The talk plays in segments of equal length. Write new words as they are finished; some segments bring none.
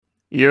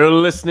You're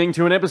listening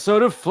to an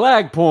episode of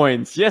Flag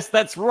Points. Yes,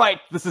 that's right.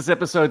 This is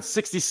episode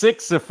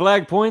 66 of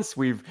Flag Points.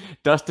 We've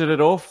dusted it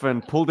off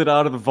and pulled it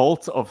out of the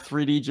vault of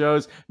 3D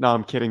Joes. No,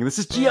 I'm kidding. This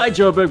is G.I.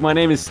 Joburg. My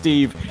name is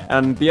Steve.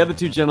 And the other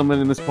two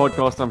gentlemen in this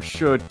podcast, I'm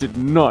sure, did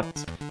not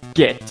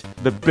get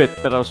the bit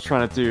that I was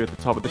trying to do at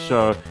the top of the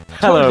show.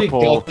 Hello,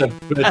 Paul. Got the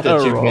bit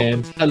that you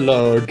meant.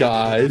 Hello,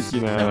 guys.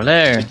 Hello.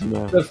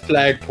 The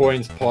Flag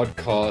Points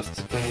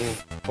podcast.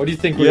 What do you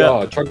think we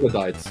are?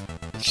 Troglodytes.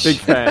 Big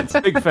fans.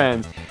 Big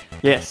fans.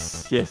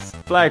 Yes.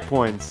 Flag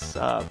Points.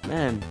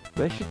 Man,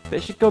 they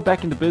should go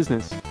back into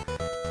business.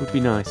 Would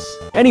be nice.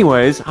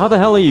 Anyways, how the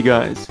hell are you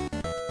guys?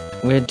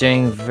 We're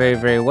doing very,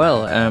 very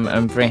well.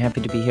 I'm very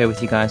happy to be here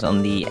with you guys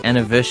on the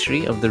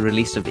anniversary of the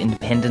release of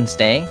Independence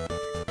Day,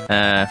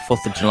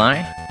 4th of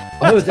July.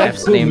 Oh, that's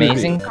absolutely cool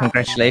amazing. movie.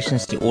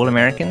 Congratulations to all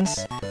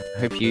Americans. I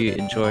hope you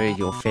enjoy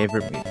your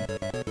favorite movie.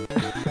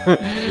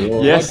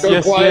 Yes.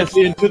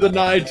 Quietly into the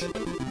night.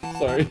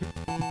 Sorry.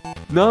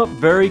 No,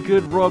 very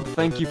good, Rob.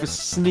 Thank you for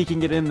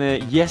sneaking it in there.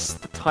 Yes,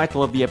 the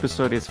title of the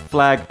episode is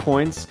Flag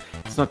Points.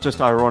 It's not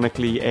just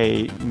ironically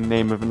a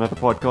name of another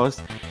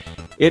podcast.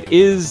 It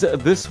is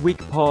this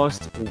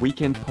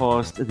weekend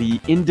past the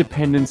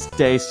Independence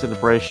Day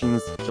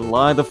celebrations,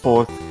 July the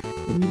 4th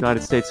in the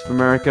United States of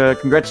America.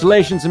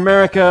 Congratulations,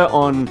 America,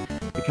 on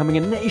becoming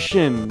a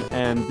nation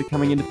and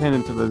becoming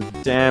independent of those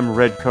damn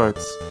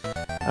redcoats.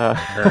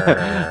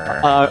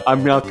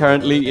 I'm now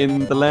currently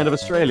in the land of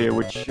Australia,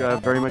 which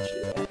very much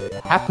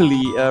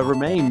happily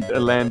remained a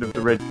land of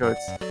the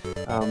redcoats.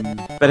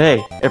 But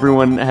hey,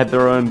 everyone had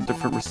their own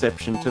different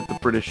reception to the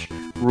British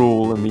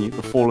rule and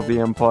the fall of the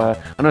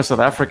empire. I know South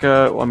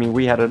Africa,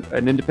 we had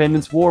an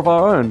independence war of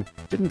our own,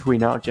 didn't we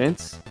now,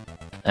 gents?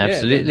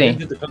 Absolutely. Yeah, they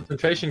did the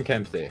concentration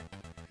camps there.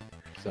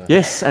 So.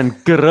 Yes,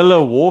 and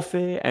guerrilla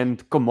warfare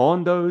and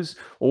commandos,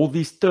 all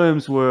these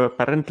terms were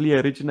apparently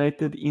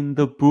originated in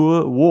the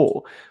Boer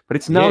War. But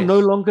it's now no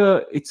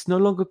longer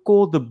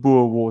called the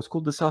Boer War, it's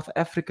called the South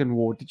African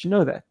War. Did you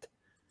know that?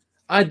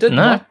 I did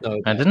not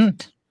know that. I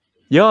didn't.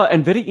 Yeah,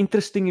 and very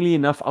interestingly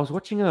enough, I was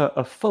watching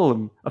a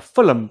film,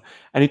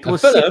 and it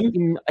was set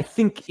in, I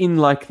think, in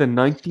like the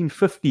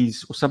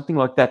 1950s or something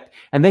like that,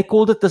 and they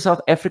called it the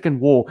South African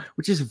War,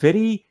 which is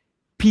very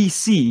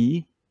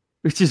PC,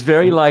 which is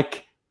very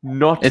like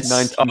not It's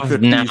 1950s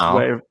of now,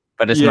 way of,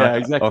 but it's Yeah, not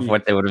exactly. of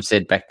what they would have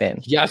said back then.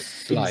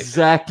 Yes,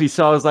 exactly.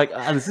 So I was like,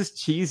 this is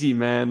cheesy,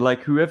 man.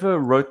 Like whoever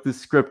wrote the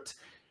script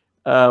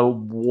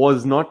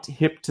was not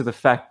hip to the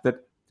fact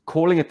that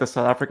calling it the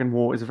South African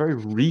War is a very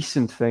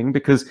recent thing,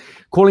 because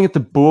calling it the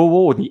Boer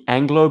War or the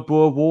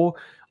Anglo-Boer War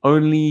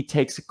only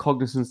takes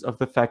cognizance of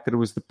the fact that it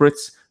was the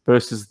Brits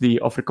versus the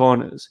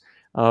Afrikaners.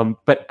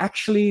 But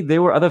actually,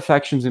 there were other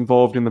factions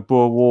involved in the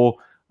Boer War,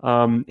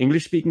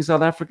 English-speaking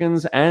South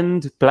Africans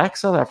and black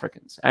South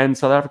Africans and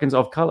South Africans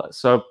of color.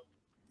 So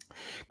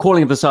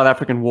calling it the South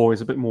African War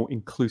is a bit more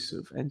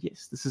inclusive. And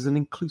yes, this is an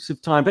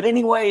inclusive time. But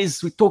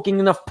anyways, we're talking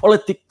enough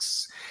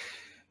politics.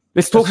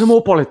 Let's talk some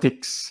more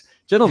politics.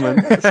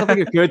 Gentlemen,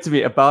 something occurred to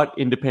me about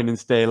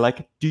Independence Day.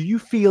 Like, do you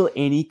feel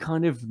any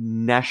kind of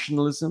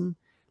nationalism?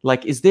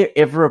 Like, is there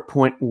ever a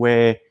point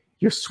where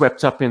you're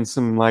swept up in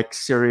some, like,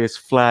 serious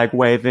flag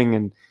waving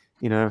and,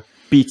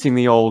 beating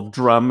the old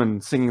drum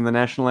and singing the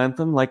national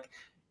anthem? Like,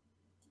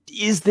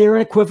 is there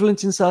an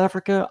equivalent in South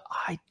Africa?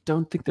 I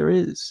don't think there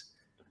is.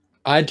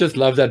 I just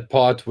love that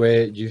part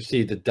where you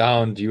see the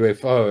downed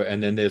UFO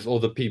and then there's all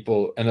the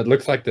people and it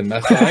looks like the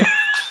Maasai.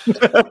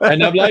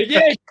 And I'm like,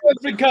 yes,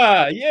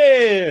 Africa,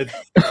 yes.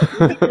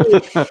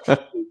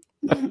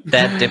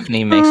 That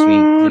definitely makes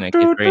me,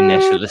 get very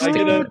nationalistic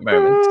in that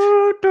moment.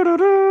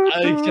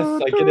 I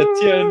get a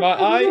tear in my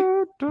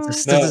eye. The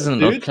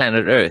citizen of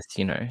planet Earth,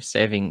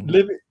 saving.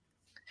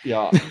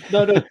 No,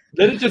 let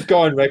it just go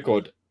on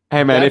record.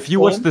 Hey man, That if you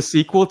watch film- the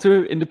sequel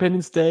to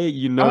Independence Day,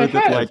 you know I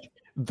that have. like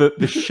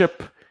the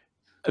ship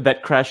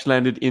that crash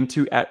landed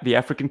into at the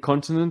African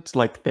continent,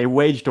 like they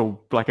waged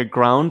a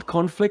ground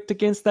conflict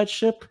against that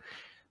ship.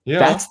 Yeah,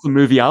 That's the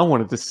movie I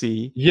wanted to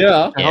see.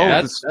 yeah,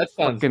 Yeah, that sounds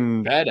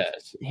Fucking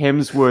badass.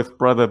 Hemsworth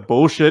brother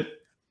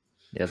bullshit.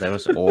 Yeah, that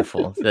was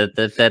awful.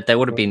 that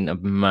would have been a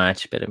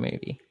much better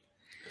movie.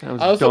 That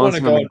was I also wanna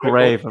dancing go on the on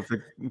grave of a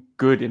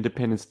good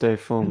Independence Day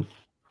film.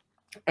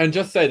 And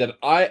just say that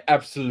I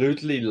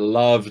absolutely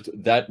loved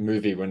that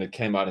movie when it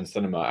came out in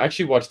cinema. I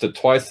actually watched it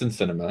twice in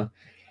cinema,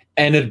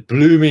 and it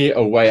blew me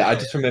away. I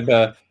just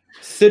remember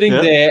sitting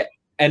there,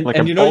 and Like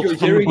a your bolt from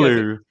the hearing,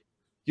 blue.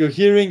 your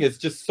hearing is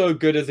just so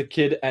good as a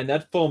kid, and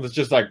that film is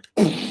just like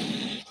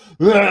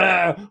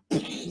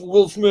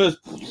Will Smith,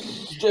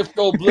 Jeff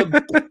Goldblum.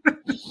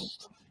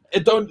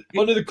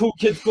 One of the cool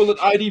kids call it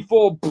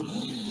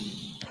ID4.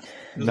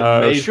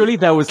 No, surely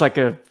that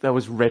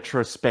was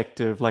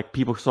retrospective. Like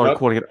people started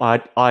calling it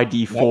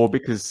ID4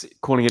 because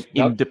calling it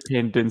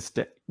Independence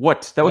Day.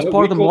 What? That was No,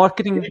 part of the we called-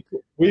 marketing.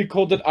 We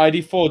called it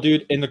ID4,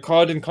 dude. In the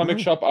card and comic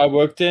shop I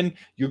worked in,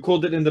 you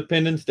called it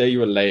Independence Day. You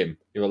were lame.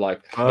 You were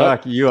like,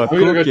 Fuck, you are I'm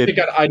gonna cool, go kid. check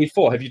out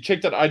ID4. Have you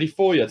checked out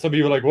ID4 yet? Some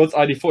people were like, what's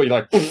ID4? You're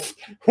like, "Pfft,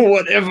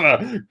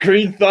 whatever.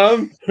 Green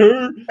thumb.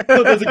 Oh,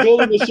 there's a girl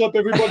in the shop.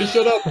 Everybody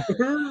shut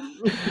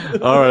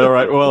up. All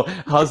right. Well,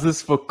 how's this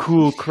for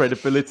cool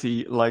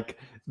credibility? Like,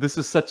 this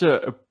is such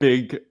a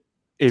big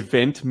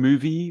event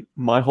movie.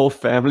 My whole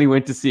family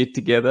went to see it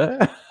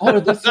together. Oh,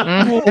 that's so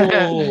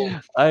cool.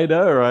 I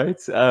know, right?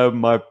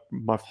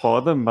 My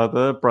father,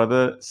 mother,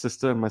 brother,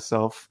 sister, and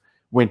myself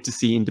went to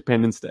see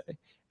Independence Day,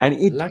 and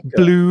it Lekker.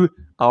 blew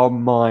our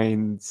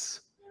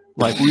minds.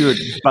 Like, we were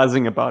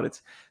buzzing about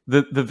it.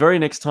 The very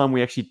next time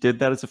we actually did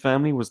that as a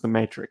family was The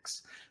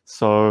Matrix.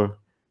 So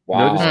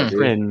Wow. notice a dude.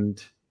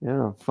 trend.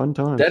 Yeah, fun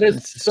time. That is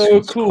It's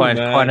so cool, quite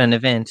man. an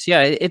event.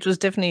 Yeah, it was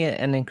definitely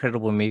an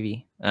incredible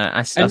movie.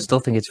 I still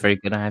think it's very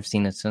good. I have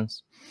seen it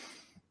since.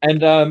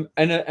 And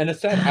a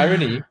sad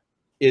irony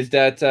is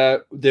that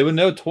there were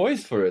no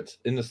toys for it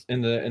in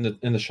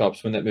the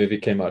shops when that movie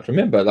came out.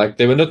 Remember, like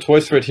there were no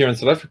toys for it here in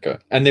South Africa,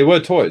 and there were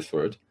toys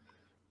for it.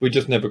 We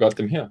just never got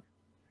them here.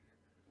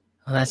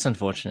 Well, that's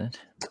unfortunate.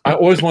 I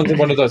always wanted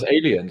one of those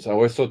aliens. I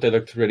always thought they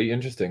looked really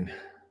interesting.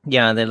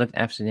 Yeah, they looked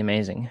absolutely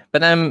amazing. But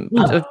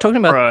talking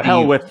about Bro,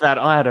 hell the- with that.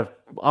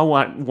 I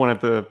want one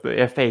of the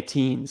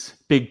F-18s.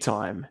 Big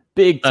time.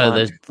 Big time.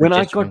 those when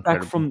I jets were got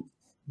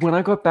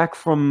back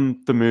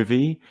from the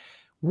movie,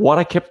 what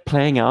I kept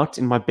playing out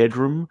in my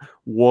bedroom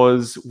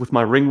was with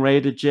my Ring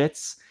Raider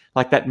jets,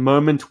 like that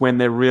moment when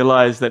they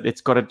realize that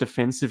it's got a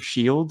defensive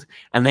shield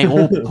and they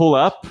all pull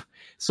up.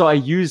 So I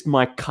used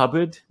my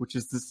cupboard, which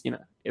is this,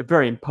 a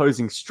very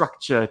imposing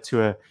structure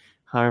to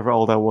however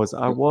old I was.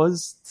 I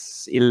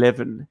was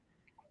 11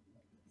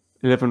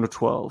 or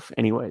 12.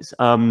 Anyways,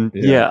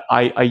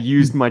 I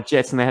used my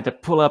jets and they had to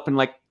pull up and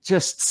like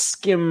just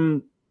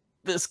skim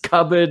this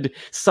cupboard.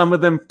 Some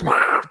of them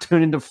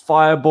turn into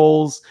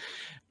fireballs,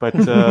 but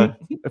a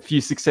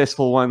few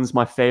successful ones.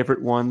 My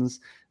favorite ones.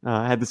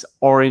 I had this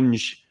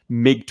orange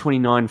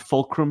MiG-29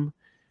 Fulcrum.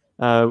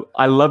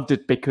 I loved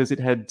it because it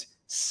had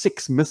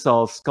 6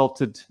 missiles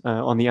sculpted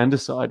on the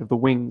underside of the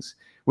wings,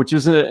 which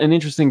is an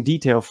interesting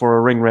detail for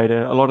a Ring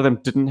Raider. A lot of them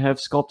didn't have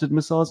sculpted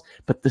missiles,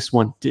 but this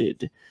one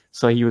did.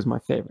 So he was my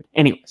favorite.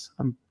 Anyways,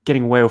 I'm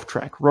getting way off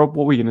track. Rob,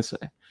 what were you going to say?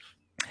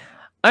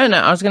 I don't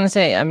know. I was going to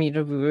say, I mean,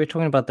 we were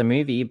talking about the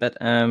movie, but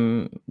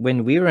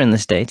when we were in the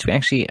States, we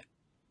actually,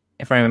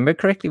 if I remember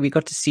correctly, we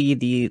got to see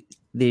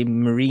the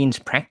Marines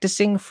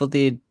practicing for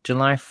the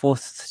July 4th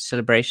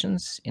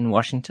celebrations in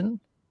Washington.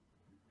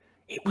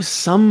 It was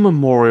some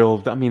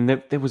memorial. I mean,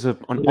 there was an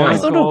I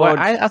thought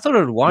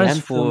it was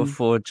anthem.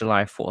 for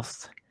July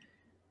 4th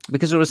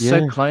because it was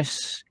so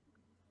close.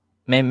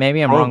 Maybe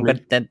I'm wrong,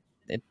 but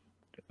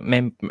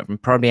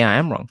probably I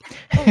am wrong.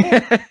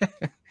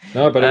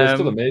 No, but it was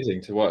still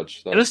amazing to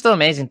watch. It was still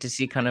amazing to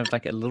see kind of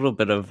like a little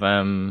bit of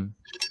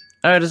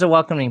it was a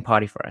welcoming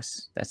party for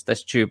us.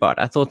 That's true, but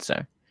I thought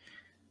so.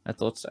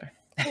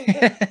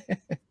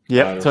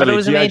 Yeah, But it totally.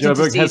 was G.I. amazing Joe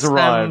to Berg see has some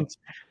arrived.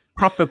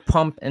 proper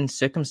pomp and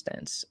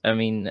circumstance. I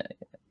mean,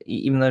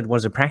 even though it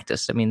was a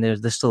practice, I mean,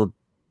 there's still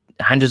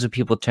hundreds of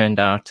people turned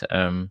out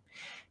to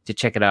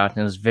check it out, and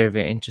it was very,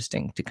 very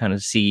interesting to kind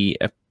of see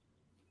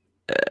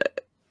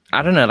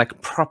I don't know, like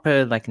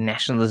proper like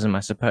nationalism, I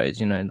suppose,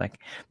 like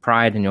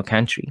pride in your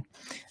country.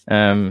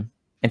 And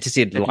to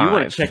see it If live. you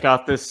want to check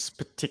out this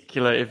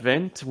particular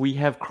event, we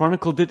have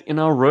chronicled it in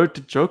our Road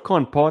to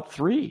JoeCon Part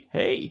 3.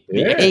 Hey,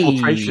 the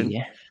exfiltration.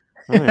 Hey.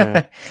 Oh,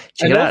 yeah. Check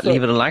And it out, also-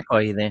 leave it a like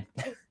while you're there.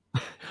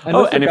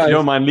 And if you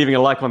don't mind leaving a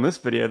like on this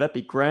video, that'd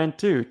be grand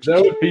too.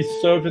 That would be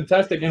so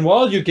fantastic. And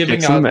while you're giving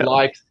Get some out mail.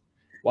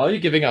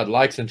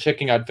 likes and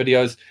checking out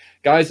videos,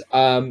 guys,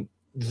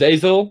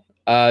 Zazel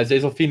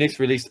Phoenix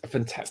released a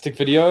fantastic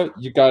video.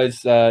 You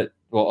guys, well,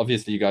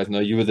 obviously you guys know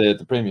you were there at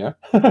the premiere.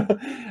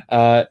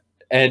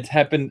 It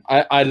happened.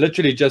 I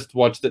literally just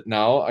watched it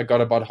now. I got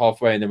about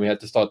halfway and then we had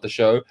to start the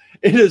show.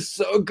 It is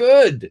so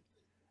good.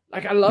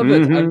 Like, I love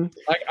it.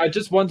 I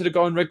just wanted to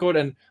go on record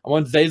and I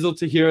want Zazel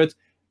to hear it.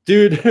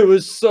 Dude, it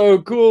was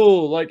so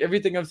cool. Like,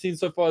 everything I've seen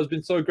so far has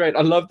been so great.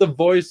 I love the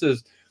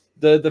voices,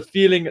 the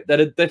feeling that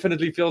it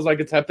definitely feels like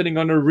it's happening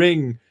on a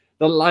ring,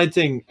 the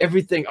lighting,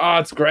 everything. Oh,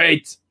 it's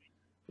great.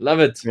 Love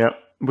it. Yeah,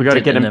 we got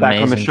to Did get an him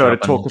back on the amazing show to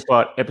job on talk it.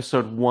 about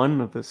episode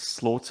 1 of the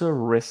Slaughter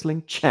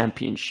Wrestling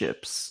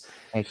Championships.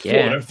 Heck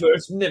yeah.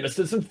 First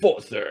Nemesis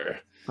Enforcer.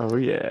 Oh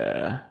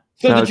yeah.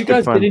 So No, did it's you good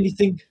guys fun. get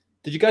anything?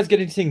 Did you guys get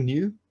anything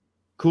new?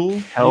 Cool.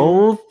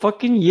 Hell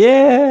fucking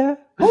yeah!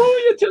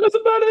 Oh, yeah, tell us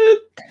about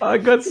it. I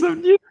got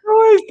some new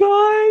toys,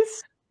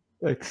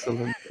 guys.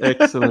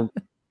 Excellent.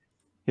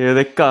 Here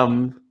they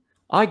come.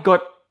 I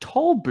got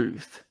Toll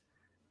Booth.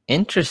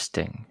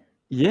 Interesting.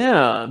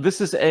 Yeah,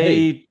 this is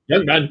a.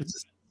 Young man.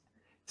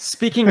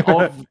 Speaking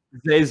of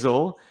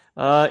Zazel,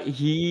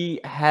 he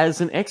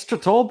has an extra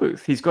toll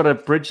booth. He's got a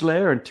bridge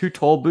layer and 2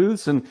 toll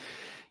booths, and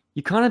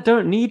you kind of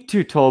don't need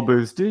 2 toll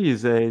booths, do you,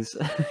 Zaze?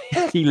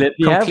 He let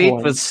me have Complete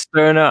one. with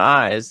sterner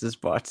eyes, as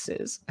Bart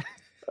says.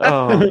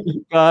 Oh,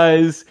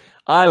 guys,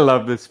 I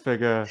love this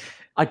figure.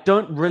 I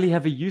don't really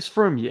have a use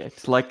for him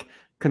yet. Like,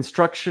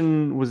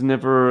 construction was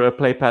never a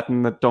play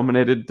pattern that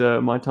dominated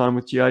my time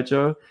with G.I.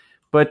 Joe,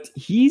 but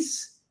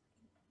he's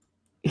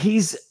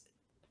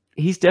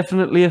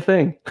definitely a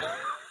thing.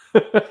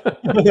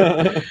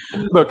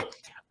 Look,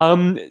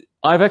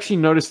 I've actually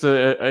noticed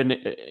an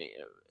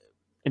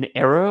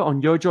error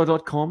on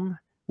Yojo.com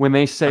when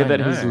they say that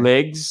his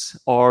legs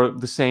are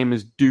the same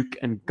as Duke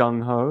and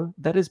Gung Ho.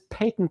 That is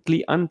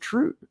patently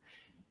untrue.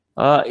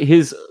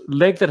 His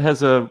leg that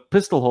has a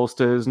pistol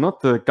holster is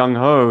not the Gung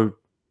Ho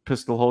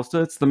pistol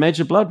holster; it's the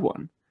Major Blood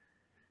one.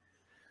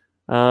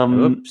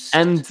 And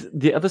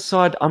the other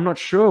side, I'm not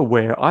sure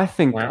where. I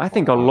think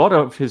a lot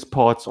of his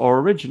parts are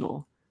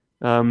original.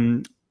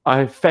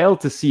 I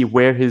failed to see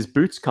where his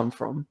boots come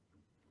from.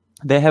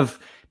 They have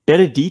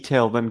better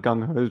detail than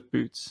Gung Ho's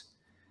boots.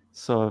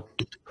 So,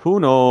 who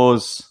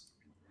knows?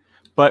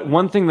 But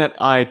one thing that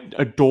I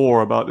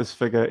adore about this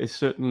figure is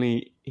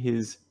certainly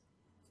his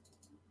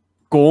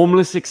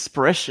gormless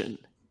expression.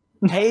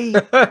 Hey!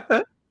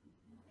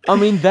 I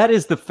mean, that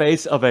is the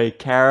face of a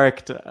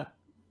character.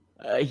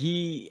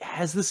 He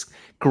has this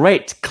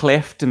great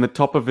cleft in the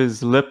top of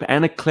his lip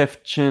and a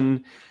cleft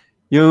chin.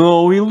 You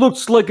know, he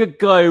looks like a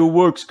guy who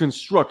works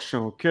construction,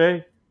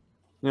 okay?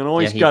 You know,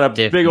 he's got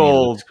a big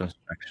old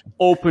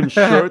open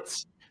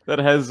shirt that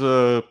has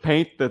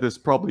paint that is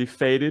probably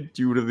faded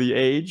due to the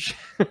age.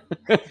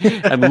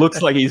 And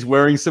looks like he's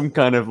wearing some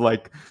kind of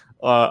like,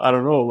 I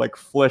don't know, like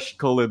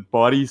flesh-colored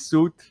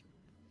bodysuit.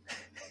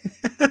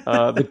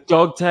 The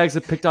dog tags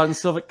are picked out in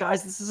silver.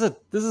 Guys, this is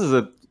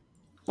a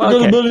I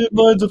got a million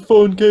lines of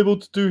phone cable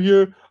to do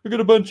here. I got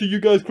a bunch of you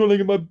guys crawling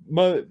in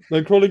my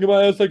crawling in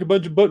my ass like a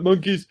bunch of butt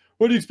monkeys.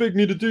 What do you expect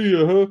me to do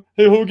here, huh?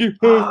 Hey, Hoagie.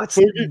 It's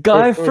the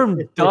guy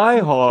from Die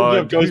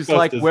Hard who's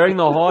like wearing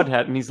the hard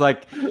hat, and he's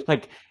like,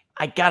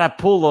 I gotta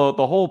pull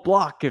the whole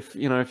block if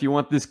you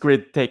want this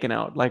grid taken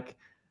out. Like,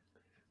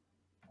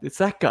 it's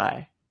that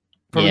guy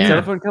from the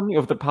telephone company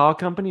or the power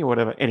company or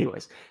whatever.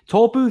 Anyways,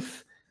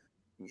 Tollbooth.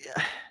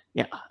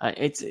 Yeah,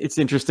 it's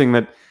interesting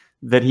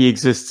that he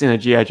exists in a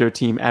G.I. Joe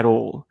team at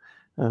all,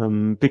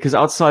 because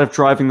outside of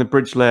driving the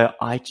bridge layer,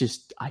 I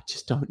just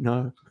don't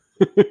know.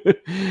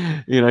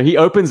 He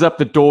opens up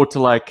the door to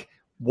like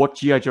what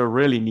G.I. Joe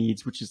really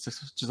needs, which is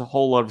just a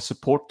whole lot of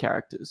support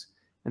characters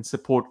and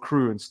support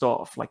crew and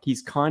staff. Like,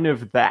 he's kind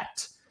of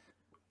that,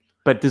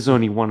 but there's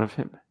only one of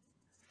him.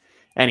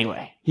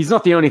 Anyway, he's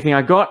not the only thing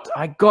I got.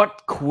 I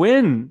got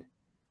Quinn.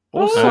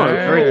 Also, a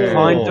very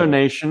kind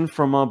donation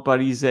from our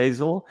buddy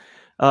Zazel.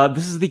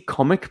 This is the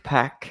comic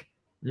pack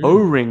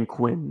O-Ring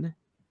Quinn.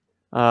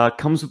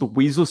 Comes with a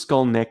weasel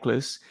skull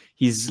necklace.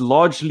 He's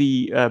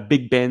largely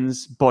Big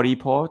Ben's body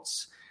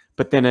parts,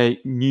 but then a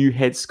new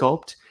head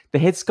sculpt. The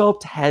head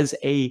sculpt has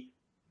a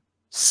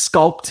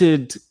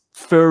sculpted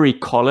furry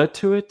collar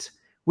to it,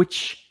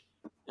 which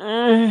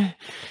kind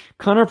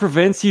of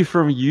prevents you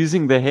from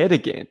using the head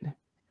again,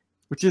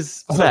 which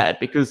is sad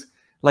because,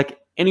 like,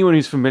 anyone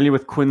who's familiar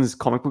with Quinn's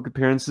comic book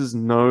appearances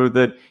know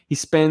that he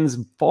spends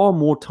far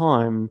more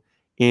time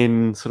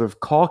in sort of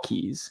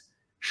khakis,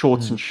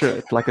 shorts and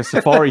shirt, like a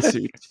safari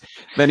suit,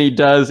 than he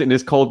does in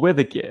his cold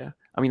weather gear.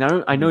 I mean,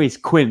 I know he's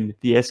Quinn,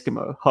 the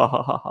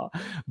Eskimo,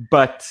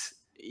 but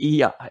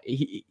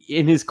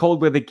in his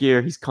cold weather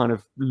gear, he's kind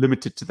of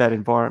limited to that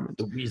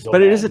environment.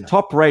 But it is a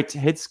top-rate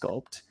head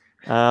sculpt.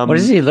 What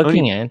is he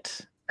looking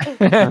at?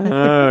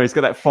 Oh, he's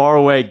got that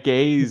faraway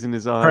gaze in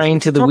his eyes. Praying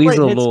to the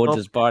Weasel Lord,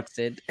 as Bart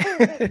said.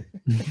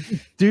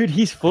 Dude,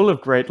 he's full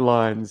of great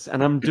lines,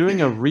 and I'm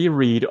doing a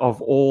reread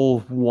of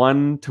all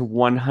 1 to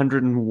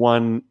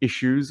 101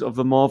 issues of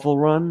the Marvel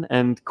run,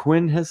 and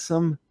Quinn has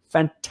some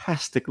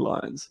fantastic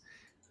lines.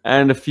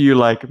 And a few,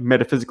 like,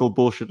 metaphysical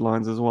bullshit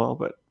lines as well,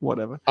 but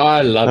whatever.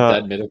 I love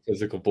that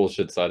metaphysical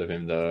bullshit side of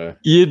him, though.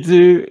 You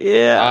do?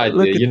 Yeah. I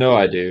do. You know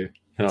I do.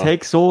 It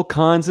takes all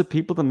kinds of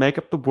people to make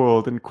up the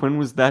world, and Quinn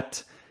was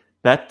that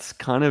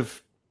kind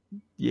of,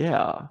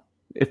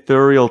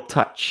 ethereal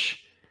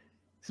touch.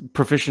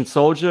 Proficient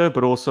soldier,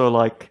 but also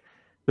like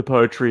the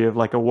poetry of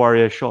like a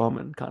warrior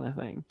shaman kind of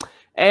thing.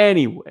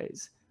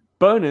 Anyways,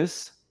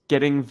 bonus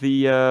getting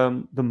the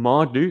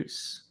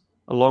Marduce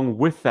along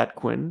with that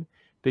Quinn,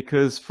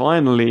 because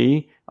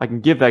finally I can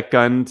give that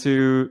gun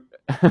to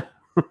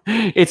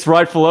its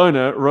rightful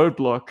owner,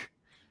 Roadblock.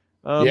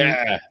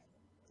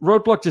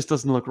 Roadblock just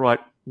doesn't look right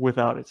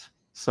without it.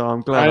 So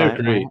I'm glad I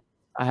agree.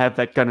 I have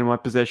that gun in my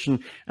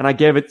possession, and I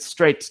gave it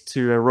straight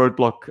to a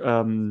Roadblock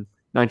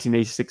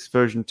 1986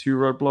 version 2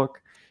 Roadblock,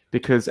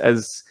 because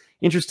as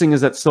interesting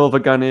as that silver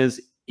gun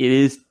is, it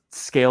is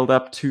scaled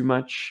up too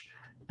much,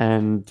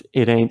 and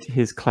it ain't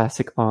his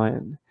classic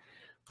iron.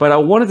 But I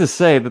wanted to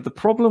say that the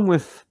problem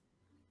with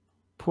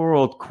poor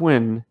old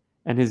Quinn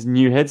and his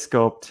new head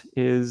sculpt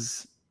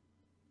is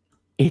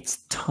it's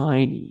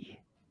tiny.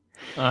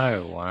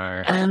 Oh,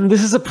 wow. And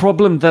this is a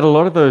problem that a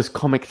lot of those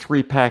comic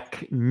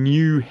 3-pack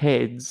new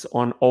heads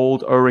on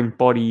old O-ring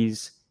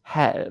bodies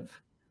have.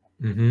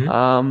 Mm-hmm.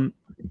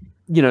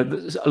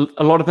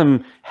 A lot of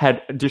them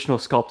had additional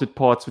sculpted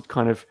parts which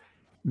kind of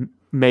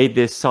made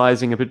their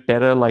sizing a bit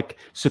better. Like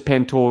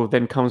Serpentor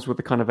then comes with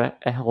a kind of a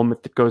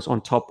helmet that goes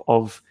on top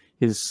of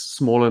his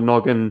smaller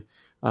noggin.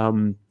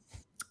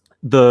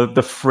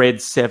 The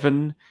Fred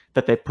 7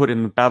 that they put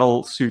in the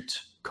battle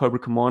suit Cobra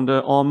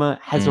Commander armor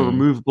has a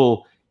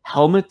removable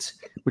helmet,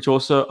 which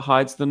also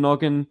hides the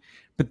noggin.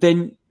 But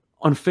then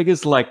on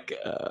figures like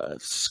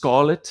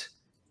Scarlet,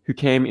 who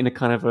came in a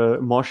kind of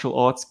a martial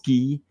arts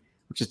gi,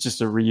 which is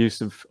just a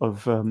reuse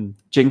of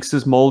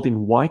Jinx's mold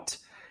in white,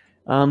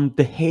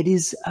 the head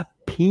is a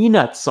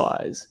peanut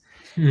size.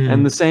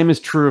 And the same is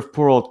true of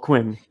poor old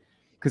Quinn,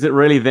 because it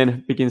really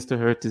then begins to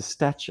hurt his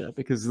stature,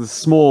 because the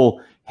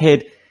small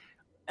head.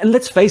 And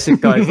let's face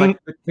it, guys, like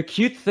the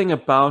cute thing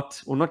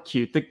about, or not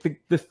cute,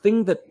 the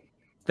thing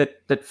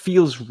that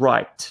feels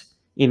right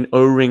in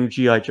O-ring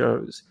G.I.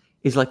 Joes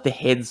is like the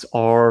heads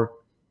are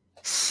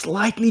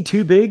slightly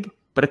too big,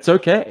 but it's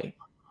okay.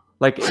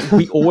 Like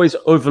we always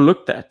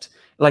overlook that.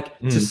 Like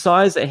to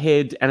size a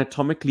head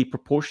anatomically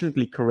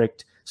proportionately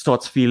correct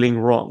starts feeling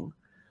wrong.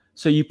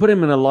 So you put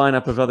him in a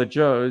lineup of other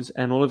Joes,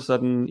 and all of a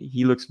sudden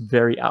he looks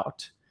very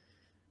out.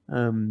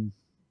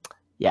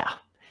 Yeah.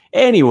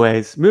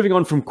 Anyways, moving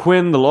on from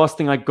Quinn, the last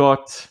thing I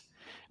got,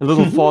 a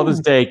little Father's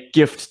Day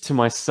gift to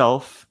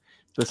myself,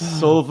 the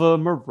Silver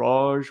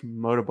Mirage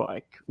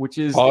motorbike, which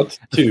is Part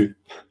 2.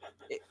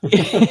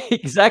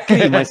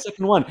 Exactly, my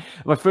second one.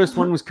 My first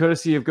one was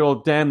courtesy of good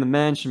old Dan the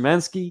Man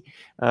Szymanski.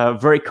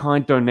 Very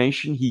kind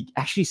donation. He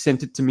actually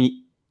sent it to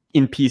me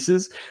in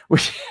pieces,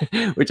 which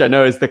I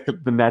know is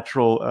the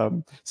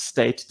natural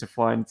state to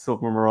find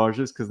Silver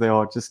Mirages, because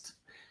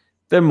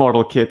they're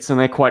model kits and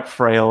they're quite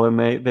frail and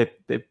they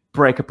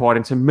break apart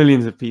into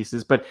millions of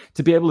pieces. But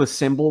to be able to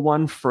assemble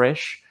one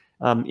fresh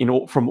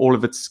from all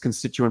of its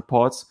constituent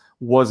parts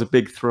was a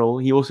big thrill.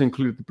 He also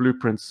included the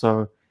blueprints,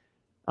 so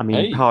I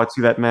mean, power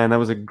to that man. That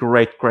was a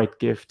great, great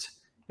gift.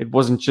 It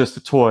wasn't just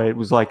a toy. It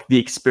was like the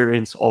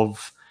experience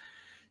of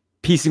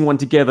piecing one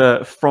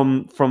together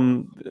from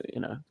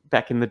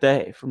back in the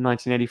day, from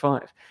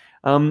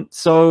 1985.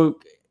 So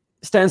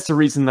stands to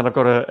reason that I've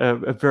got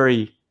a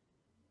very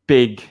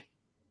big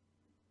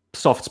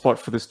soft spot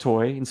for this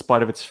toy, in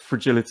spite of its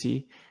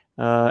fragility.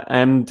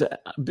 And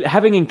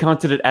having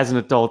encountered it as an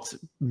adult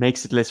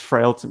makes it less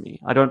frail to me.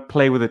 I don't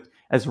play with it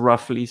as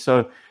roughly,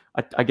 so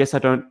I guess I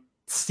don't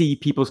see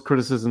people's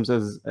criticisms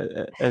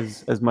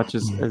as much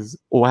as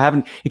or I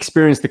haven't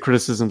experienced the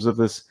criticisms of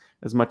this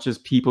as much as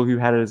people who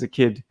had it as a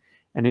kid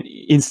and it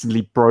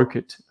instantly broke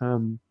it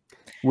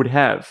would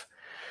have.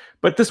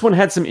 But this one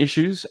had some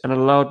issues, and it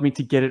allowed me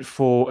to get it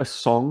for a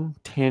song,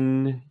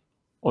 10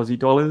 Aussie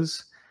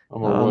dollars. Oh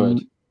my word.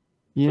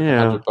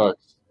 Yeah. $100.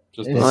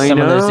 Some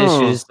of those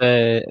issues,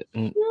 the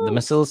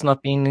missiles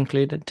not being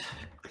included.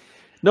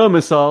 No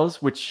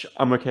missiles, which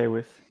I'm okay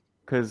with,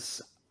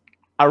 because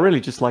I really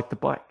just like the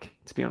bike,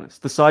 to be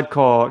honest. The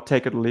sidecar,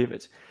 take it or leave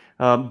it.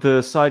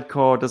 The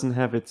sidecar doesn't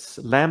have its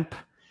lamp.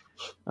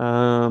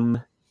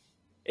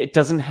 It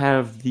doesn't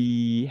have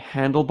the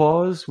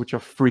handlebars, which are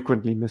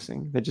frequently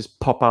missing. They just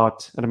pop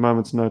out at a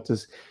moment's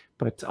notice.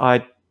 But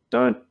I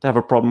don't have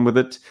a problem with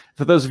it.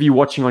 For those of you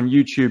watching on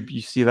YouTube,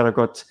 you see that I've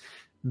got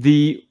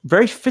the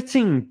very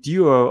fitting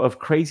duo of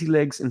Crazy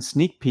Legs and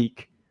Sneak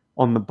Peek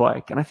on the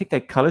bike. And I think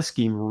that color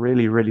scheme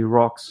really, really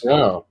rocks.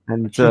 Yeah.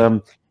 And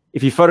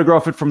if you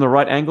photograph it from the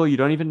right angle, you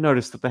don't even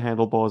notice that the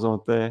handlebars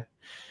aren't there.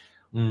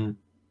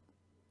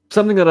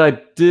 Something that I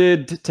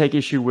did take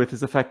issue with is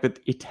the fact that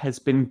it has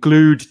been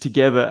glued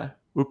together.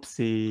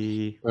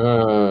 Oopsie.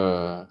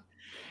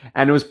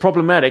 And it was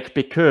problematic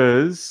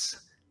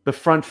because the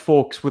front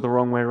forks were the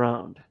wrong way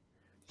around.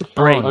 The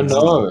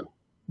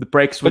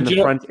brakes were in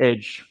the front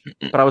edge.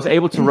 But I was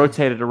able to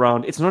rotate it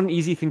around. It's not an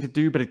easy thing to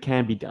do, but it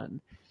can be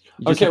done.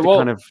 You just have to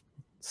kind of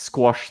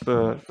squash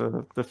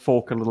the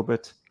fork a little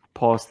bit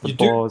past the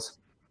bars.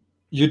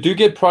 You do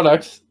get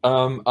products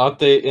out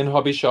there in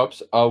hobby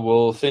shops. I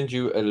will send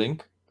you a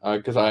link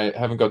because I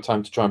haven't got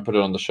time to try and put it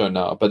on the show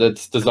now. But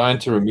it's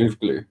designed to remove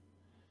glue.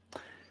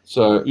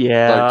 So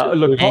yeah,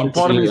 look,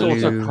 part of me is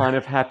also kind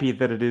of happy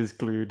that it is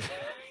glued.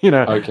 I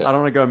don't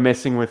want to go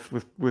messing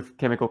with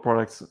chemical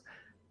products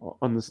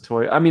on this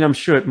toy. I mean, I'm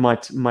sure it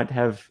might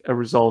have a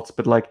result,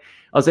 but like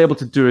I was able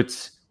to do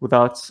it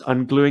without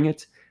ungluing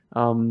it.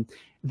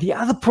 The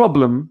other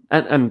problem,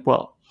 and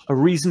well, a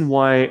reason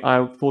why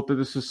I thought that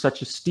this was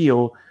such a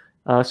steal,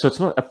 so it's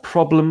not a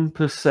problem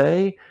per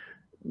se.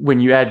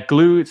 When you add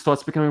glue, it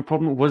starts becoming a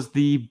problem, was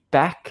the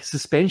back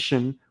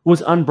suspension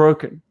was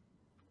unbroken.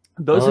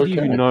 Those of you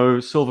who know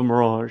Silver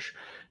Mirage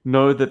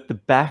know that the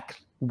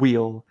back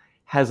wheel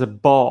has a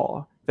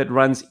bar that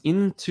runs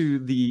into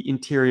the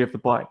interior of the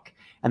bike,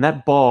 and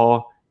that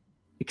bar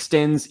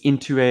extends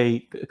into a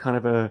kind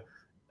of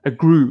a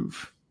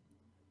groove.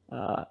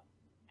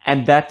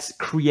 And that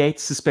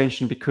creates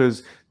suspension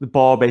because the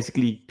bar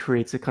basically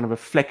creates a kind of a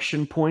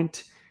flexion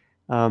point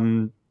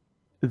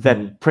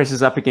that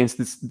presses up against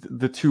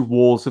the two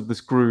walls of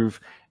this groove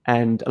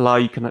and allow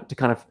you to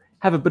kind of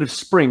have a bit of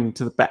spring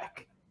to the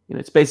back.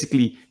 It's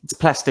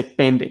plastic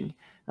bending.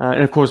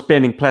 And of course,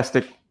 bending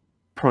plastic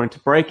prone to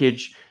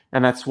breakage,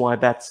 and that's why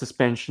that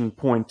suspension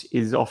point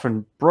is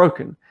often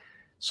broken.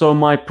 So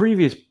my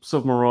previous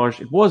Silver Mirage,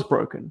 it was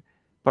broken,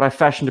 but I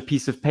fashioned a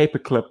piece of paper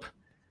clip,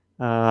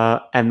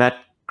 and that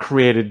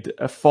created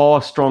a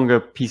far stronger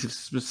piece of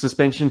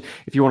suspension.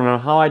 If you want to know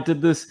how I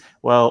did this,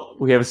 well,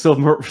 we have a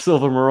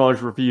Silver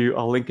Mirage review.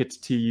 I'll link it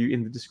to you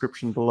in the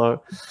description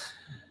below.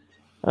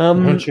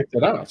 Check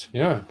that out.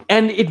 Yeah,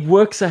 and it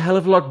works a hell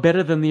of a lot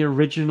better than the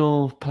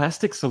original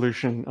plastic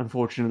solution,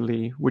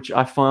 unfortunately, which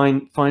I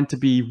find to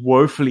be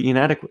woefully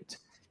inadequate,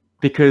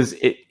 because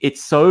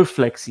it's so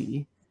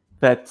flexy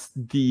that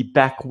the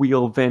back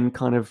wheel then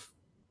kind of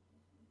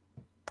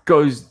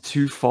goes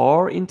too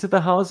far into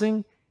the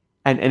housing,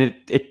 and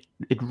it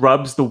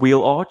rubs the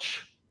wheel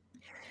arch.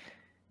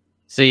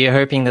 So you're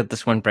hoping that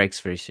this one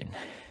breaks very soon?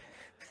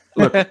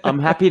 Look, I'm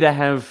happy to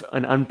have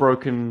an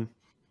unbroken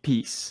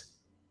piece,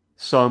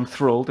 so I'm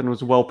thrilled, and it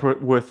was well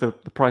worth the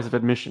price of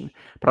admission.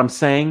 But I'm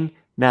saying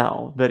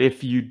now that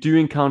if you do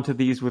encounter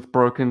these with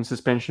broken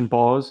suspension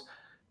bars,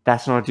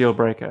 that's not a deal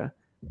breaker.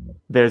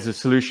 There's a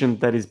solution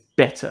that is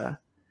better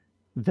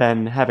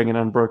than having an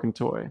unbroken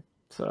toy.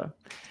 So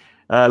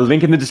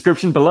link in the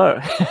description below.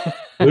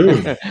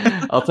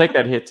 I'll take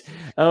that hit.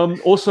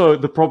 Also,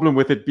 the problem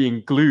with it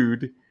being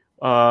glued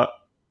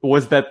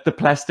was that the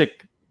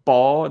plastic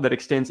bar that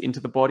extends into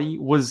the body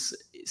was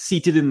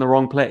seated in the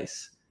wrong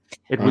place.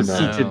 It was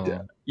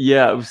seated,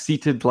 it was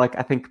seated like,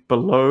 I think,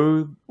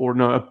 below or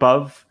no,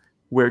 above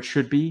where it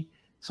should be.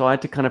 So I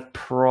had to kind of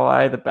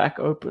pry the back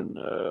open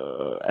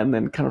and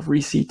then kind of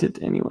reseat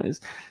it.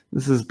 Anyways,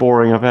 this is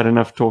boring. I've had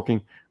enough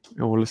talking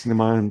or listening to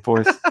my own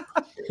voice.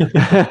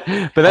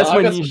 But that's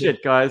my new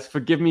shit, guys.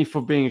 Forgive me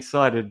for being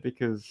excited,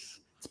 because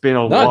it's been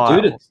a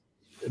while. Dude,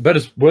 but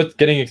it's worth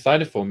getting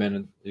excited for, man.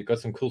 And you got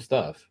some cool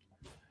stuff.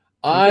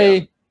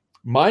 My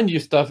new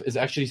stuff is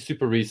actually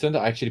super recent.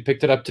 I actually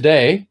picked it up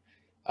today.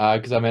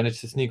 Because I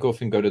managed to sneak off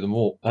and go to the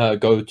mall. I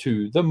bought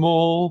the last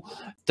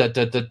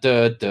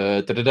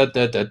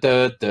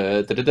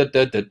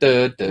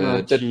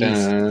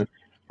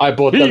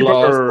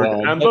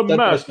one. And the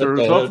masters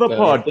of the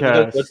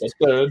podcast.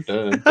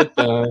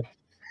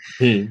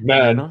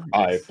 He-Man,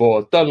 I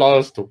bought the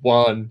last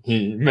one.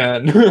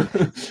 He-Man.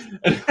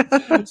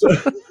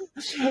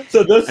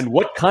 So this, and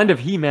what kind of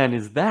He-Man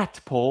is that,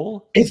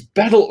 Paul? It's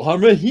Battle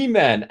Armor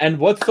He-Man, and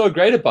what's so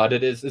great about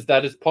it is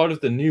that it's part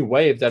of the new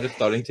wave that is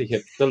starting to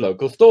hit the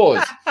local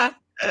stores.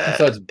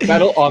 So it's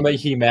Battle Armor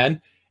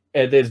He-Man,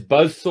 and there's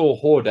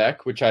Buzzsaw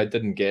Hordak, which I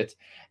didn't get,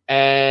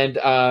 and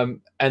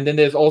then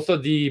there's also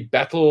the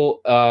Battle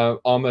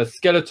Armor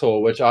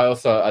Skeletor, which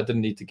I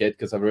didn't need to get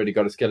because I've already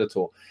got a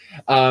Skeletor.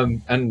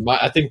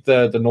 I think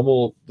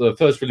the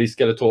first release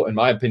Skeletor, in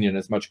my opinion,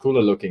 is much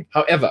cooler looking.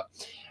 However,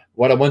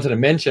 what I wanted to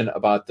mention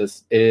about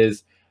this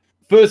is,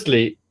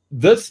 firstly,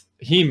 this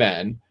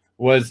He-Man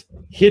was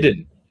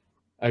hidden.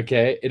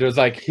 Okay, it was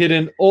like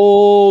hidden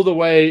all the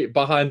way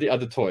behind the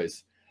other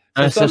toys.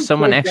 So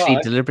someone actually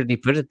deliberately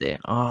put it there.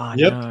 Oh,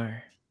 yep. No.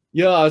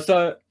 Yeah,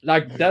 so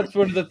like that's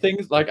one of the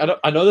things. Like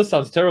I know this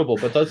sounds terrible,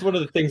 but that's one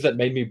of the things that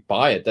made me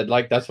buy it.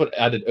 That's what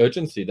added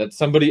urgency. That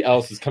somebody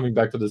else is coming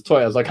back to this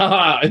toy. I was like,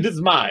 haha, it is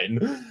mine.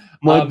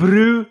 My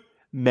bro,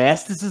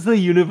 Masters of the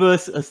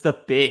Universe is the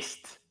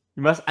best.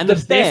 You must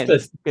understand.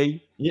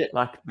 Okay? Yeah,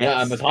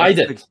 I must hide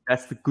it.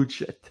 That's the good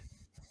shit.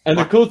 And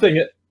the cool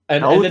thing,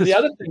 and then the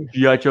other thing,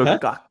 G.I. Joe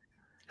cock.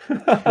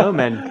 No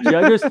man,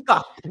 G.I. Joe's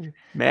cock.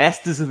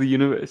 Masters of the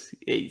Universe.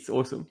 Yeah, it's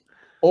awesome.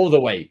 All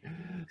the way.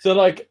 So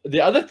like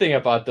the other thing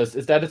about this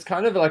is that it's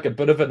kind of like a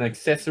bit of an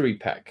accessory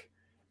pack.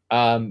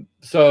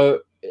 So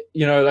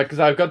like,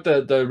 because I've got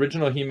the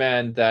original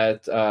He-Man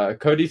that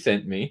Cody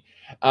sent me,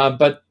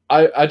 but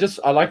I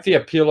like the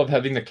appeal of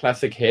having the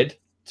classic head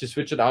to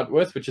switch it out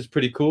with, which is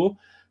pretty cool.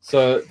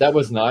 So that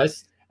was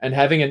nice. And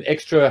having an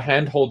extra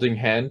weapon holding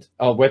hand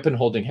weapon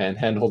holding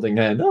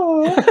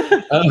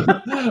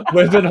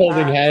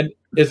hand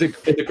is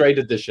a great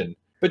addition.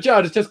 But yeah,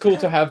 it's just cool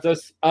to have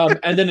this.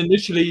 And then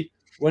initially,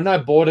 when I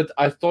bought it,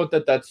 I thought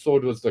that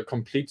sword was the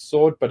complete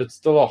sword, but it's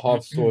still a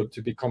half sword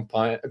to be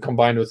combined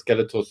with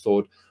Skeletor's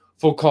sword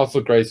for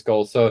Castle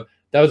Grayskull. So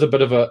that was a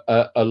bit of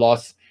a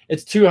loss.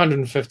 It's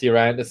 250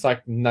 Rand. It's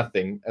like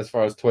nothing as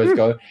far as toys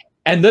go.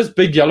 And this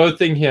big yellow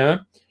thing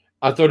here,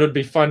 I thought it'd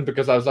be fun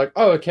because I was like,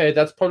 oh, okay,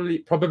 that's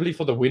probably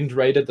for the Wind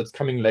Raider that's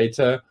coming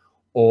later,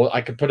 or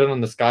I could put it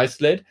on the Sky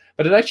Sled.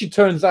 But it actually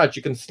turns out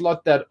you can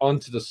slot that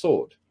onto the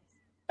sword,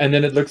 and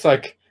then it looks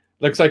like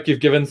you've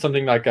given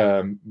something like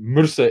a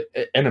Mursa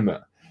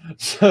Enema.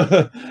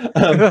 So,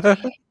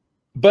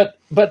 but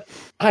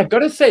I've got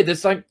to say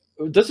this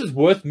is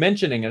worth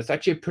mentioning, and it's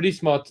actually a pretty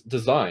smart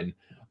design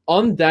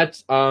on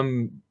that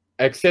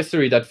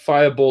accessory, that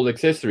fireball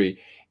accessory.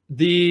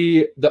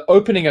 The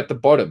opening at the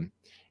bottom,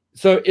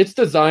 so it's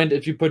designed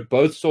if you put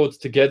both swords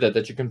together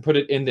that you can put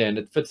it in there and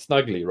it fits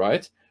snugly,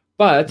 right?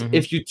 But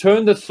if you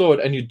turn the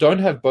sword and you don't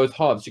have both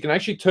halves, you can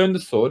actually turn the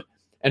sword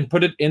and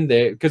put it in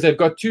there, because they've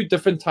got two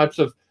different types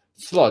of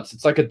slots.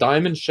 It's like a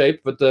diamond shape,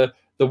 but the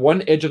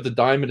one edge of the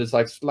diamond is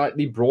like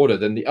slightly broader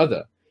than the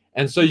other,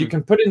 and so you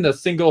can put in the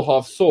single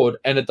half sword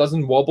and it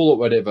doesn't wobble or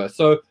whatever.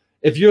 So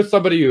if you're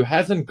somebody who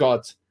hasn't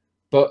got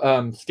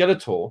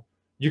Skeletor,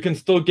 you can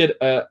still get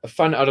a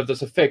fun out of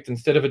this effect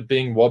instead of it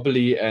being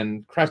wobbly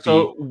and crappy.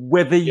 So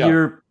whether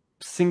you're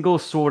single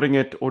sorting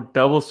it or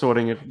double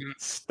sorting it,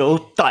 it's still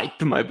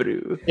tight, my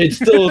bro. It's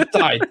still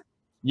tight.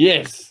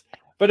 Yes.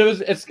 But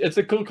it's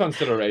a cool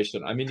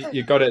consideration. I mean,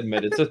 you got to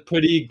admit, it's a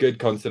pretty good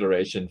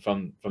consideration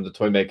from the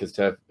toy makers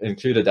to have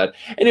included that.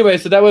 Anyway,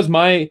 so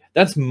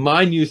that's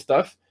my new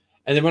stuff.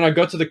 And then when I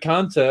got to the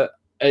counter,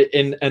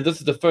 and this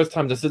is the first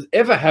time this has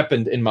ever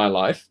happened in my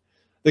life,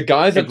 the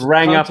guys it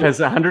rang up as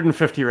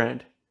 150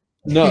 Rand.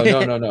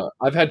 No.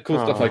 I've had cool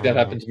stuff like that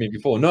happen to me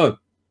before. No.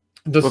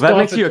 Well, that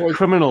makes you a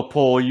criminal,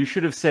 Paul. You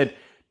should have said,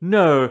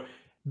 no,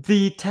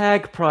 the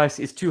tag price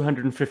is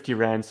 250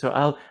 Rand,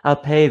 so I'll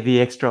pay the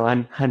extra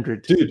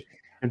 100. Dude,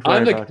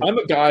 I'm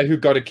a guy who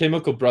got a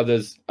Chemical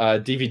Brothers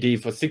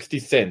DVD for 60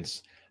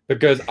 cents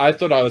because I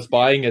thought I was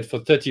buying it for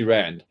 30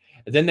 Rand.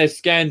 And then they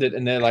scanned it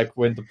and they're like,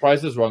 when the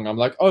price is wrong, I'm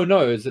like, oh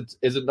no, is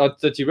it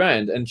not 30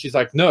 Rand? And she's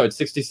like, no, it's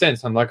 60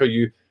 cents. I'm like,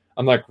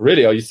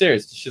 really? Are you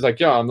serious? She's like,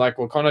 yeah. I'm like,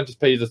 well, can't I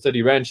just pay you the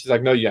 30 Rand? She's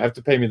like, no, you have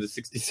to pay me the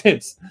 60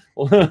 cents.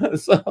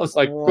 So I was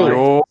like,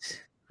 cool.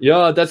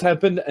 Yeah, that's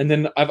happened. And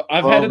then I've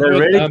had it. They're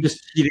really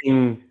just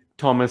cheating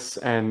Thomas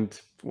and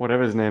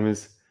whatever his name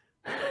is.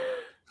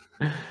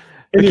 The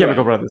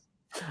Chemical Brothers.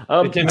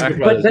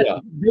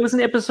 There was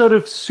an episode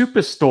of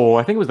Superstore.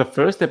 I think it was the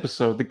first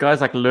episode. The guy's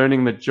like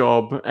learning the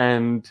job,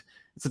 and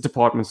it's a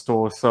department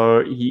store.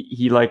 So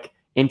he like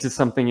enters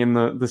something in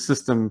the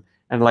system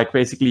and like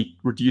basically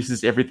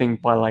reduces everything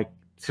by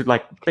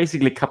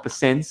basically a couple of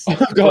cents.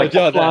 Oh God,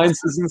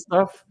 appliances and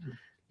stuff.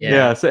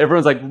 Yeah, so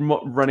everyone's like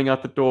running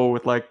out the door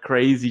with like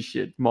crazy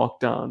shit marked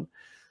down.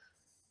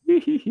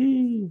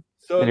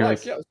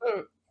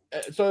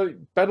 So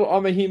Battle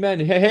Armor He-Man,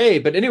 hey.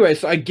 But anyway,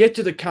 so I get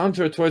to the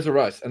counter at Toys R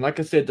Us, and like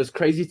I said, this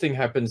crazy thing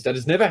happens that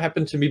has never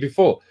happened to me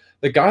before.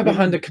 The guy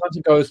behind the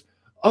counter goes,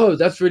 "Oh,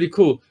 that's really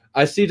cool.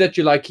 I see that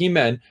you like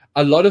He-Man.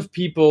 A lot of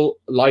people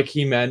like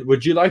He-Man.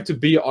 Would you like to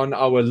be on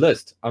our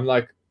list?" I'm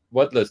like,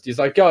 "What list?" He's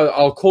like, "Yeah,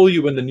 I'll call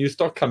you when the new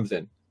stock comes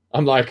in."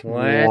 I'm like,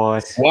 what? I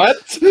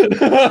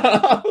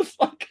was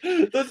like,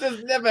 this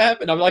has never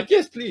happened. I'm like,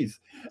 yes, please.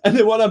 And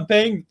then while I'm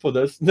paying for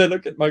this, they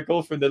look at my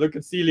girlfriend, they look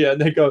at Celia,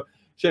 and they go,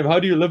 Shem, how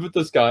do you live with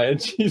this guy?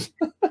 And she's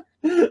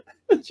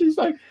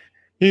like,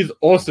 he's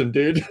awesome,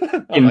 dude.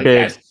 In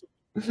bed.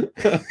 Yes.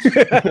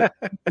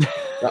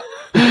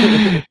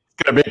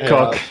 Got a big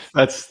cock.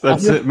 That's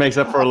it. Makes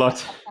up for a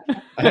lot.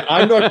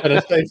 I'm not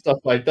going to say stuff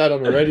like that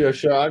on a radio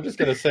show. I'm just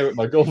going to say what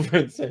my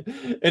girlfriend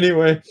said.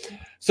 Anyway,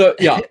 so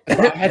yeah,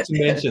 I had to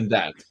mention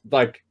that,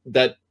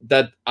 that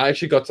I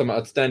actually got some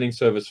outstanding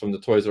service from the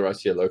Toys R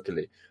Us here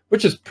locally,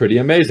 which is pretty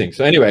amazing.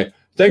 So anyway,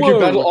 thank you,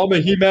 Battle Armor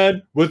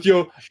He-Man, with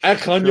your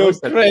Achanyo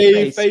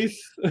Cray face.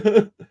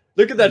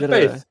 Look at that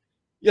face.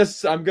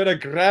 Yes, I'm going to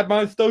grab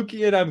my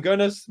Stokey and I'm going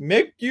to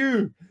smack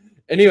you.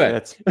 Anyway.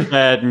 That's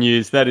bad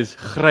news. That is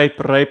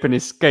rape, and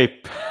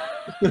escape.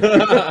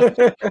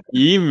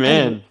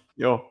 Amen.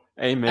 Yo,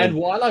 amen. And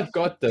while I've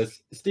got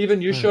this,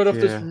 Stephen, you showed off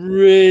this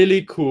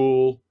really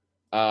cool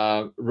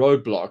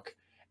roadblock.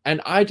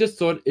 And I just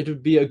thought it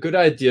would be a good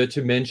idea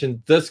to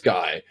mention this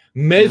guy,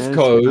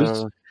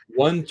 Mezco's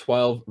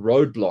 112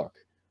 roadblock.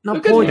 Now,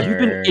 Paul, you've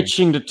been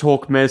itching to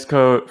talk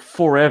Mezco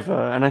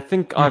forever. And I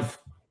think I've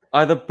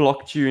either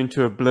blocked you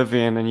into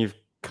oblivion and you've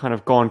kind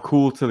of gone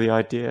cool to the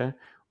idea,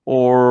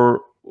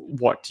 or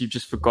what, you've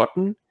just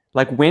forgotten?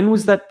 Like, when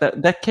was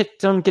that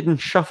kept on getting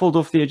shuffled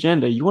off the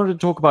agenda? You wanted to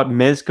talk about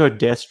Mezco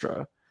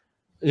Destro.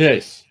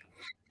 Yes.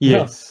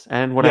 Yes. Yeah.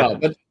 And what happened?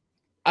 But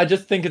I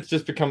just think it's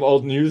just become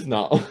old news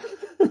now.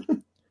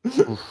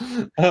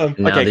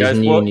 Okay, guys.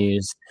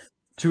 News.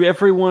 To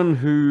everyone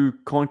who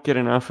can't get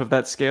enough of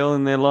that scale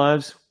in their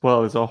lives,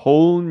 well, there's a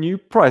whole new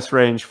price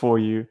range for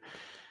you.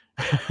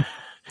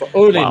 For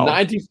only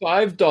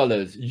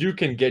 $95, you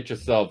can get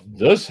yourself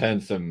this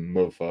handsome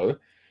mofo.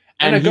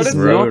 And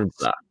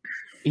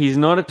he's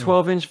not a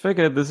 12-inch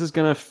figure. This is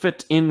going to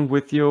fit in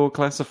with your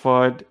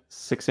classified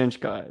 6-inch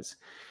guys.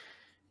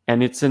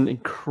 And it's an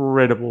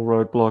incredible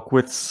roadblock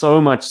with so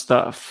much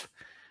stuff.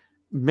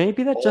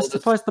 Maybe that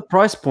justifies the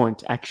price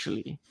point,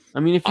 actually. I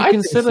mean, if you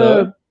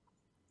consider,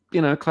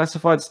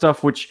 classified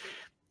stuff, which,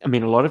 I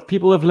mean, a lot of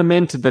people have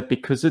lamented that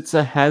because it's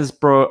a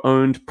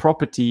Hasbro-owned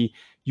property,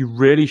 you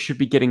really should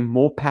be getting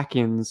more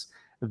pack-ins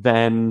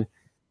than,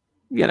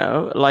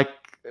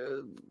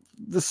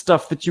 the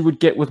stuff that you would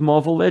get with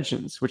Marvel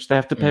Legends, which they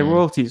have to pay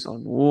royalties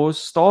on, or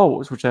Star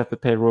Wars, which they have to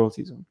pay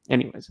royalties on.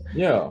 Anyways.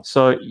 Yeah.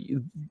 So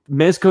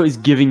Mezco is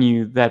giving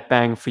you that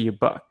bang for your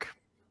buck.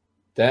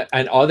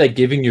 And are they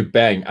giving you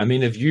bang? I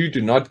mean, if you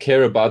do not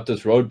care about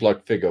this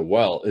roadblock figure,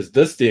 well, is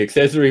this the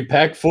accessory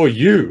pack for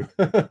you?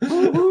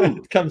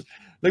 It comes.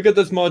 Look at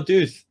this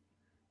Mardeuce.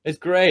 It's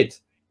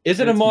great. Is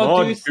it a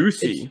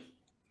Mardeuce?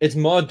 It's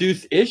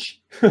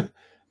Mardeuce-ish.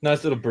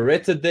 Nice little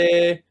Beretta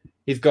there.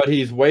 He's got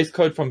his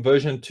waistcoat from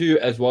version 2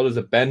 as well as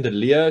a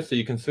bandolier, so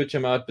you can switch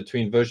him out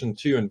between version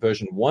 2 and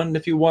version 1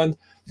 if you want.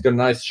 He's got a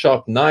nice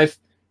sharp knife.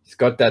 He's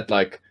got that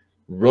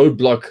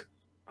roadblock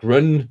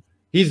grin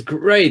He's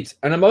great.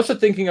 And I'm also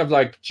thinking of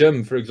like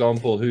Jim, for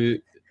example, who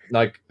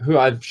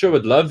I'm sure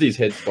would love these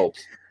head sculpts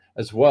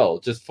as well,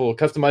 just for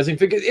customizing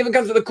figures. It even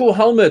comes with a cool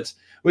helmet,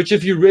 which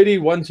if you really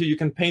want to, you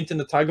can paint in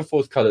the Tiger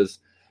Force colors.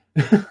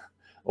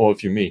 Or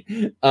if you me.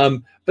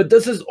 But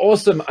this is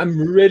awesome. I'm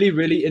really,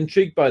 really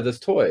intrigued by this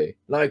toy.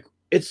 Like,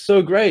 it's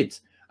so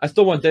great. I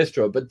still want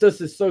Destro, but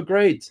this is so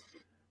great.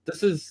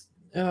 This is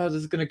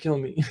gonna kill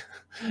me.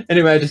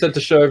 Anyway, I just had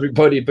to show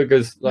everybody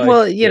because, like,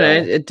 well, you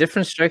know,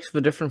 different strokes for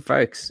different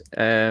folks.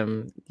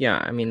 Yeah,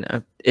 I mean,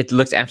 it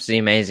looks absolutely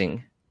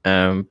amazing.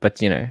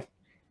 But you know,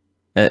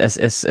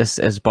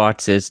 as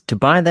Bart says, to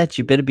buy that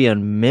you better be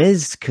on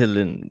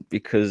mescaline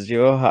because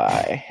you're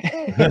high.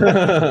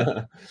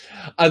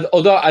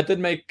 Although I did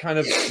make kind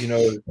of, you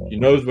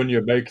know when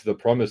you make the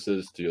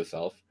promises to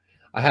yourself.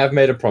 I have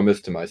made a promise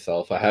to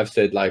myself. I have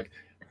said, like,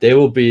 there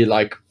will be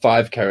like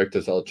 5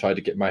 characters I'll try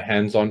to get my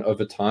hands on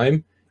over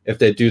time if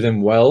they do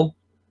them well.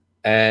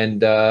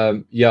 And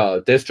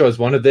Destro is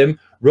one of them.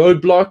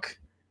 Roadblock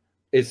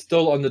is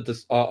still on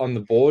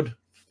the board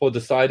for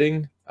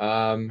deciding.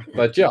 But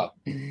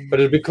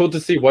it'd be cool to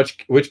see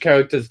which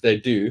characters they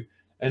do,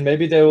 and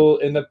maybe they will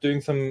end up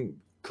doing some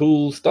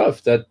cool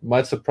stuff that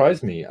might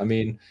surprise me. I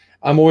mean,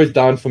 I'm always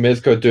down for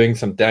Mezco doing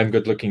some damn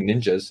good looking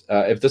ninjas.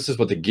 If this is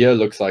what the gear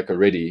looks like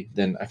already,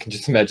 then I can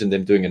just imagine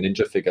them doing a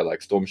ninja figure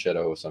like Storm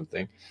Shadow or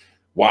something.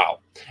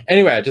 Wow.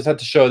 Anyway, I just had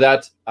to show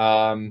that.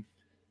 I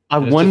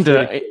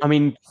wonder, I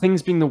mean,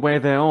 things being the way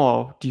they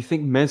are, do you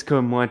think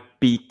Mezco might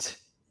beat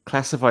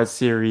Classified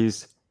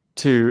Series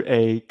to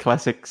a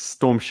classic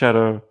Storm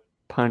Shadow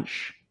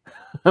punch?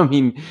 I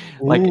mean,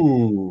 like,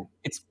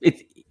 it's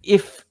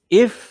if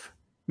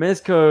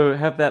Mezco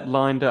have that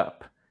lined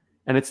up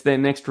and it's their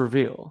next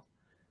reveal,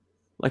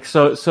 like,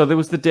 so there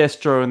was the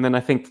Destro, and then I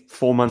think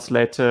 4 months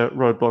later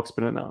Roadblock's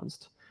been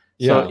announced.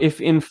 So if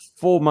in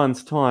 4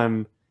 months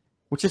time,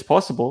 which is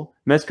possible,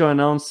 Mezco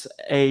announce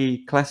a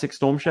classic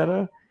Storm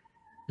Shadow,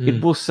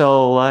 it will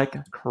sell like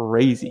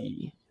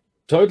crazy.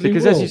 Totally,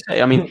 because as you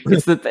say, I mean,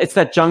 it's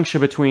that juncture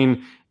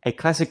between a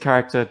classic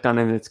character done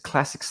in its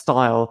classic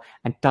style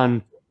and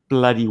done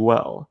bloody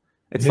well.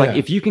 It's like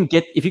if you can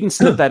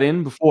slip that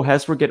in before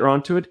Hasbro get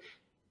around to it,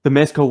 the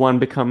Mezco one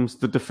becomes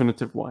the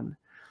definitive one.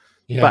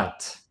 Yeah.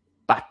 But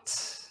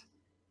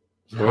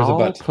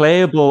how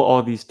playable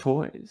are these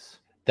toys?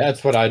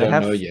 That's what I don't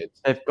know yet.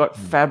 They've got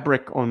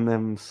fabric on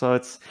them, so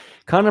it's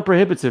kind of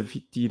prohibitive.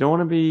 You don't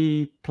want to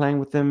be playing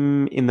with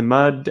them in the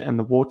mud and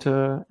the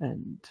water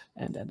and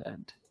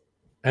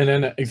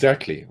then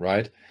exactly,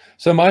 right?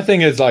 So my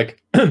thing is,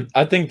 like,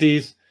 I think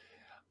they're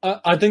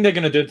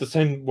going to do it the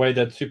same way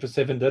that Super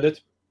 7 did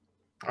it.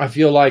 I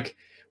feel like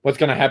what's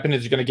going to happen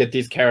is you're going to get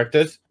these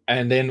characters,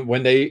 and then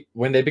when they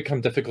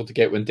become difficult to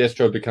get, when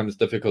Destro becomes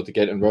difficult to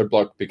get and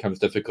Roadblock becomes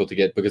difficult to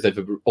get because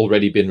they've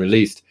already been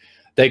released,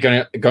 they're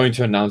going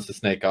to announce the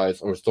Snake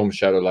Eyes or Storm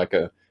Shadow like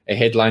a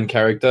headline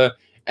character,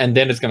 and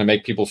then it's going to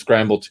make people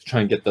scramble to try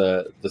and get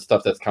the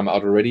stuff that's come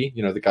out already,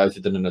 you know, the guys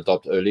who didn't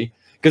adopt early.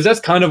 Because that's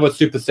kind of what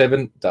Super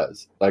 7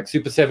 does. Like,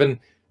 Super 7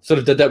 sort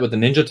of did that with the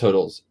Ninja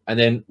Turtles. And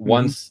then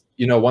once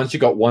you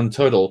got one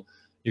turtle,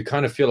 you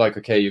kind of feel like,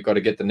 okay, you've got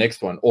to get the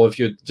next one. Or if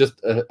you're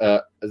just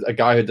a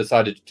guy who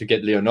decided to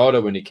get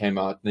Leonardo when he came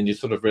out, then you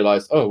sort of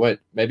realize, oh, wait,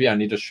 maybe I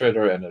need a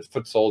Shredder and a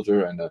Foot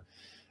Soldier and a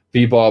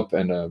Bebop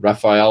and a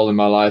Raphael in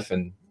my life.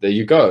 And there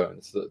you go.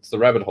 It's the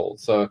rabbit hole.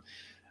 So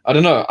I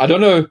don't know.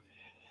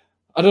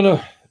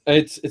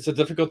 It's a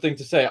difficult thing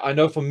to say. I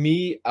know for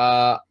me,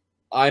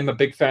 I'm a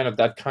big fan of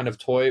that kind of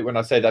toy. When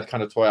I say that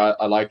kind of toy,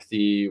 I like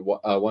the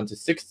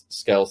 1/6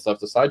 scale stuff,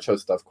 the Sideshow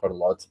stuff, quite a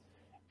lot.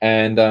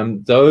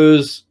 And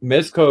those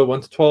Mezco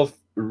 1/12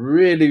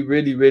 really,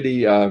 really,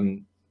 really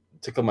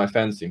tickle my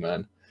fancy,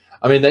 man.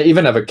 I mean, they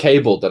even have a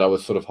cable that I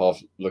was sort of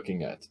half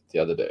looking at the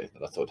other day.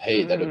 And I thought,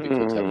 hey, that would be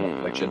cool to have in my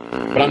collection.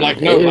 But I'm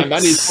like, no, my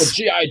money's for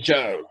G.I.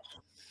 Joe.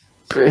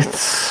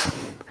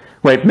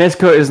 Wait,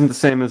 Mezco isn't the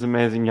same as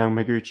Amazing Young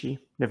Maguchi.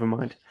 Never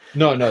mind.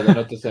 No, they're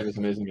not the same as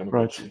Amazing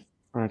Yamaguchi.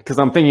 Right, because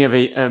I'm thinking of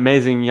an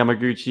Amazing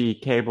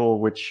Yamaguchi cable,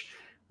 which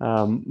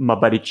my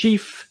buddy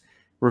Chief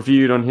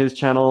reviewed on his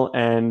channel,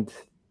 and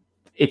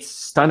it's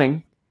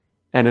stunning,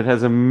 and it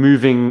has a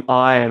moving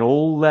eye and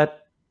all that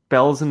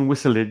bells and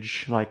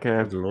whistlage, like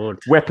a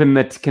weapon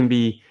that can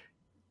be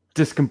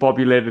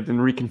discombobulated and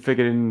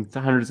reconfigured in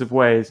hundreds of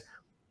ways,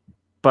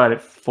 but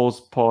it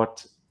falls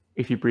apart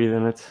if you breathe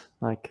in it.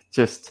 Like,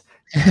 just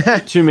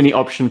too many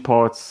option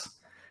parts.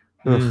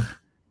 No.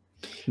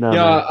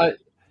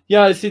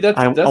 See, that's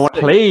I want to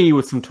play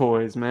with some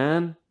toys,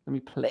 man. Let me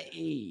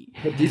play.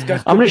 But these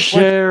guys, I'm going to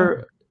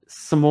share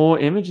some more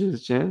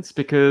images, gents,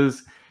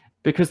 because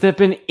there've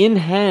been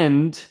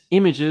in-hand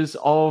images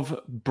of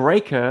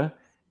Breaker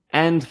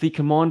and the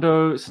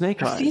Commando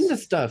Snake Eyes. I've seen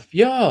this stuff.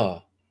 Yeah.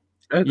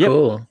 Oh,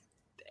 cool.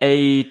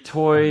 A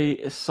toy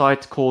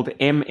site called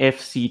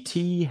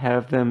MFCT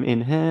have them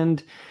in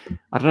hand.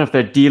 I don't know if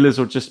they're dealers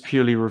or just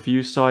purely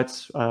review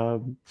sites.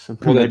 Well,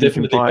 they're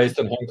definitely based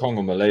in Hong Kong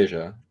or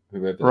Malaysia.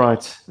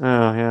 Right.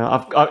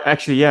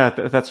 Yeah.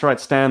 That's right.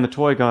 Stan, the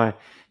toy guy,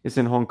 is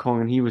in Hong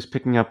Kong, and he was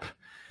picking up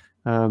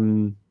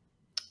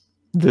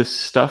this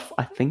stuff,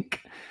 I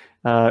think.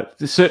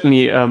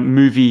 Certainly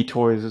movie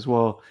toys as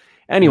well.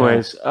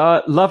 Anyways,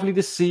 lovely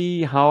to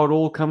see how it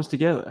all comes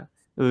together.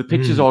 The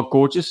pictures are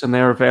gorgeous, and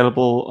they're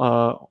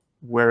available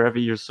wherever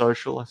you're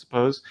social, I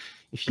suppose.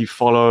 If you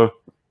follow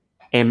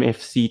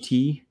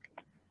MFCT.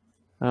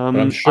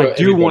 I'm sure I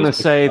do want to everybody's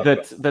say picking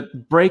up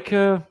that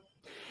Breaker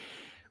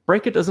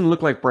doesn't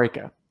look like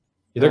Breaker.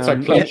 He looks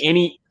like Clutch.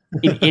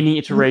 In any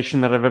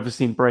iteration that I've ever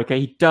seen Breaker.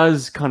 He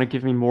does kind of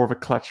give me more of a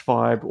Clutch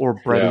vibe, or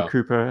Bradley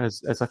Cooper,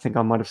 as I think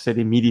I might have said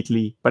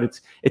immediately.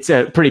 But it's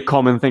a pretty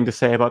common thing to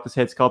say about this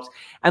head sculpt.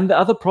 And the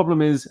other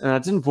problem is, and I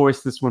didn't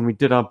voice this when we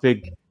did our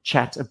big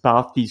chat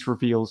about these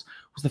reveals,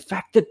 was the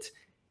fact that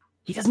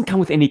he doesn't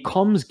come with any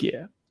comms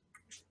gear.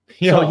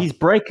 Yeah. So he's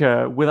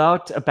Breaker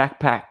without a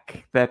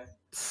backpack that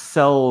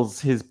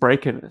sells his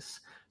breakerness.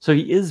 So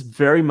he is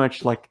very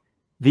much like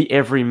the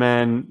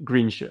everyman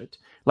green shirt.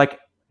 Like,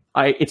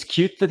 it's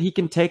cute that he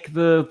can take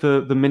the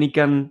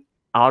minigun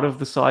out of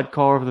the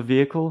sidecar of the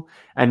vehicle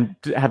and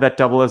have that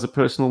double as a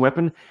personal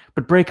weapon,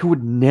 but Breaker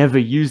would never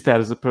use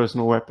that as a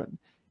personal weapon.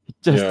 It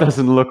just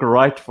doesn't look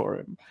right for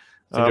him.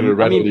 He's gonna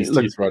rattle these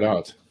teeth right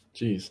out.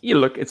 Jeez. Yeah,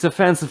 look, it's a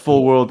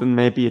fanciful world, and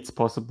maybe it's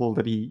possible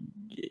that he,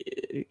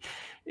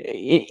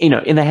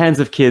 in the hands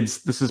of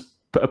kids, this is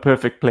a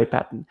perfect play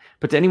pattern.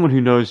 But to anyone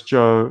who knows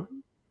Joe,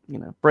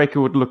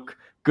 Breaker would look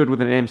good with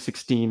an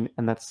M16,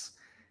 and that's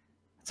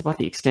about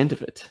the extent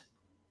of it.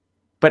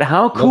 But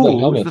how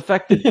cool is the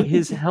fact that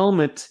his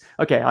helmet...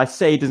 Okay, I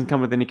say he doesn't come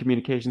with any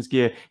communications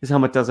gear. His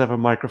helmet does have a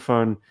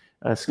microphone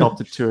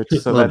sculpted to it.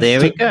 So well,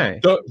 there we go.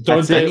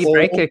 Don't Any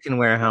Breaker can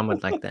wear a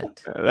helmet like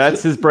that.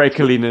 That's his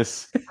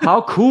Breakerliness.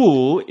 How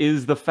cool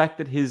is the fact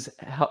that his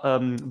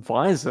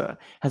visor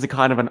has a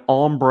kind of an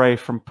ombre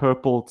from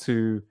purple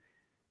to,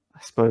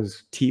 I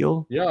suppose,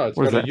 teal? Yeah, it's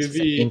What got a is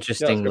that? UV...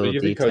 Interesting little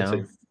detail.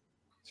 coating.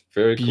 It's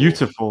very cool.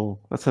 Beautiful.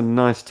 That's a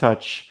nice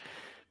touch.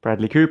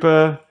 Bradley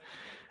Cooper.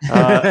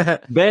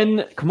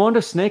 Then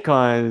Commander Snake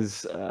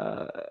Eyes.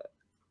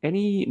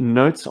 Any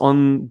notes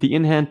on the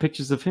in-hand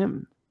pictures of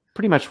him?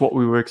 Pretty much what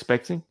we were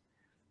expecting.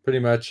 Pretty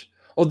much.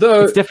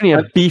 Although it's definitely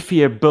a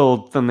beefier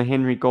build than the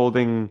Henry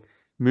Golding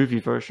movie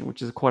version,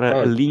 which is quite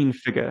a lean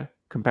figure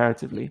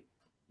comparatively.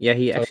 Yeah,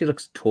 he actually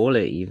looks taller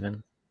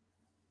even.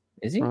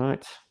 Is he?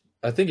 Right.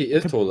 I think he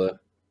is taller.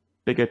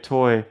 Bigger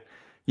toy.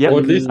 Yeah, Or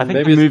at least I think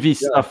maybe the movie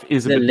stuff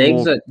is a the bit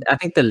legs more... I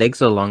think the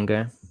legs are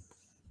longer.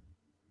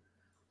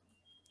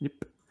 Yep.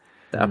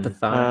 The upper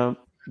thigh.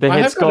 The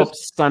head sculpt,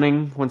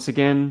 stunning. Once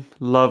again,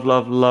 love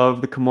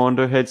the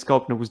Commando head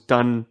sculpt, and it was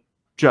done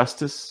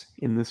justice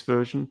in this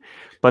version.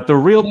 But the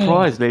real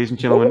prize, ladies and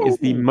gentlemen, is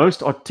the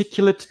most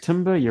articulate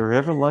timber you're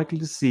ever likely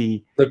to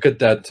see. Look at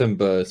that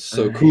timber.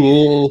 So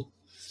cool.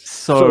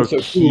 So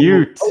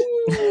cute. Cool.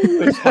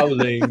 Oh, it's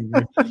howling.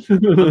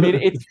 I mean,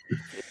 it's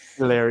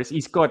hilarious.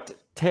 He's got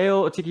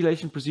tail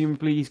articulation,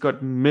 presumably. He's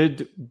got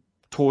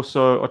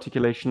mid-torso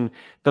articulation.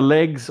 The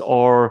legs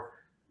are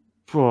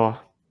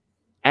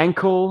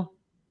ankle,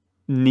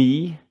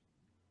 knee,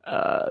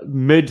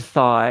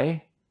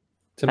 mid-thigh,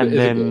 and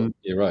then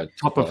you're right.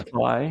 top of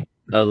thigh.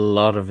 A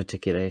lot of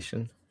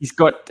articulation. He's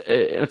got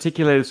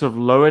articulated sort of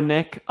lower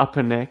neck,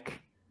 upper neck.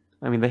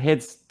 I mean, the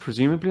head's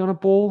presumably on a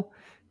ball.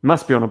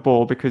 Must be on a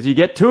ball because you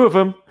get two of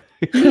them.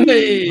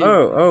 Hey!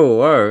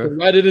 Oh.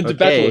 Ride it into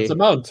battle. It's a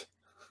mount.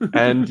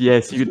 And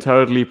yes, you could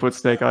totally put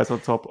Snake Eyes on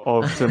top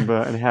of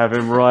Timber and have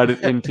him ride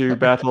it into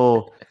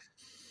battle.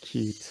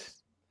 Cute.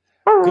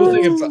 Cool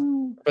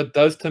thing but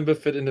does Timber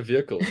fit in the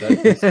vehicle?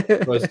 That's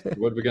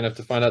what we're going to have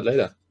to find out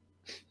later.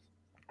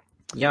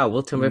 Yeah,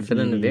 will Timber fit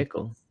in the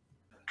vehicle?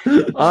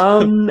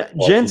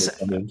 Gents,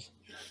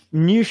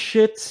 new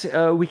shit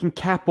we can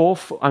cap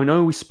off. I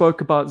know we spoke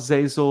about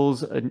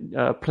Zazel's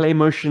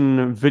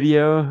PlayMotion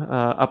video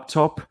up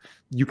top.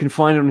 You can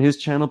find it on his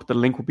channel, but the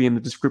link will be in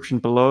the description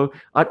below.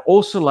 I'd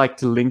also like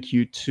to link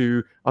you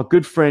to our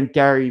good friend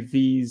Gary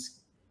V's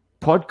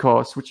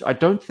podcast, which I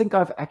don't think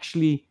I've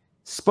actually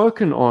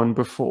spoken on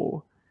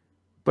before,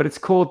 but it's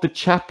called the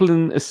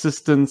Chaplain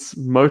Assistance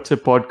Motor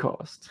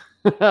Podcast.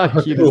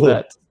 How cute is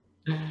that?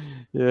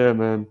 Yeah,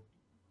 man.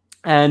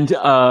 And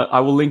I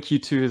will link you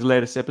to his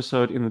latest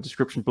episode in the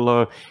description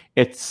below.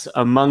 It's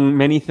among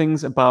many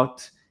things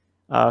about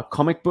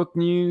comic book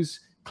news,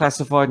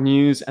 classified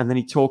news, and then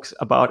he talks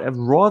about a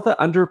rather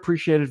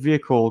underappreciated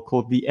vehicle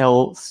called the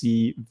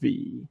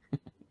LCV.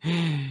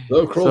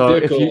 Low-crawl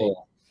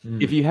vehicle.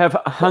 If you have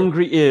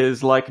hungry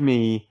ears like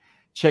me,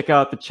 check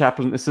out the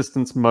Chaplain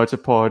Assistance Motor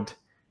Pod.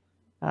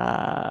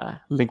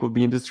 Link will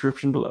be in the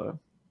description below.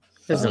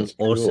 That's an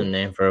awesome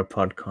name for a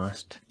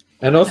podcast.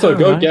 And also,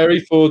 go Gary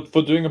for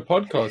doing a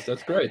podcast.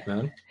 That's great,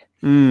 man.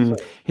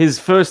 His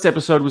first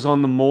episode was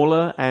on the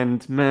Mauler,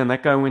 and man,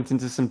 that guy went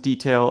into some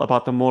detail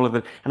about the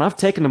Mauler. And I've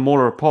taken the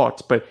Mauler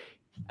apart, but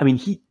I mean,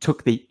 he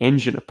took the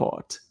engine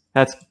apart.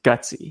 That's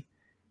gutsy.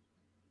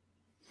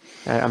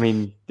 I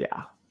mean,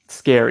 yeah,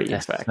 scary.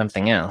 That's in fact,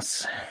 something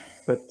else.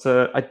 But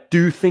I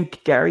do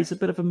think Gary's a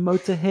bit of a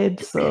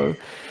motorhead, so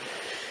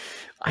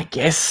I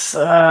guess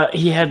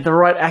he had the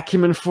right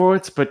acumen for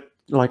it. But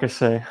like I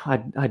say,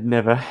 I'd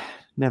never.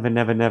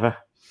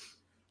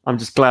 I'm I'm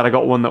just glad I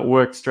got one that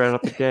worked straight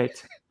up the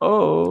gate.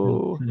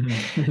 Oh.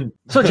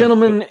 So,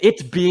 gentlemen,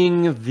 it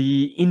being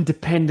the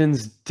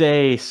Independence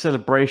Day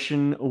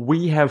celebration,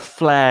 we have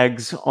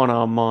flags on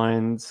our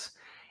minds.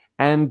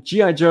 And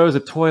G.I. Joe as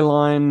a toy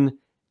line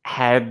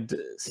had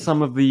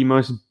some of the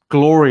most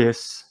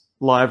glorious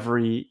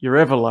livery you're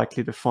ever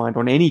likely to find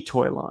on any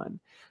toy line.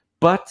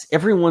 But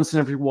every once in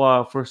every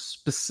while, for a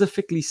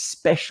specifically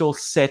special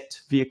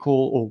set,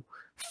 vehicle, or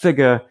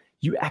figure,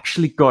 you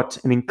actually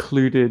got an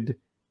included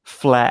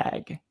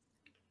flag.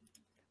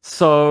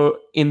 So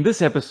in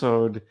this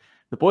episode,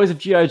 the boys of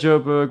G.I.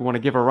 Joeberg want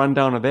to give a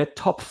rundown of their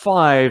top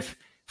 5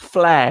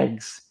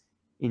 flags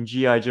in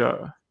G.I.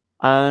 Joe.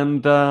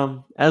 And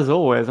as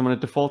always, I'm going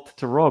to default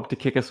to Rob to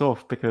kick us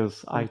off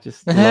because I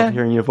just love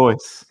hearing your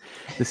voice.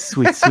 The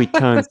sweet, sweet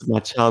tones of my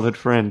childhood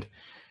friend.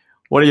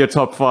 What are your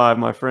top 5,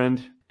 my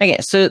friend? Okay,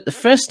 so the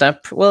first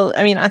up, well,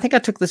 I mean, I think I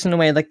took this in a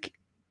way like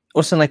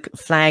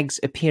flags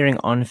appearing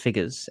on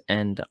figures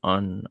and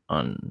on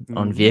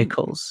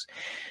vehicles.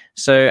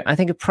 So I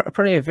think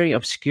probably a very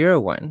obscure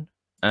one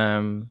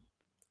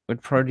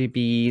would probably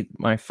be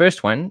my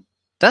first one,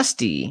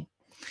 Dusty.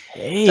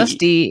 Hey.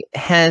 Dusty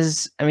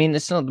has, I mean,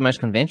 it's not the most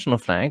conventional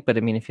flag, but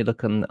I mean, if you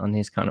look on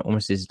his kind of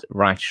almost his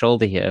right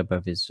shoulder here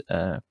above his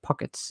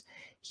pockets,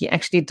 he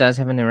actually does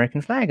have an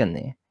American flag on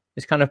there.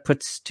 This kind of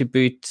puts to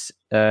boot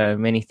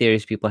many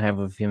theories people have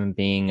of him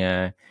being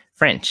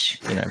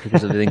French,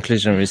 because of the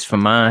inclusion of his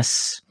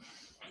FAMAS.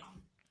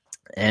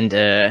 And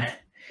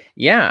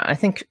yeah, I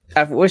think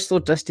I've always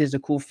thought Dusty is a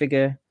cool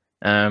figure.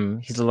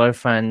 He's a lot of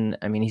fun.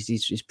 I mean,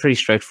 he's pretty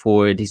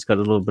straightforward. He's got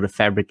a little bit of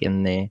fabric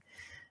in there.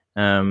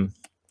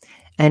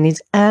 And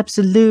he's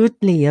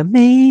absolutely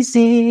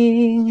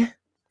amazing.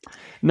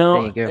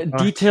 Now, a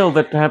detail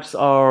that perhaps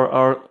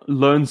our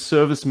lone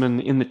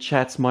servicemen in the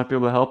chats might be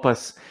able to help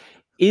us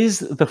is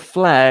the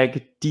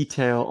flag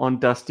detail on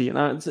Dusty.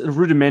 Now, it's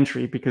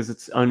rudimentary because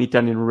it's only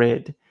done in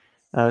red.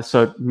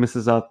 So it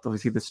misses out,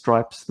 obviously,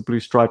 the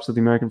blue stripes of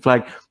the American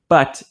flag.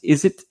 But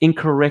is it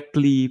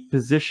incorrectly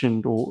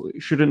positioned, or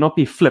should it not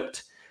be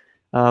flipped?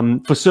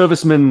 For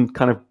servicemen,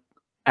 kind of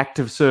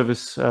active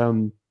service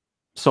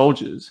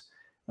soldiers,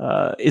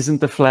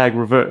 isn't the flag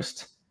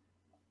reversed?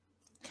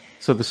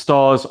 So the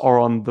stars are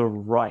on the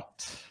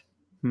right.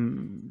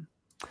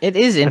 It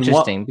is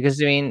interesting because,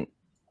 I mean,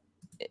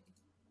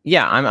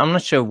 yeah, I'm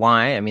not sure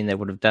why. I mean, they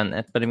would have done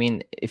that. But I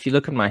mean, if you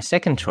look at my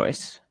second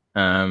choice,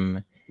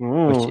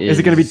 is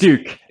it going to be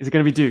Duke? Is it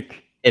going to be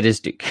Duke? It is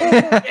Duke.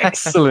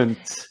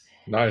 Excellent.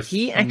 Nice.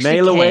 He actually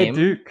mail away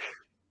Duke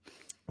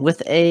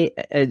with a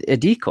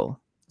decal.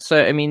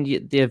 So, I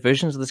mean, there are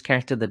versions of this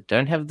character that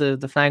don't have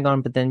the flag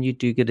on, but then you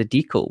do get a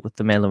decal with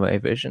the mail away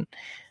version.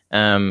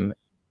 And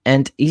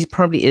he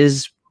probably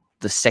is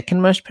the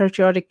second most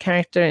patriotic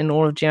character in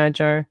all of G.I.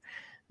 Joe.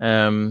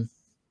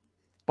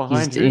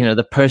 He's,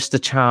 the poster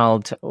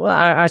child. Well,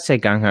 I'd say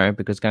Gung Ho,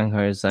 because Gung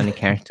Ho is the only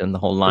character in the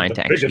whole line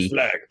to actually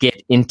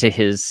get into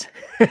his,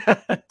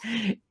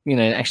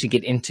 actually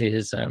get into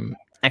his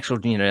actual,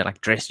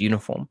 like dress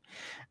uniform.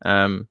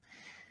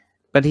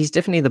 But he's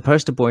definitely the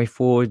poster boy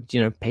for,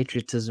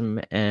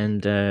 patriotism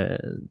and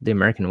the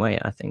American way,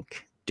 I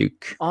think.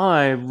 Duke.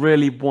 I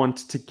really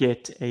want to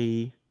get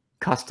a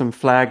custom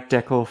flag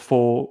decal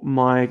for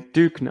my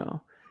Duke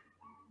now.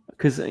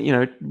 Because,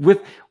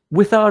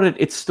 without it,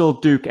 it's still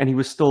Duke, and he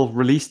was still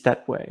released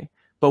that way.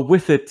 But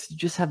with it, you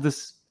just have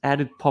this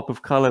added pop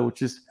of color,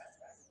 which is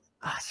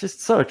it's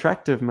just so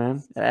attractive,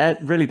 man. It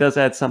really does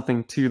add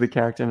something to the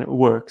character, and it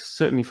works,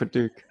 certainly for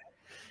Duke.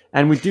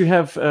 And we do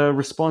have a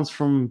response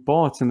from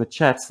Bart in the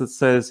chats that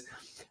says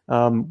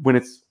when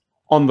it's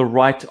on the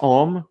right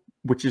arm,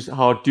 which is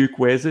how Duke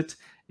wears it,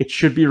 it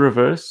should be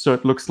reversed, so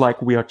it looks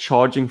like we are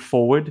charging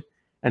forward,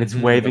 and it's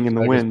waving in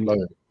the wind.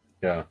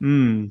 Yeah.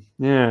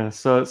 Yeah.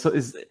 So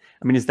is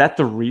that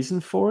the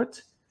reason for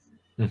it?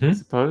 I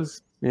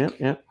suppose.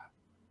 Yeah.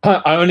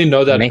 I only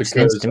know that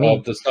because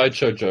of the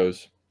Sideshow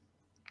Joes.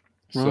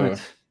 So,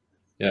 Right.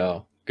 yeah,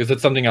 because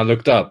it's something I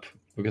looked up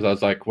because I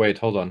was like, wait,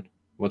 hold on.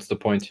 What's the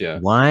point here?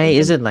 Why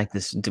is it like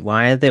this?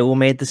 Why have they all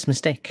made this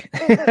mistake?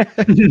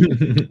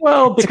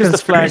 Well, because the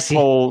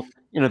flagpole,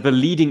 the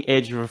leading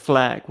edge of a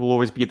flag will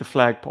always be the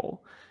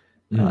flagpole.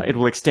 It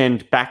will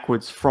extend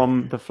backwards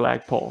from the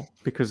flagpole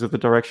because of the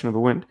direction of the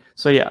wind.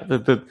 So yeah,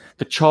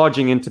 the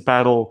charging into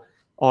battle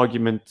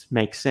argument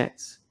makes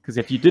sense. Because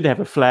if you did have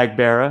a flag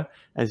bearer,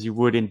 as you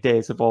would in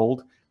days of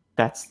old,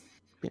 that's,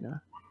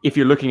 if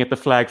you're looking at the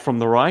flag from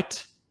the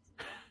right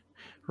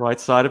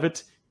side of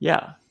it,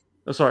 yeah.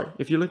 Oh, sorry,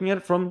 if you're looking at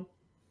it from,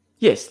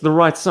 the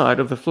right side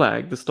of the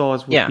flag, the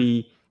stars would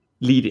be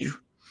leading.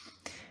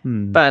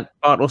 But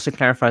Bart also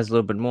clarifies a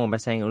little bit more by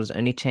saying it was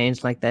only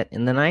changed like that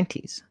in the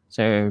 90s.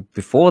 So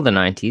before the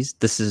 90s,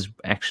 this is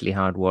actually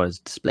how it was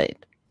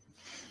displayed.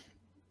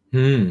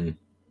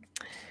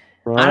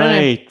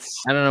 Right.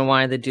 I don't know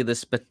why they do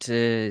this, but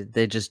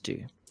they just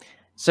do.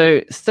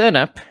 So third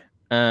up,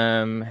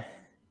 on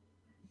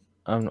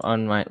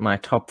my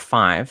top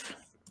 5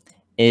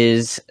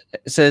 is,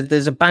 so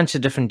there's a bunch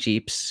of different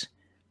Jeeps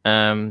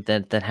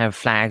that have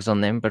flags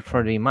on them, but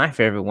probably my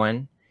favorite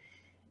one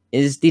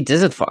is the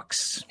Desert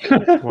Fox.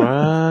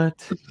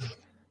 What?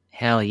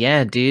 Hell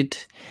yeah, dude.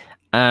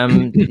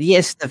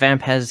 Yes, the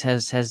Vamp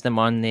has them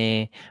on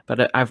there,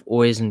 but I've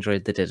always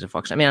enjoyed the Desert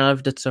Fox. I mean, I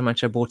loved it so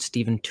much I bought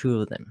Steven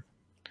 2 of them.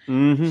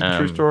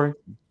 True story.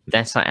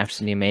 That's like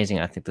absolutely amazing.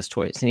 I think this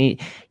toy is, and he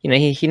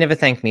never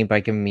thanked me by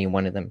giving me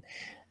one of them,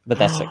 but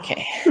that's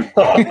okay.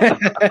 Well,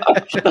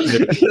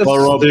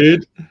 Rob,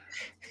 dude.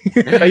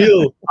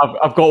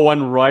 I've got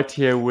one right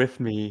here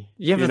with me.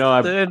 You have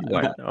a third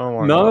one.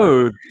 Oh my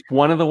God.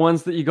 One of the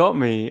ones that you got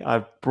me.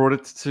 I brought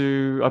it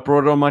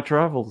on my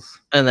travels.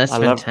 And that's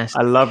fantastic.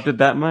 I loved it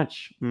that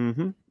much.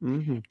 And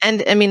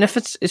I mean, if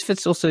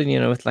it's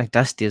also with like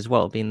Dusty as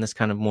well, being this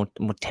kind of more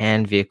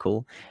tan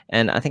vehicle,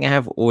 and I think I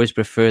have always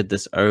preferred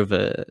this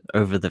over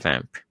the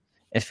Vamp.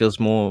 It feels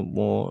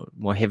more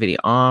heavily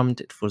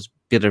armed. It feels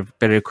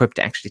better equipped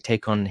to actually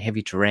take on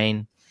heavy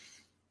terrain.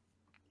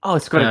 Oh,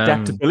 it's got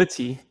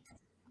adaptability.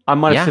 I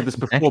might have said this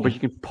before, exactly. but you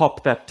can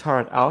pop that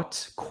turret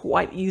out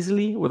quite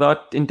easily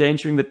without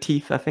endangering the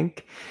teeth, I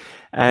think,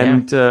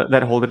 and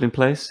that hold it in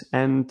place.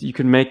 And you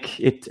can make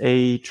it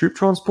a troop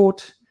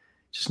transport,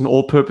 just an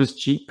all-purpose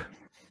Jeep.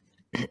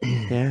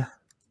 Yeah,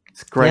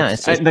 it's great. Yeah,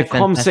 it's and the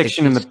comm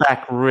section in the piece.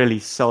 back really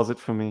sells it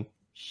for me.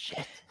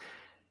 Shit.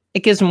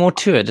 It gives more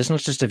to it. It's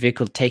not just a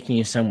vehicle taking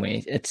you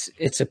somewhere.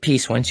 It's a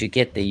piece. Once you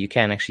get there, you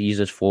can actually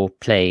use it for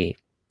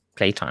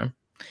playtime.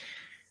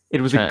 It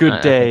was a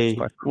good day.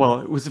 Cool.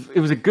 Well, it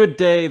was a good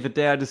day the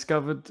day I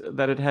discovered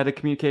that it had a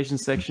communication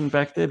section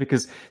back there,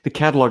 because the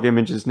catalog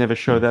images never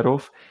show that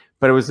off.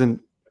 But it was a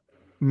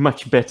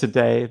much better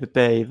day the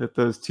day that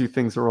those two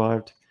things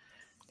arrived.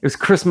 It was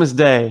Christmas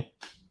Day.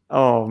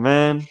 Oh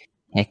man.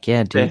 Heck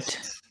yeah, dude.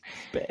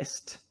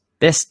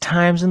 Best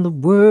times in the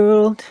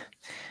world.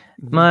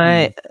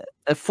 My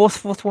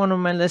fourth one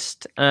on my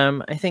list.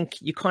 I think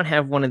you can't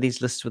have one of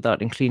these lists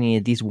without including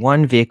at least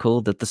one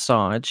vehicle that the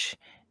Sarge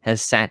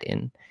has sat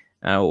in.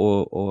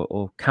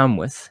 Or come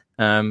with,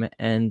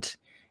 and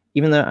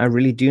even though I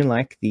really do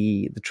like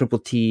the Triple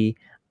T,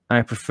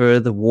 I prefer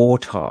the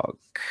Warthog.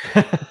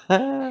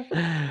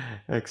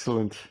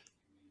 Excellent.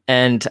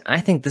 And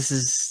I think this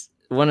is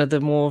one of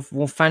the more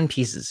fun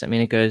pieces. I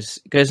mean, it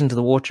goes into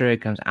the water,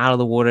 it comes out of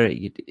the water,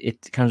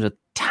 it comes with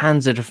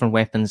tons of different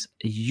weapons,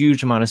 a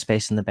huge amount of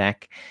space in the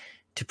back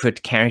to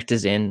put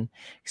characters in.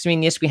 Because I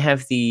mean, yes, we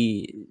have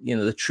the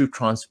troop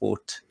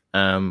transport.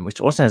 Which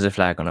also has a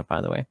flag on it,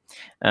 by the way.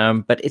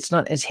 But it's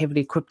not as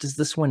heavily equipped as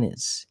this one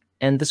is.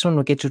 And this one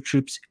will get your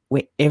troops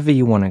wherever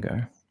you want to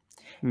go.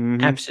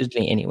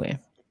 Absolutely anywhere.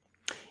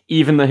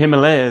 Even the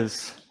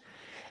Himalayas.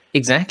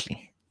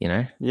 Exactly.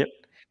 Yep.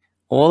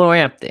 All the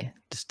way up there.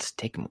 Just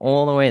take them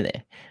all the way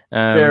there.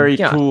 Very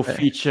cool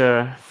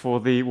feature for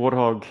the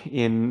Warthog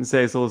in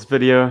Zazel's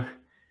video.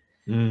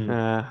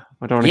 I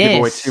don't want to give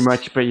away too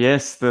much, but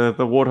yes, the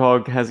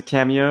Warthog has a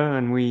cameo,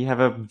 and we have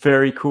a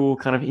very cool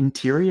kind of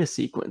interior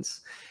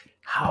sequence.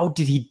 How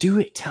did he do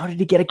it? How did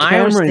he get a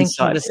camera inside? I was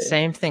thinking the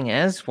same thing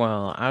as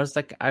well. I was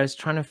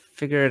trying to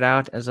figure it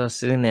out as I was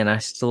sitting there, and I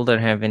still don't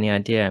have any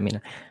idea. I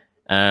mean,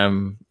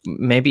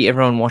 maybe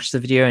everyone watch the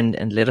video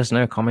and let us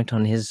know. Comment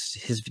on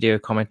his video,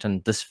 comment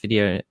on this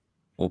video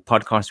or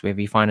podcast,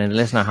 wherever you find it, and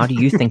let us know, how do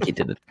you think he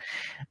did it?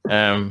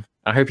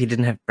 I hope he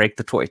didn't have to break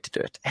the toy to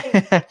do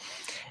it.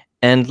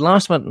 And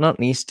last but not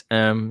least,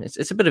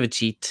 it's a bit of a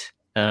cheat,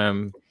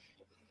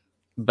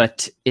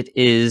 but it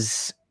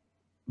is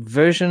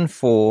version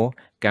 4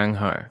 Gung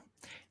Ho,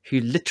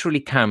 who literally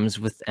comes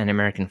with an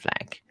American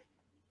flag.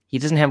 He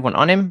doesn't have one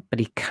on him, but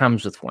he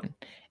comes with one.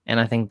 And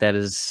I think that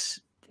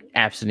is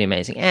absolutely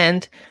amazing.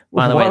 And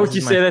by the way, why would you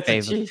say that's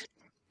favorite. a cheat?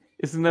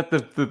 Isn't that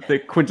the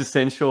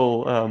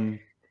quintessential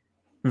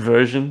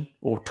version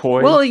or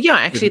toy? Well, yeah,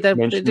 actually,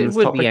 it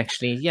would be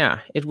actually.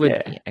 Yeah, it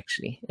would be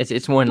actually.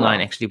 It's more in line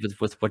actually with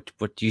what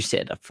you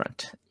said up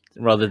front,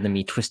 rather than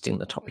me twisting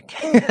the topic.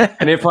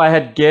 And if I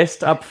had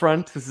guessed up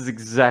front, this is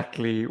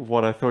exactly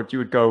what I thought you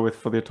would go with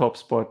for the top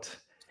spot.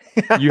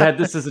 You had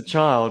this as a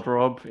child,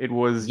 Rob. It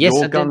was your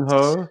Gung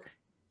Ho.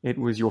 It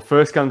was your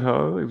first Gung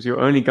Ho. It was your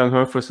only Gung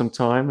Ho for some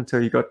time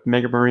until you got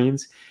Mega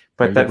Marines.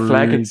 But that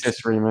flag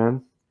accessory,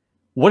 man.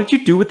 What did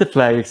you do with the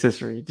flag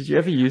accessory? Did you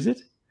ever use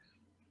it?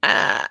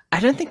 I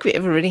don't think we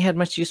ever really had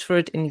much use for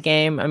it in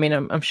game. I mean,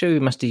 I'm sure we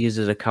must have used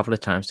it a couple of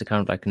times to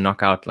kind of like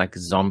knock out like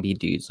zombie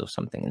dudes or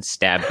something and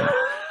stab them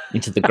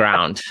into the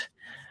ground.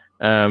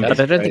 But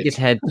I don't think it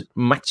had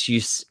much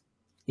use,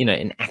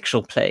 in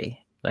actual play,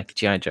 like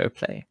G.I. Joe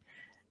play.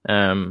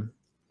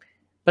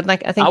 But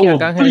like I think I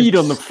will bleed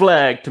on the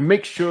flag to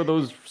make sure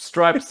those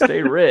stripes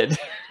stay red.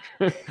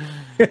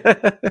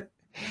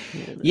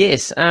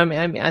 Yes,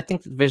 I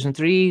think version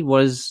 3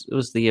 was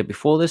the year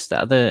before this.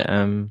 The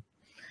other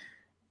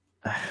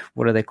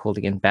what are they called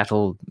again?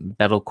 Battle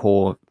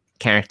Core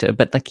character,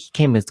 but like he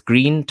came with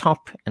green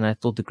top, and I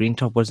thought the green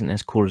top wasn't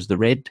as cool as the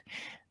red.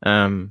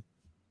 And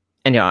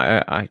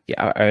I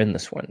own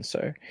this one,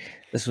 so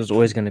this was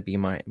always going to be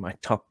my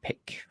top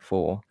pick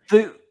for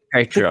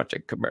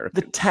patriotic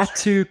America. The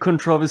tattoo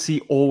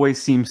controversy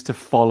always seems to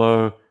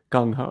follow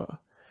Gung Ho,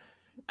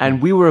 and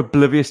we were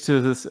oblivious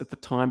to this at the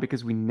time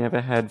because we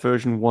never had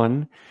version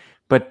 1.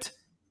 but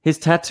his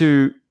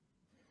tattoo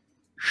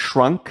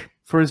shrunk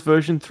for his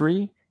version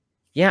 3.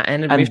 Yeah,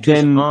 and it And moved to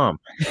his then- arm.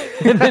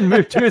 And then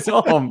moved to his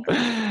arm.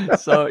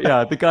 So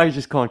yeah, the guy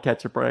just can't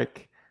catch a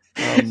break.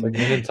 It's like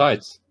Men in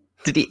Tights.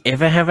 Did he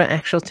ever have an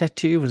actual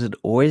tattoo? Was it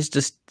always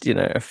just,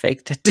 a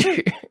fake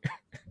tattoo?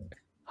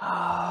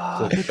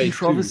 So the fake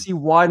controversy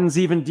widens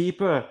even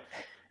deeper.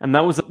 And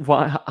that was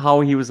how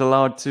he was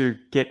allowed to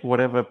get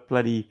whatever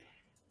bloody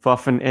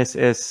Waffen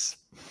SS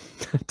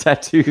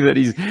tattoo that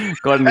he's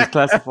got in his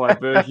classified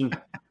version.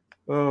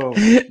 Oh,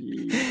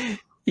 geez.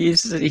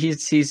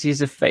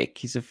 He's a fake.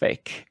 He's a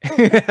fake.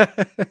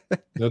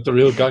 Not the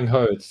real gung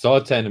ho. It's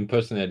Zartan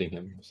impersonating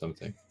him or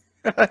something.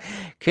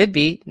 Could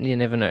be. You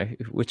never know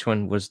which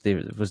one was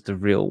the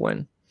real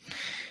one.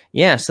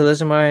 Yeah. So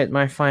those are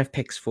my 5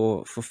 picks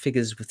for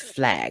figures with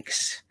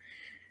flags.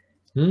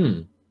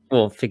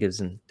 Well,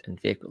 figures and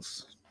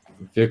vehicles.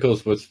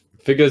 Vehicles with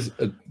figures,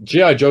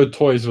 G.I. Joe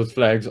toys with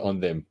flags on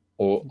them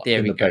or There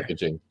in we the go.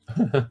 packaging.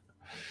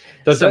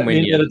 Does that Somewhere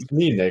mean near that it's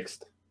me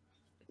next?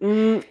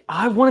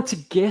 I wanted to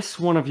guess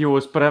one of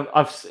yours, but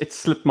it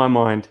slipped my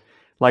mind.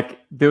 Like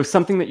there was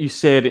something that you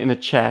said in a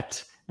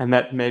chat, and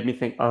that made me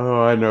think,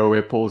 oh, I know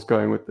where Paul's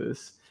going with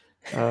this.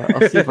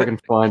 I'll see if I can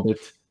find it.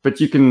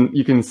 But you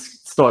can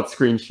start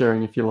screen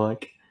sharing if you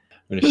like.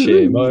 I'm gonna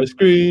share my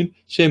screen,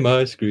 screen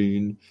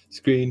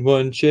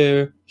one,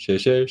 share.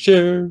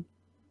 You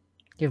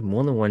have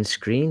more than one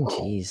screen.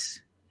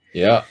 Jeez.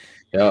 Yeah,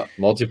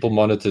 multiple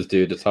monitors,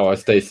 dude. It's how I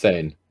stay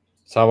sane.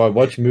 It's how I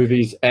watch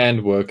movies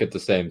and work at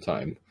the same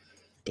time.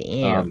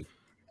 Damn.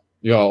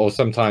 Or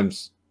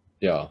sometimes,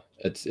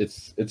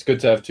 it's good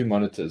to have 2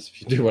 monitors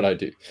if you do what I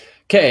do.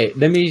 Okay,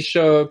 let me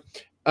show.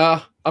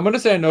 I'm gonna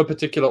say in no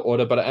particular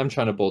order, but I am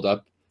trying to build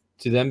up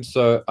to them.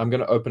 So I'm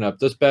gonna open up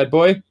this bad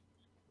boy.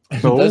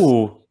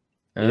 Oh,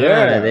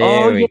 yeah.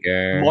 There we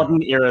go.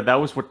 modern era. That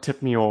was what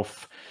tipped me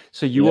off.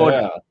 So you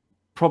are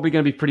probably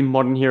going to be pretty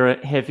modern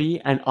era heavy,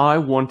 and I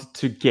wanted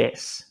to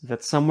guess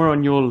that somewhere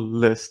on your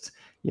list.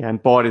 Yeah,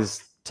 and Bart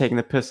is taking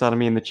the piss out of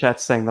me in the chat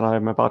saying that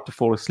I'm about to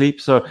fall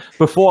asleep. So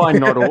before I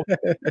nod off,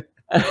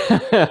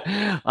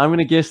 I'm going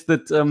to guess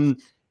that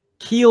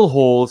Keel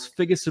Hall's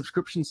figure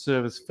subscription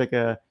service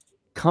figure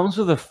comes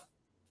with a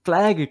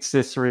flag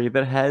accessory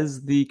that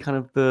has the kind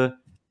of the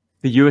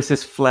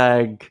USS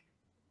flag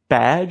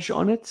badge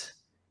on it,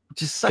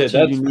 which is such a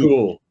that's unique.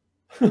 cool.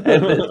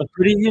 It's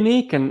pretty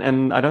unique,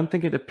 and I don't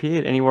think it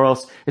appeared anywhere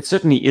else. It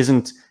certainly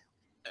isn't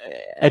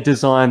a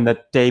design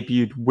that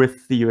debuted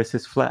with the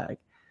USS flag.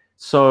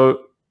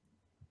 So,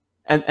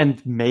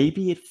 and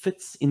maybe it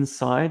fits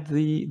inside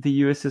the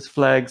USS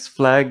flag's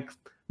flag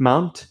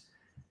mount.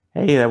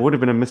 Hey, that would have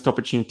been a missed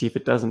opportunity if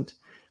it doesn't.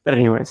 But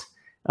anyways,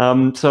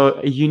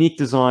 so a unique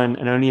design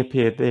and only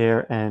appeared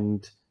there,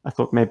 and I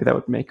thought maybe that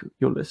would make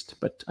your list,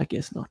 but I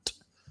guess not.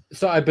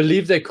 So I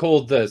believe they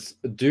called this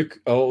Duke,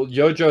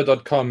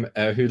 Yojo.com,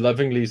 who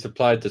lovingly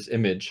supplied this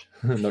image,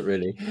 not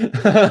really,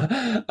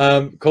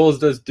 calls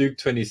this Duke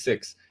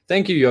 26.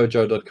 Thank you,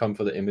 Yojo.com,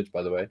 for the image,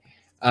 by the way.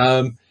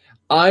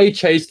 I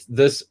chased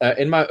this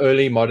in my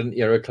early modern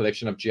era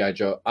collection of G.I.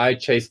 Joe. I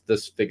chased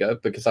this figure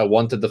because I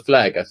wanted the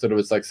flag. I thought it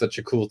was like such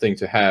a cool thing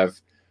to have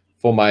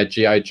for my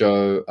G.I.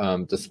 Joe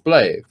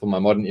display, for my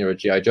modern era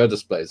G.I. Joe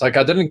displays. Like,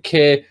 I didn't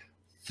care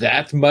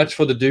that much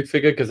for the Duke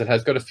figure because it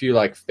has got a few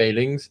like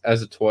failings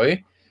as a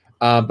toy,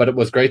 but it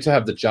was great to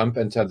have the jump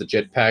and to have the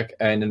jetpack,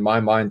 and in my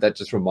mind that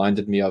just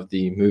reminded me of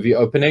the movie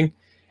opening.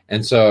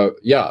 And so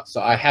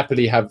I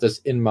happily have this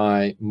in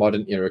my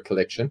modern era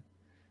collection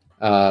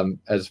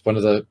as part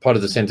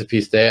of the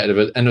centerpiece there,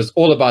 and it was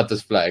all about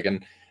this flag,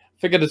 and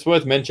figured it's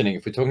worth mentioning.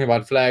 If we're talking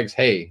about flags,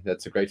 hey,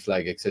 that's a great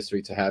flag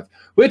accessory to have,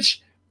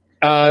 which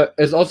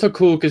is also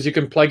cool because you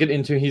can plug it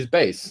into his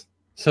base,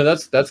 so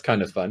that's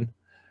kind of fun.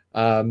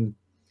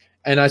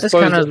 And I That's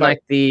suppose kind of like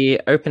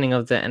the opening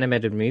of the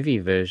animated movie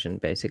version,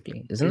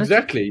 basically, isn't it?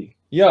 Exactly.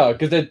 Yeah,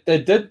 because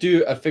they did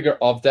do a figure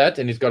of that,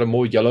 and he's got a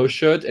more yellow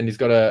shirt, and he's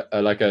got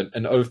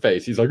an O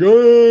face. He's like, but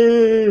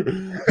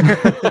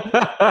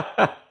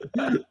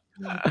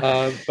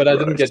I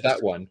didn't get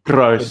that one.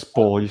 Gross,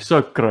 Paul. You're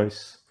so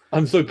gross.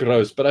 I'm so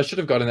gross, but I should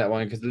have gotten that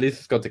one because at least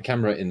it's got the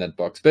camera in that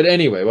box. But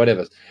anyway,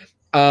 whatever.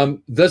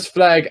 This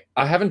flag,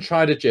 I haven't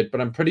tried it yet,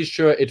 but I'm pretty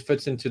sure it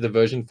fits into the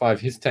version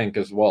 5 his tank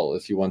as well,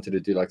 if you wanted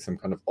to do like some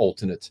kind of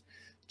alternate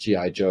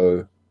G.I.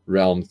 Joe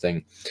realm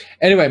thing.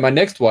 Anyway, my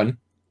next one,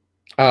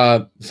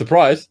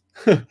 surprise,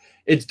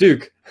 it's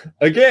Duke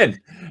again.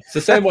 It's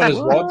the same one as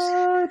Rob's.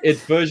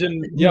 It's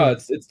version,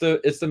 it's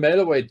the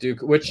mail-away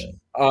Duke, which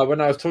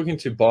when I was talking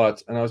to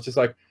Bart, and I was just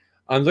like,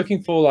 I'm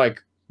looking for like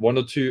 1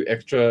 or 2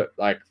 extra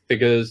like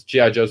figures,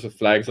 G.I. Joes with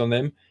flags on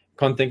them.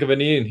 Can't think of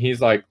any, and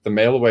he's like the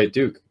mail-away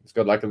Duke. It's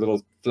got like a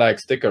little flag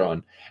sticker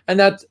on, and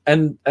that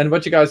and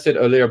what you guys said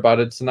earlier about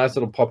it, it's a nice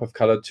little pop of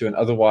color to an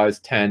otherwise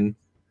tan,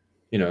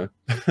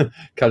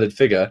 colored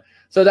figure.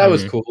 So that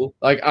was cool.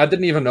 Like, I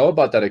didn't even know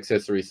about that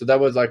accessory, so that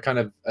was like kind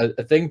of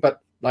a thing. But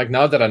like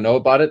now that I know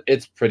about it,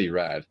 it's pretty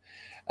rad.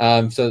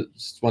 So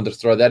just wanted to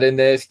throw that in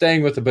there.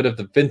 Staying with a bit of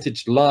the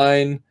vintage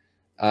line,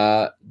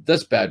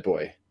 this bad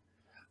boy.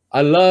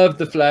 I love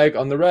the flag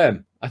on the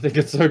ram. I think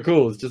it's so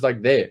cool. It's just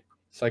like there.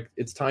 It's like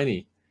it's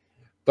tiny.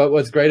 But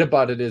what's great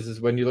about it is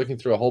when you're looking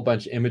through a whole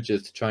bunch of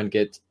images to try and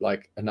get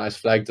like a nice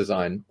flag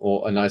design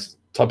or a nice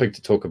topic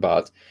to talk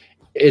about,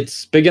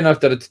 it's big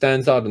enough that it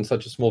stands out in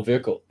such a small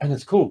vehicle, and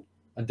it's cool.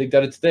 I think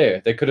that it's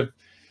there. They could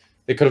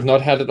have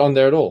not had it on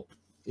there at all,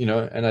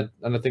 and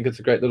I think it's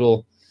a great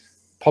little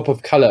pop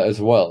of color as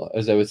well,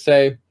 as they would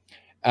say.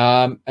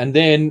 And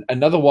then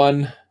another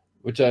one,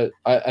 which I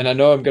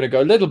know I'm going to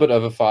go a little bit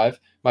over 5.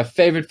 My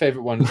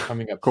favorite one is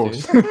coming up Of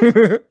course.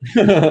 soon.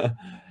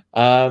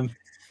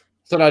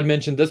 So I'd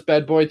mention this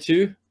bad boy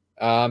too,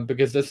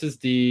 because this is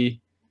the,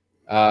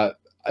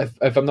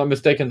 if I'm not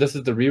mistaken, this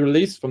is the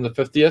re-release from the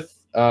 50th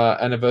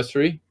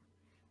anniversary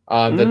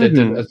that they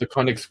did as the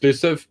con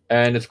exclusive,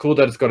 and it's cool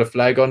that it's got a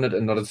flag on it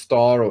and not a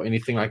star or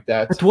anything like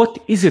that. But what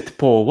is it,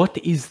 Paul? What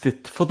is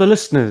it for the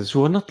listeners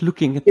who are not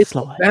looking at the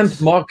slides?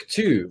 Vamp Mark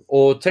II,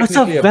 or What's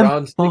technically a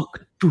brown Vamp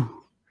Mark II?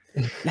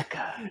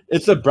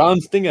 It's a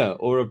brown stinger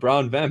or a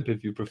brown vamp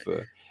if you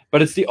prefer,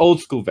 but it's the old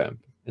school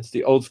vamp. It's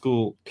the old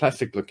school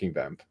classic looking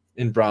vamp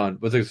in brown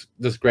with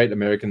this great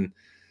American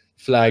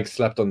flag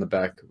slapped on the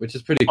back, which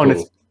is pretty cool. On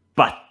its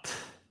butt.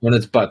 On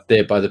its butt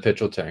there by the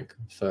petrol tank.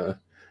 So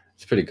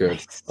it's pretty good.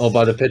 Nice. Or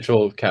by the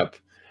petrol cap.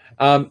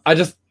 I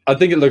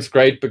think it looks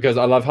great because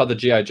I love how the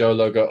G.I. Joe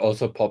logo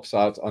also pops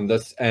out on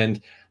this,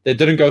 and they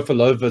didn't go for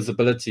low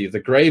visibility. The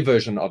gray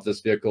version of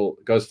this vehicle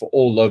goes for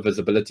all low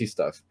visibility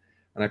stuff.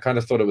 And I kind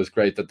of thought it was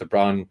great that the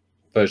brown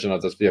version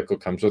of this vehicle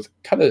comes with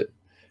color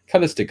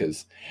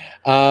stickers.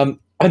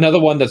 Another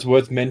one that's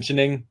worth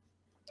mentioning,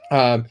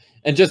 and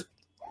just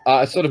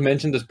I sort of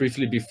mentioned this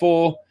briefly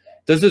before.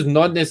 This is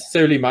not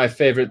necessarily my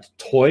favorite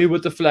toy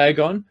with the flag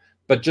on,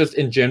 but just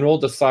in general,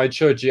 the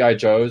Sideshow G.I.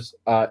 Joes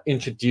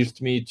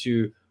introduced me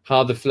to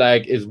how the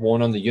flag is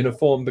worn on the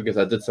uniform, because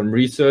I did some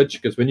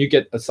research. Because when you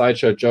get a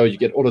Sideshow Joe, you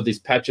get all of these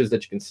patches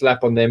that you can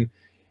slap on them.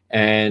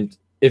 And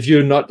if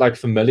you're not like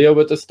familiar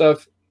with the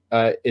stuff,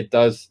 it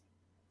does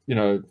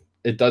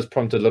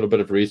prompt a little bit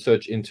of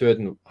research into it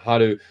and how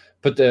to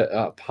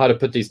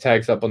put these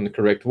tags up on the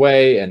correct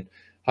way and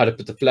how to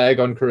put the flag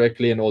on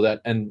correctly and all that.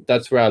 And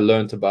that's where I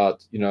learned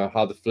about,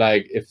 how the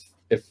flag,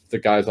 if the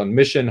guy's on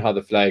mission, how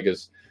the flag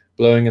is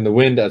blowing in the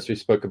wind, as we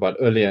spoke about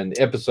earlier in the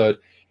episode.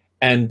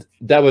 And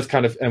that was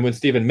and when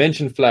Stephen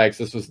mentioned flags,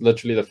 this was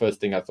literally the first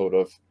thing I thought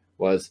of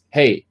was,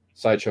 hey,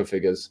 Sideshow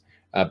figures,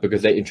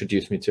 because they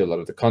introduced me to a lot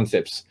of the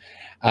concepts.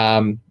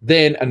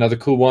 Then another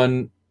cool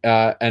one,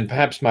 and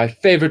perhaps my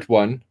favorite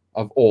one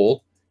of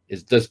all,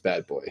 is this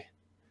bad boy.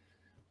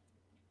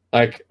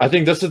 Like, I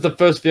think this is the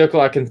first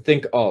vehicle I can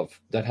think of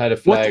that had a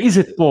flag. What is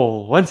it,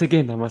 Paul? Once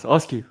again, I must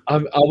ask you. I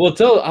will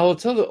tell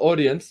the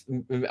audience.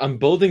 I'm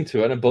building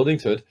to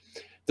it.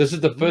 This is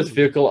the first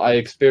vehicle I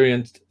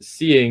experienced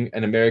seeing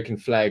an American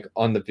flag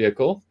on the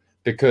vehicle,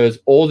 because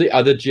all the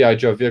other G.I.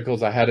 Joe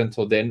vehicles I had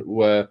until then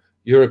were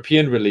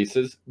European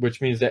releases,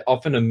 which means they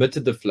often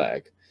omitted the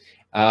flag.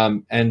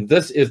 And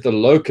this is the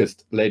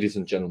Locust, ladies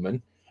and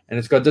gentlemen. And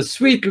it's got this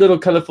sweet little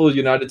colorful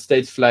United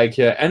States flag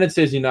here. And it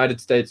says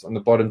United States on the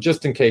bottom,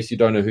 just in case you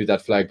don't know who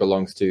that flag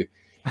belongs to.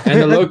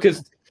 And the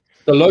Locust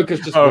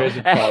just wears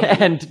it proudly.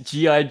 And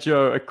G.I.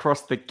 Joe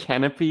across the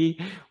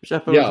canopy, which I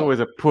thought was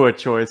always a poor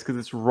choice because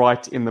it's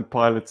right in the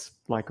pilot's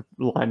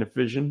line of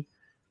vision.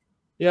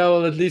 Yeah,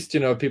 well, at least,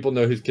 people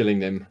know who's killing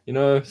them,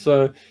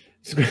 so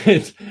it's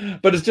great.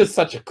 But it's just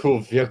such a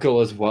cool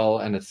vehicle as well.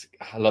 And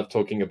I love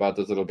talking about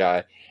this little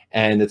guy.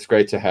 And it's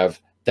great to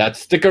have that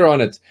sticker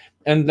on it.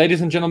 And ladies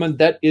and gentlemen,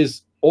 that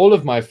is all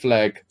of my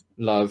flag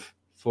love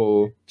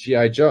for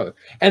G.I. Joe.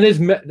 And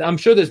I'm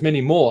sure there's many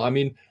more. I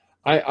mean,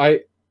 I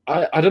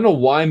don't know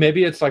why.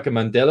 Maybe it's like a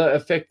Mandela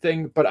effect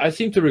thing, but I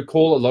seem to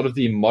recall a lot of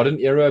the modern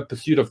era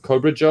Pursuit of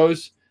Cobra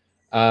Joes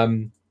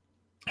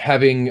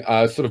having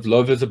sort of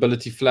low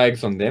visibility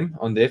flags on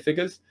their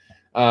figures.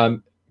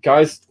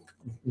 Guys,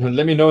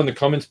 let me know in the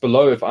comments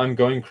below if I'm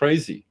going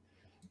crazy.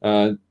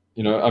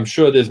 I'm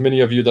sure there's many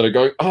of you that are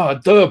going,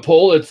 duh,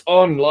 Paul, it's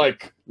on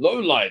low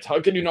light.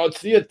 How can you not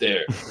see it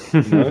there?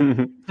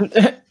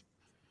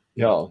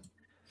 Yeah.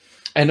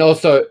 And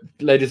also,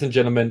 ladies and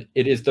gentlemen,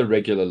 it is the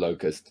regular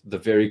Locust, the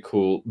very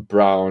cool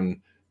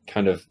brown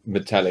kind of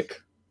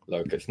metallic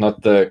Locust,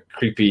 not the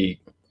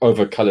creepy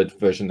over-colored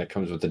version that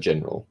comes with the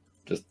General.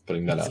 Just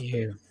putting that out.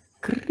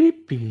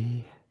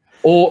 Creepy.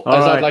 Or,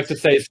 as I'd like to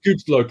say,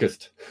 Scoop's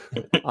Locust.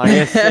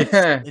 Yes,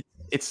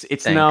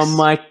 it's now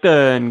my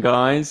turn,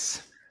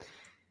 guys.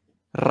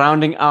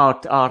 Rounding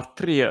out our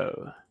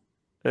trio,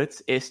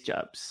 it's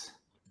S-Jubs.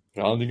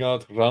 Rounding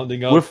out,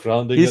 with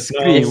rounding his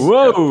screen. out.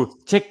 Whoa!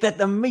 Check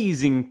that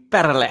amazing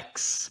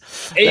parallax.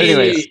 Hey,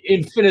 Anyways,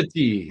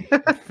 Infinity.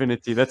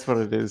 Infinity, that's what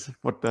it is.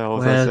 What the hell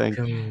was I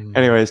saying?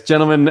 Anyways,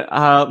 gentlemen,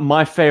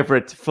 my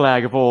favorite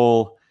flag of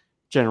all,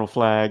 General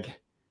Flag.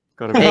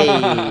 Gotta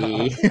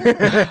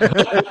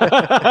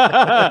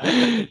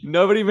be.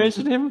 Nobody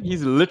mentioned him.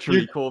 He's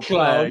literally called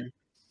Flag.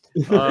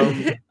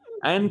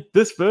 And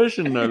this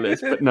version, no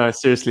less. But no,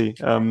 seriously,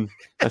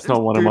 that's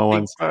not one of my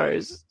ones.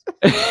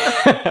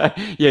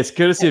 Yes,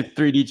 courtesy of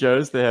 3D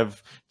Joes, they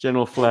have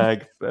General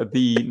Flag.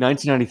 The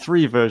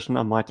 1993 version,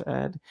 I might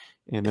add,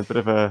 in a bit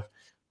of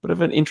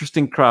an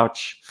interesting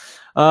crouch.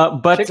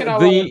 But Check it out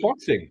the on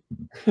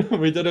unboxing.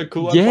 We did a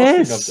cool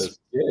Yes. unboxing of this.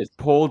 Yes.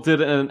 Paul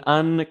did an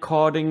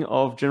uncarding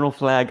of General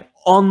Flag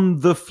on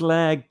the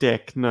Flag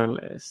deck, no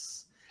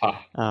less.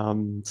 Ah.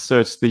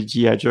 Search the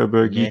G.I. Joe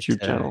Berg Meta.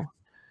 YouTube channel.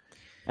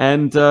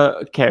 And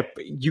okay,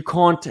 you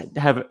can't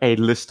have a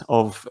list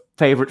of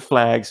favorite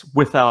flags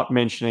without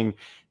mentioning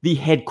the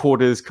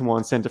Headquarters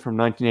Command Center from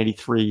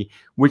 1983,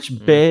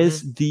 which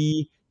bears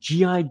the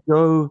G.I.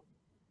 Joe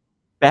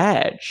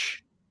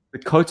badge, the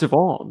coat of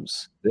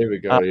arms. There we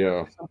go.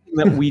 Yeah. Something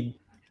that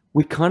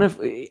we kind of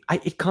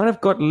it kind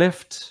of got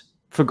left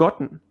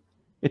forgotten.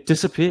 It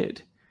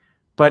disappeared,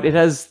 but it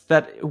has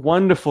that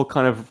wonderful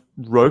kind of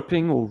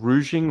roping or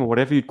rouging or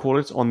whatever you'd call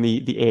it on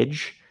the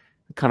edge,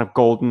 kind of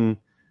golden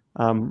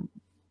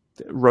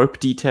rope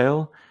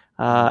detail,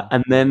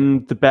 and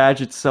then the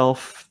badge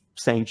itself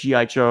saying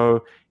G.I.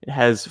 Joe. It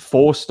has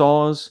 4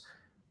 stars.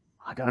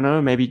 I don't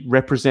know, maybe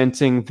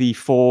representing the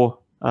 4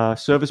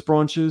 service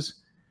branches.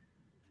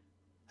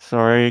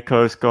 Sorry,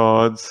 Coast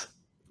Guards.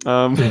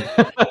 Sorry,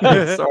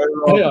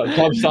 Rob. Yeah,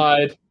 top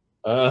side.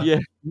 Yeah,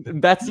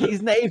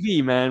 he's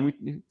Navy, man.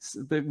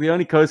 The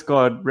only Coast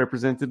Guard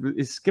represented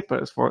is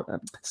Skipper,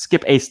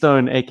 Skip A.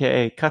 Stone,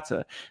 aka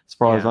Cutter, as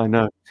far as I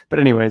know. But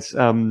anyways,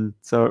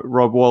 so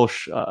Rob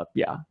Walsh,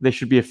 there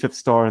should be a 5th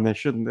star in there,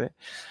 shouldn't there?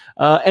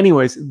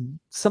 Anyways,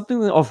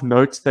 something of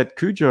note that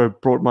Cujo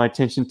brought my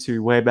attention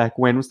to way back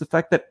when was the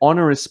fact that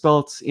honor is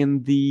spelt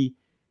in the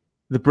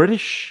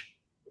British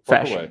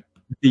fashion. Way.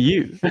 The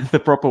U, the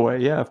proper way.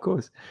 Yeah, of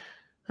course.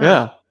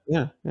 Yeah.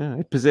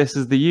 It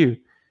possesses the U.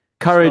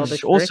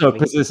 Courage also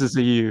possesses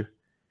a U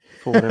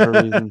for whatever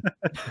reason.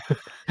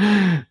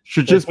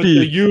 Should They just put be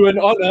the U in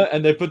honor,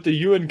 and they put the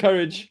U in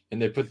courage, and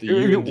they put the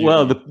U in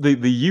well, duty.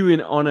 the U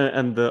in honor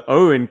and the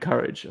O in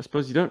courage. I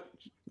suppose you don't.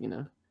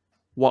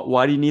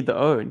 Why do you need the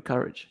O in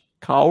courage?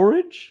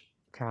 Courage.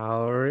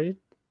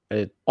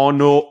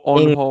 Honor.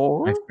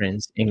 My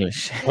friends,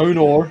 English.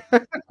 Honor.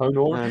 I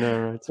know,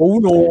 right?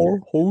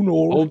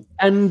 Honor.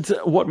 And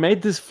what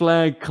made this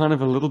flag kind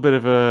of a little bit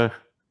of a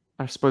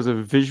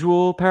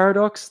visual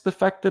paradox, the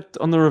fact that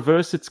on the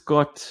reverse it's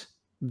got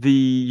the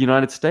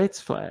United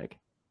States flag.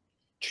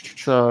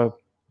 So,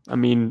 I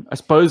mean, I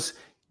suppose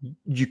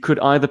you could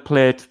either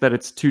play it that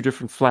it's 2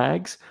 different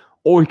flags,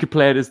 or you could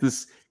play it as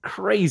this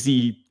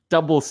crazy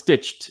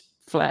double-stitched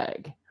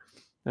flag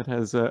that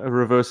has a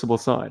reversible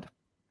side.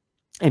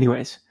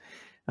 Anyways,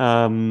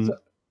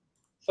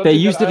 they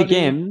used it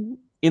again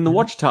in the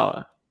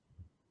Watchtower,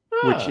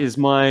 which is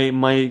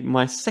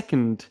my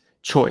second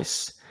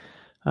choice.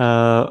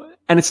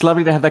 And it's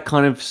lovely to have that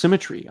kind of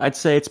symmetry. I'd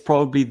say it's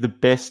probably the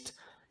best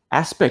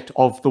aspect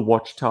of the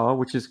Watchtower,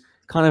 which is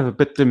kind of a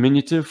bit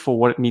diminutive for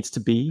what it needs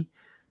to be.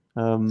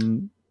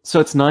 So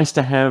it's nice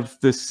to have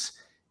this,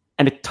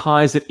 and it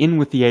ties it in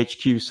with the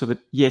HQ so that,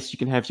 yes, you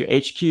can have your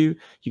HQ, you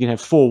can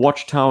have 4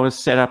 watchtowers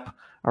set up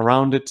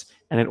around it,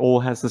 and it all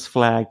has this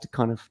flag to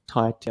kind of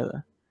tie it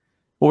together.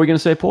 What were we going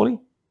to say, Paulie?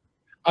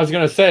 I was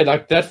going to say,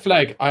 like, that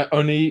flag, I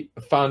only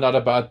found out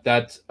about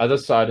that other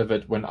side of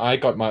it when I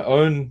got my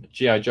own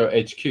G.I. Joe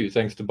HQ,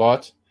 thanks to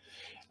Bart.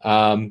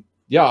 I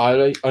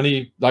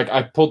only,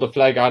 I pulled the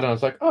flag out and I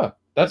was like, oh,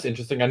 that's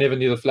interesting. I never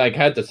knew the flag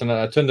had this. And then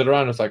I turned it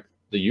around and I was like,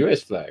 the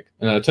US flag.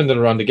 And then I turned it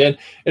around again.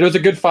 It was a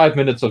good 5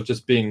 minutes of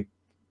just being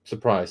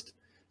surprised.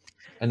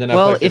 And then I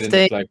plugged it in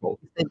the flagpole.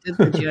 If they did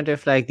the G.I. Joe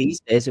flag these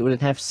days, it would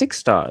have 6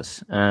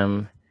 stars.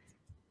 Oh,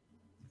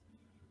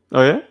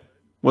 yeah?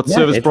 What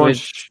service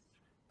branch?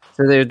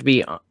 So there would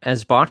be,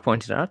 as Bart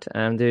pointed out,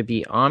 there would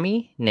be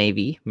Army,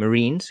 Navy,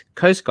 Marines,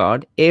 Coast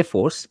Guard, Air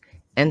Force,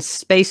 and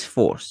Space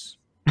Force,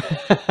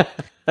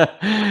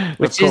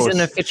 which is an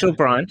official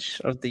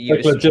branch of the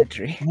US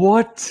military.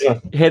 What?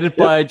 Yeah. Headed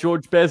by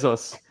George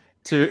Bezos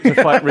to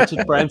fight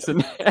Richard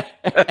Branson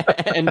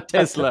and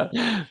Tesla.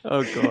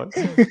 Oh, God.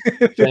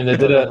 And they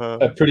did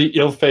a pretty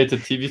ill-fated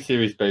TV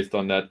series based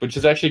on that, which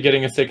is actually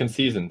getting a 2nd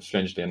season,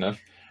 strangely enough.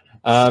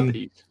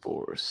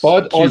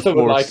 But also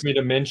would like me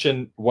to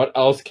mention what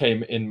else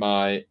came in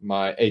my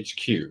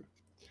HQ.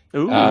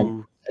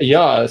 Ooh.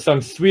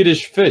 Some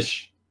Swedish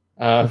fish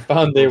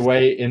found their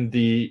way in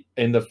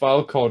the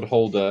file card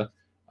holder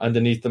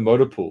underneath the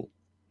motor pool.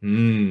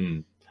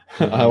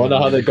 I wonder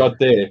how they got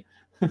there.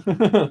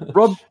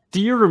 Rob, do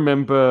you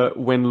remember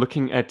when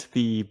looking at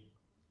the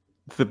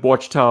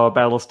Watchtower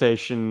Battle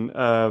Station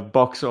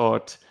box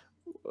art,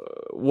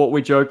 what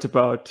we joked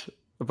about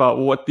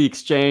what the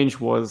exchange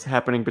was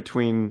happening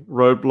between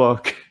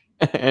Roadblock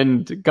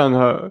and Gung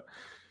Ho?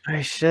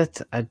 Oh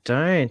shit, I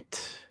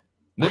don't.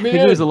 I think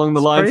it was along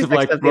the lines of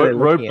like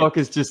Roadblock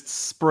is just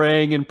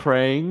spraying and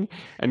praying,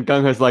 and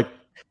Gung Ho's like,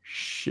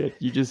 shit,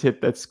 you just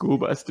hit that school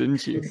bus,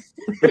 didn't you?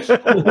 Shit.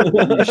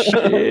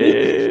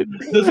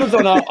 This was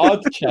on our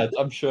art chat,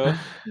 I'm sure.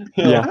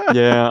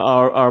 Yeah,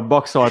 our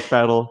box art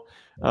battle.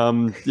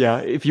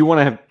 If you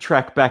want to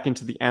track back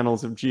into the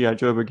annals of G.I.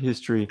 Joburg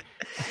history,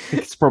 I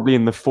think it's probably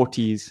in the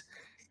 40s,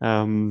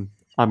 I'm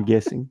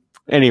guessing.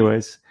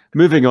 Anyways,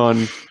 moving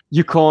on,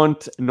 you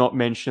can't not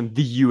mention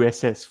the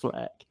USS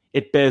flag.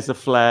 It bears a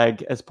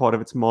flag as part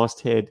of its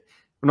masthead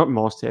not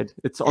masthead.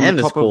 It's on And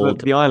the it's top of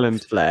called the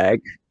island.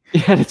 Flag.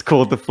 Yeah, it's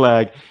called the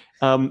flag.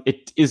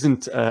 It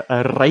isn't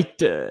a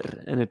Reiter,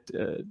 and it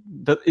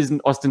that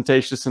isn't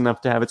ostentatious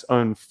enough to have its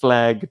own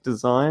flag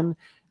design,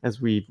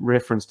 as we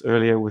referenced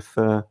earlier with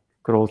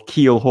good old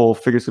Keel Hall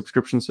figure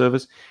subscription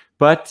service.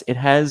 But it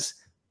has,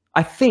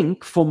 I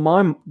think, for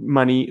my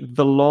money,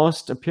 the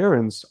last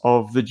appearance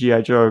of the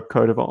G.I. Joe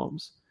coat of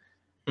arms.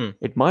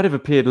 It might have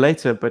appeared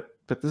later, but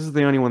this is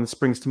the only one that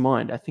springs to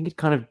mind. I think it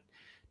kind of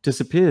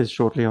disappears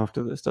shortly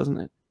after this, doesn't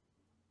it?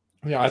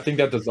 Yeah, I think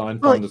that design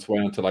found its way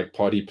onto like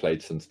party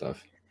plates and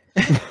stuff.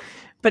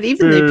 But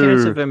even the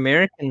appearance of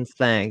American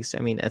flags, I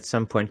mean, at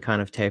some point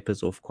kind of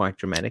tapers off quite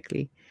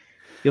dramatically.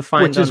 You'll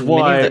find which is on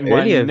why many of the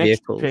earlier my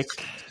next vehicles pick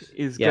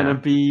is going to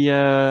be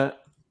a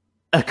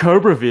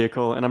Cobra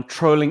vehicle, and I'm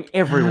trolling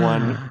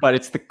everyone, but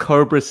it's the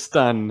Cobra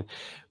Stun,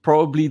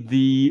 probably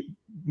the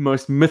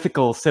most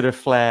mythical set of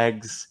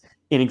flags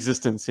in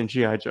existence in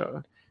G.I.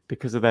 Joe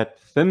because of that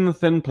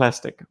thin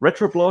plastic.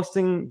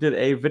 Retroblasting did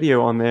a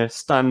video on their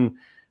Stun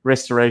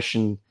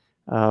restoration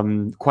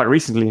quite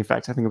recently. In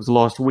fact, I think it was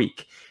last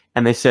week,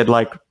 and they said,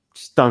 like,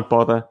 just don't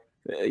bother.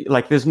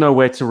 Like, there's no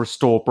way to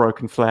restore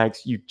broken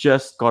flags. You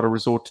just got to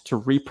resort to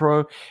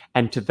repro,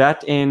 and to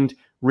that end,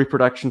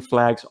 reproduction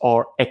flags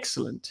are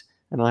excellent.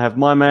 And I have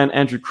my man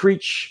Andrew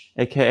Creech,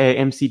 aka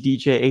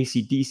MCDJ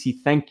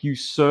ACDC. Thank you,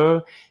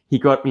 sir. He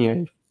got me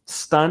a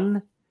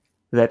Stun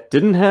that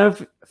didn't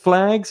have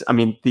flags. I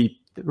mean, the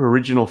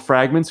original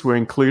fragments were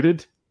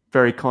included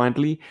very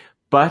kindly,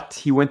 but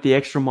he went the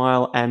extra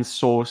mile and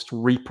sourced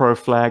repro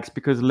flags,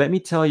 because let me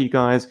tell you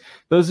guys,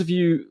 those of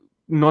you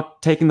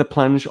not taking the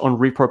plunge on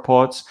repro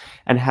parts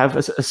and have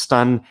a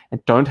Stun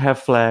and don't have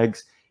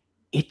flags,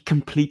 it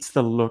completes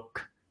the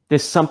look.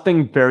 There's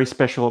something very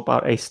special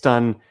about a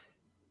Stun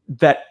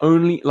that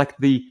only, like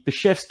the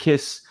chef's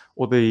kiss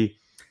or the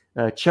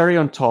cherry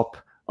on top,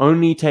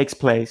 only takes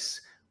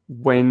place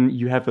when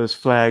you have those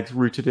flags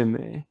rooted in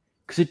there,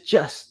 because it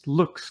just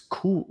looks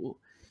cool.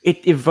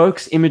 It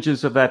evokes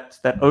images of that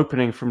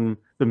opening from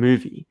the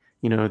movie,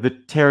 you know, the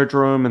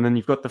Terradrome, and then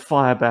you've got the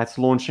fire bats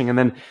launching, and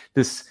then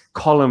this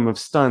column of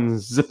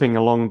Stuns zipping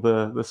along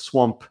the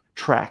swamp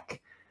track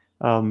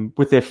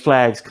with their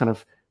flags kind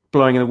of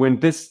blowing in the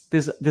wind.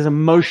 There's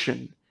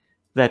emotion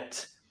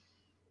that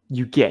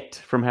you get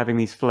from having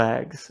these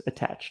flags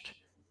attached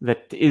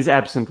that is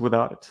absent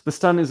without it. The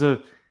Stun is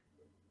a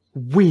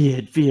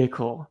weird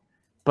vehicle,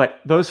 but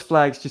those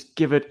flags just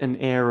give it an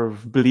air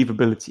of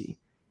believability.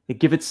 They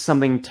give it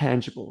something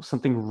tangible,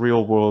 something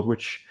real world,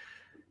 which,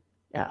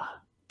 yeah,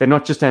 they're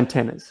not just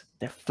antennas,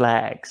 they're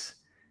flags.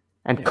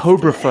 And they're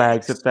Cobra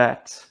flags at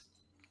that.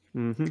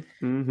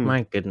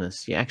 My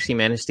goodness, you actually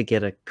managed to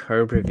get a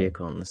Cobra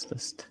vehicle on this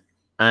list.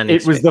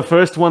 It was the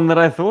first one that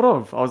I thought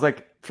of. I was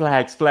like,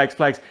 flags.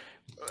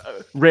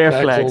 Rare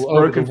flags,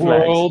 broken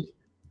flags.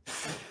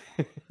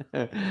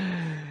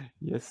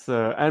 Yes,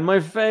 sir. And my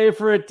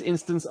favorite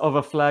instance of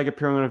a flag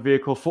appearing on a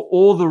vehicle, for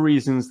all the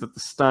reasons that the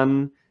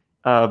Stun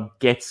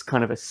gets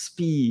kind of a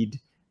speed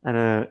and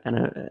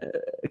a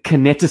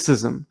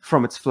kineticism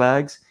from its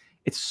flags,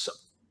 it's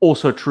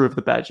also true of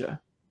the Badger.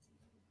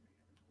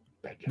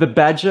 The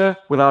Badger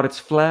without its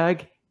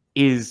flag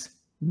is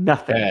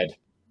nothing. Bad.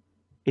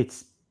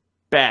 It's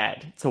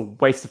bad. It's a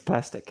waste of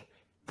plastic.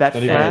 That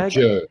not flag,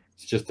 even a Joe.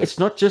 It's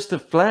not just a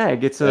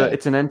flag. It's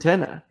an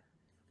antenna.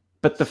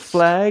 But the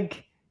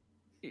flag,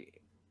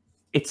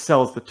 it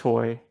sells the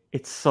toy.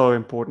 It's so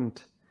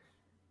important,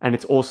 and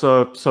it's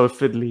also so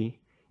fiddly.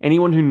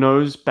 Anyone who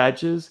knows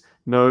Badgers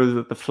knows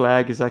that the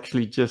flag is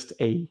actually just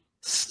a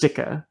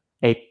sticker,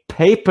 a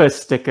paper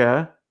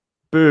sticker.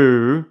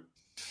 Boo.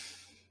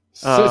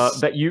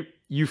 That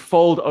you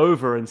fold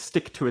over and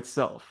stick to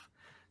itself.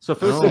 So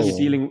first of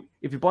all,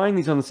 if you're buying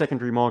these on the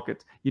secondary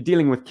market, you're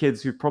dealing with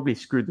kids who probably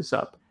screwed this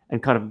up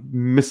and kind of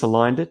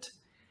misaligned it.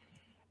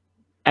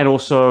 And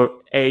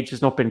also, age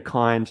has not been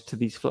kind to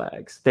these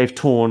flags. They've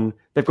torn,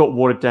 they've got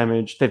water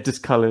damage, they've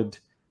discolored.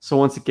 So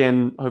once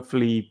again,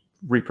 hopefully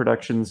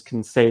reproductions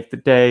can save the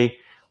day.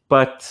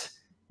 But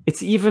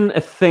it's even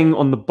a thing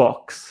on the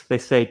box. They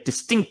say,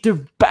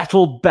 distinctive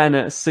battle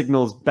banner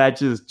signals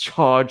Badgers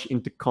charge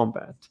into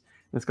combat.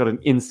 And it's got an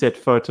inset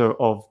photo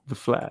of the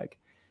flag.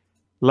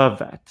 Love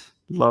that.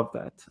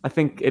 I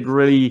think it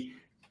really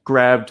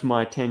grabbed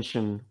my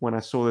attention when I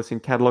saw this in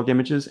catalog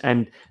images.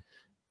 And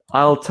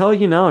I'll tell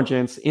you now,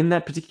 gents, in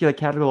that particular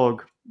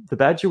catalog, the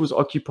Badger was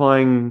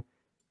occupying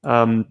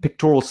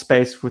pictorial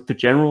space with the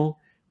General,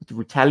 with the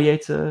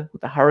Retaliator,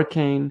 with the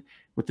Hurricane,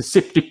 with the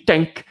Septic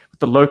Tank,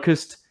 with the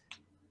Locust.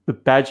 The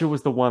Badger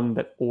was the one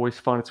that always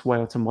found its way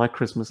onto my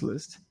Christmas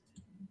list.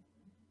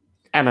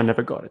 And I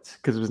never got it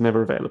because it was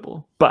never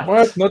available. But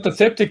what? Not the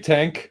Septic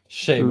Tank?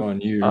 Shame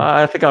on you.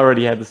 I think I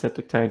already had the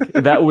Septic Tank.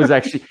 That was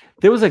actually,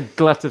 there was a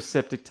glut of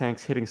Septic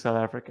Tanks hitting South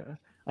Africa.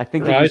 I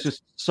think it was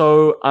just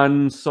so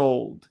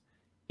unsold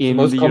in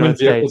the United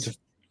States,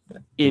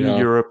 in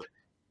Europe.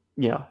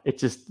 Yeah, it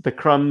just, the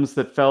crumbs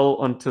that fell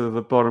onto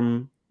the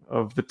bottom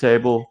of the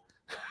table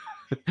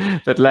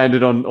that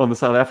landed on the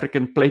South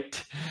African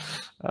plate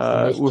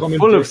were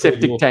full of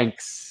Septic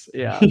Tanks.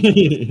 Yeah.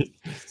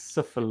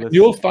 Syphilis.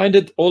 You'll find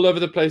it all over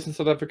the place in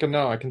South Africa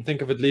now. I can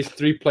think of at least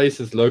 3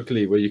 places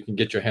locally where you can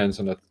get your hands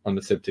on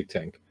a septic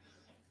tank.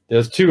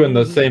 There's 2 in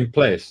the same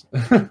place.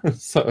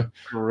 So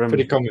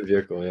pretty common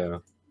vehicle, yeah.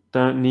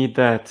 Don't need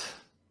that.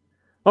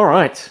 All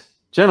right,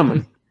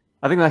 gentlemen.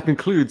 I think that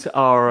concludes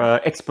our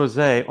expose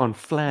on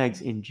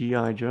flags in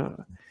G.I.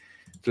 Joe.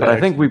 But I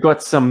think we've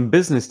got some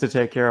business to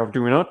take care of,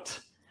 do we not?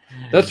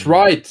 That's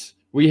right.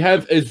 We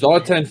have a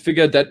Zartan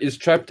figure that is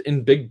trapped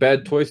in Big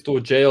Bad Toy Store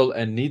jail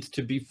and needs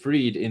to be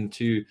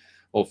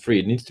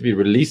needs to be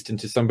released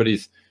into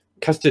somebody's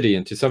custody,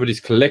 into somebody's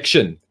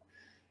collection.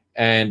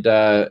 And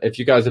if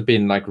you guys have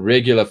been like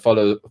regular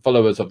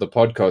followers of the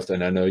podcast,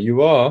 and I know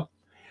you are,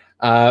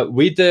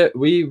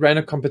 we ran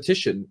a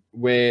competition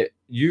where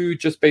you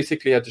just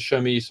basically had to show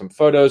me some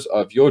photos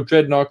of your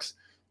Dreadnoks,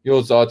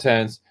 your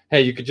Zartans.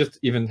 Hey, you could just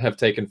even have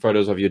taken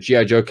photos of your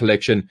G.I. Joe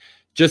collection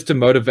just to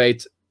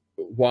motivate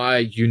why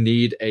you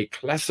need a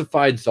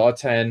classified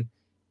Zartan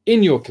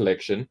in your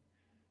collection.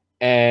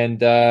 And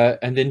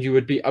then you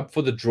would be up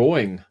for the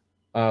drawing,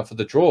 for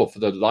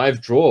the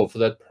live draw for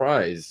that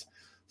prize.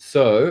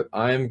 So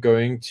I'm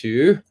going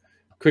to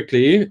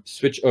quickly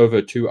switch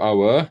over to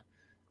our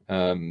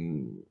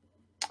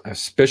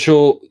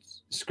special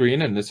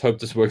screen, and let's hope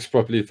this works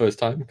properly the first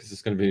time, because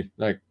it's going to be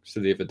like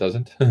silly if it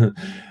doesn't.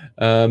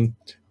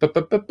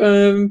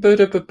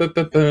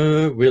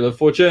 Wheel of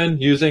Fortune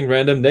using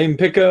random name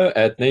picker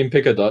at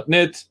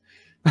namepicker.net.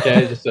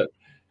 Okay, just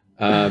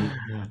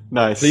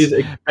nice. Please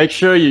make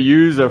sure you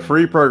use a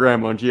free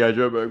program on G.I.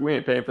 Joe Berg. We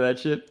ain't paying for that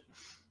shit.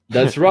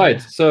 That's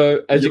right.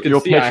 So as you can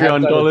see, your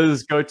Patreon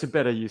dollars go to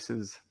better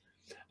uses.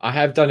 I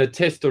have done a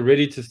test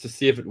already just to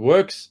see if it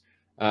works.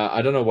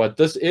 I don't know what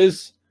this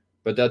is,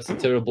 but that's a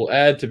terrible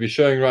ad to be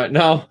showing right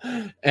now.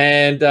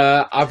 And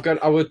I've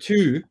got our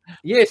 2.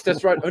 Yes,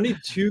 that's right. Only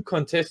 2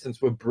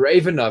 contestants were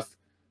brave enough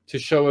to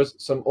show us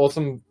some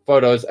awesome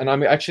photos. And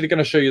I'm actually going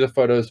to show you the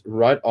photos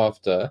right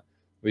after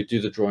we do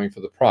the drawing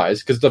for the prize,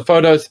 because the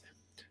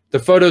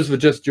photos were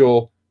just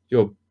your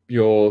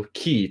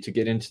key to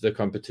get into the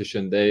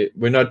competition.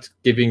 We're not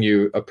giving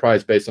you a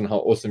prize based on how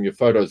awesome your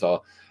photos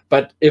are.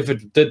 But if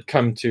it did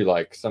come to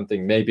like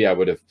something, maybe I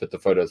would have put the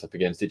photos up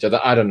against each other.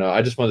 I don't know.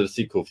 I just wanted to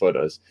see cool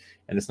photos,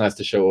 and it's nice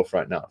to show off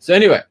right now. So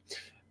anyway,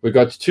 we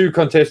got 2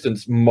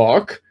 contestants,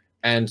 Mark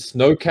and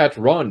Snowcat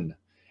Ron.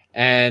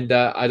 And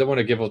I don't want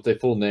to give out their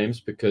full names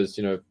because,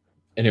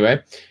 anyway.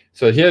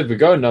 So here we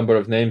go. Number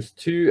of names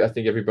 2. I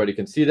think everybody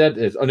can see that.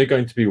 There's only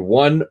going to be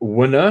 1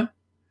 winner.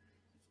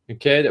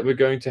 Okay, that we're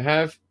going to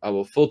have. I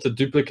will filter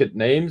duplicate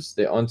names.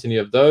 There aren't any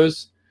of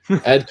those.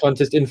 Add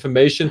contest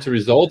information to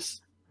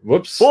results.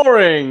 Whoops.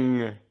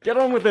 Boring. Get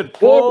on with it,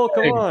 Paul.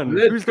 Come on.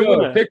 Let's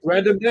go. Pick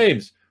random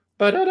names.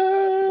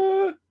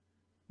 Ba-da-da.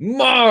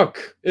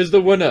 Mark is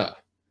the winner.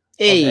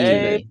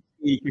 Hey.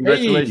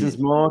 Congratulations,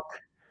 Mark.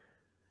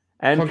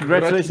 And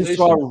congratulations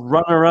to our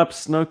runner-up,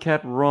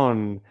 Snowcat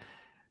Ron.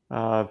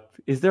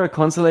 Is there a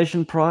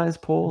consolation prize,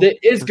 Paul? There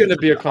is going to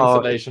be a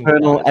consolation prize.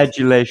 Eternal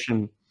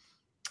adulation.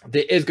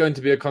 There is going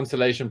to be a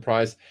consolation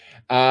prize.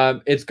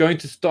 It's going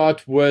to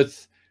start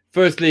with,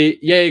 firstly,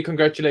 yay,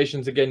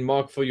 congratulations again,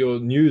 Mark, for your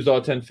new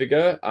Zartan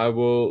figure. I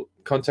will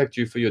contact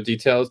you for your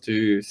details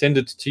to send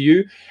it to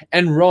you.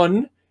 And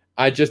Ron,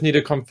 I just need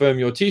to confirm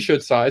your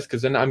t-shirt size,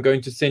 because then I'm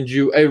going to send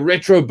you a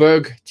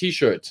Retroberg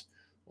t-shirt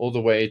all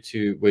the way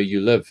to where you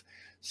live.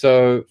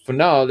 So for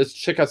now, let's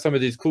check out some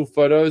of these cool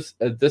photos.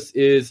 This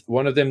is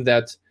one of them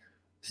that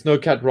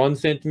Snowcat Ron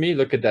sent me.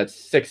 Look at that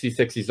sexy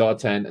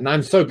Zartan. And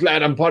I'm so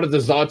glad I'm part of the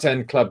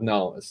Zartan club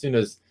now, as soon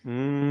as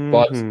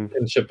Bart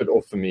can ship it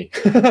off for me,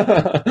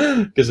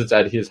 because it's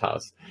at his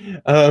house.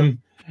 And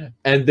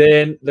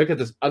then look at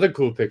this other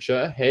cool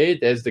picture. Hey,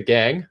 there's the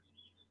gang.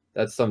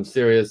 That's some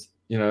serious,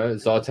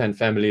 Zartan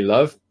family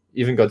love.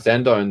 Even got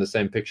Xandar in the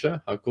same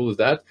picture. How cool is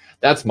that?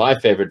 That's my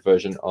favorite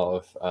version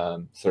of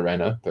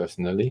Serena,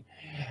 personally.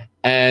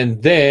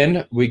 And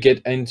then we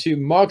get into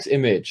Mark's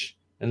image.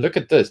 And look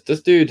at this.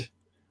 This dude,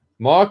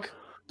 Mark,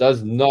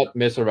 does not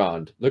mess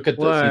around. Look at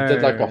this. Word. He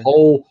did like a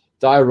whole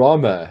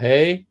diorama.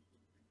 Hey,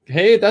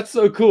 that's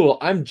so cool.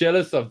 I'm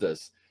jealous of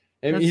this.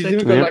 And he's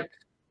even got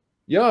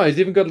he's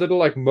even got little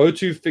like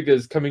Motu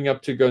figures coming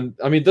up to go.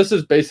 I mean, this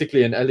is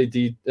basically an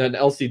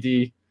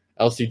LSD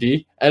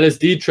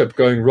trip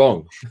going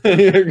wrong.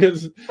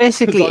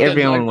 Basically,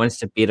 everyone wants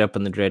to beat up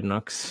on the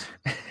Dreadnoks.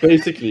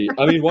 Basically,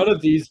 I mean, one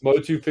of these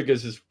Motu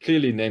figures is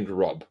clearly named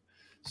Rob.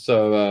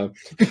 So,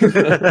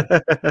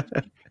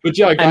 but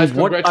yeah, guys, and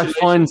what I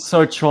find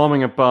so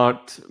charming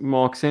about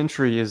Mark's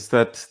entry is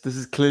that this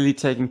is clearly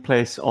taking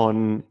place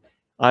on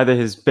either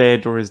his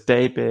bed or his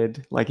day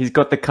bed. Like, he's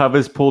got the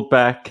covers pulled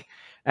back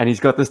and he's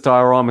got this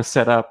diorama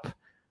set up,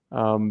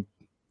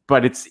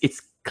 but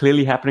it's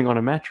clearly happening on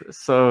a mattress.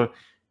 So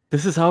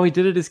this is how he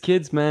did it as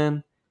kids,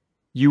 man.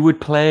 You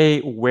would play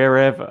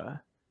wherever.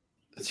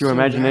 It's your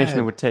imagination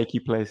that would take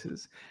you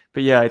places.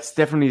 But yeah, it's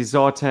definitely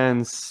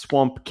Zartan's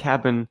swamp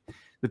cabin.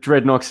 The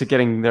Dreadnoks are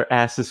getting their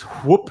asses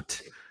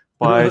whooped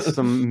by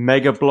some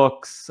Mega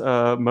Bloks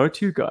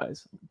Motu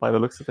guys, by the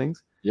looks of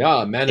things.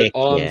 Yeah,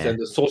 Man-at-Arms and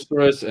the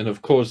Sorceress, and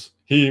of course,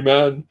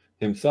 He-Man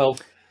himself.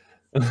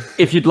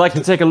 If you'd like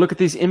to take a look at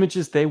these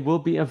images, they will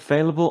be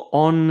available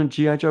on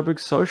G.I.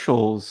 Joburg's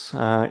socials,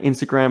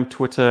 Instagram,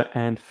 Twitter,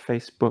 and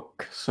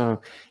Facebook.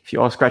 So if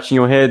you are scratching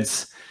your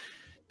heads,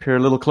 peer a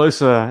little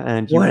closer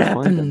and you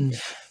will find them.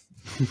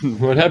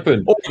 What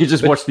happened? Or you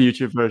just watch the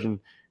YouTube version,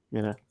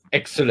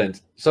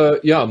 Excellent.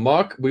 So, yeah,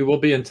 Mark, we will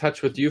be in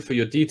touch with you for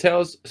your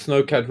details.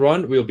 Snowcat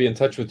Ron, we'll be in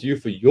touch with you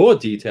for your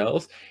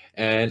details.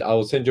 And I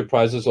will send your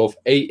prizes off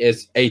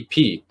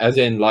ASAP, as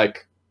in,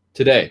 like,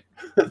 today.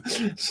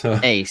 So,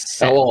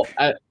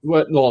 ASAP.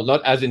 No,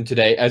 not as in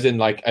today, as in,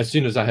 like, as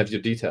soon as I have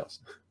your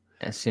details.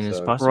 As soon as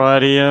possible.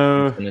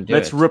 Rightio.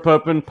 Let's rip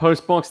open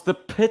Postbox the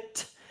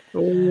Pit.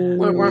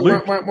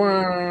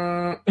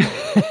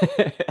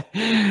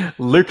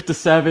 Luke the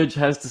Savage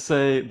has to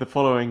say the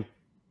following: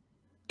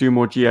 do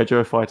more G.I.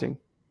 Joe fighting.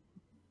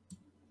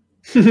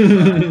 I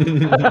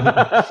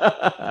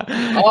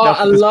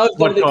love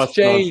that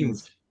exchange.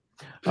 Nonsense.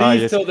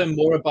 Please tell them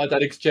more about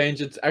that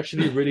exchange. It's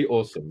actually really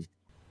awesome.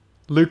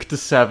 Luke the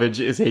Savage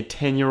is a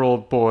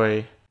 10-year-old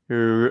boy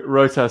who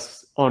wrote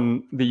us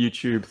on the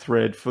YouTube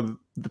thread for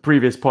the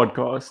previous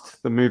podcast,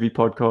 the movie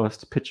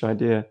podcast, Pitch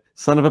Idea.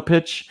 Son of a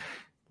pitch.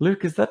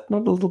 Luke, is that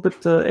not a little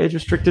bit age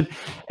restricted?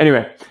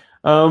 Anyway,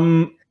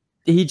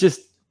 he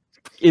just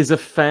is a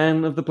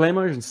fan of the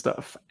PlayMotion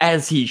stuff,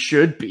 as he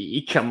should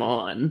be. Come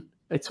on.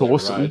 It's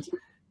awesome. Right.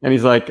 And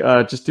he's like,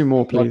 just do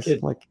more, please.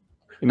 Like,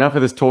 enough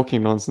of this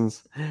talking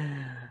nonsense.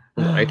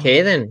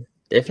 Okay, then.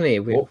 Definitely.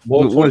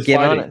 We'll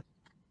get on it.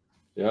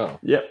 Yeah.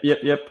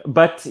 Yep.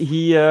 But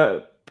he,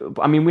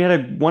 we had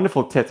a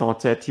wonderful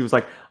tete-a-tete. He was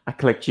like, I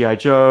collect G.I.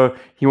 Joe.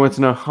 He wanted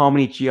to know how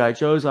many G.I.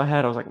 Joes I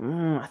had. I was like,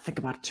 I think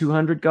about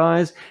 200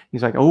 guys.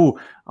 He's like, oh,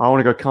 I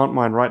want to go count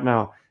mine right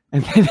now.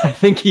 And then I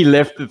think he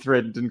left the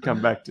thread and didn't come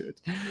back to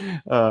it.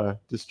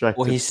 Distracted.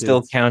 Well, he's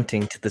still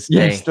counting to this day.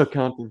 Yeah, he's still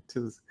counting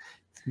to this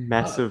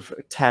massive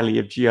tally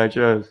of G.I.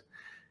 Joes.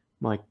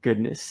 My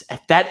goodness.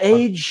 At that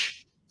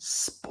age,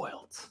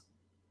 spoiled.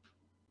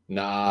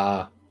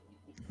 Nah.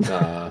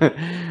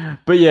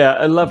 But yeah,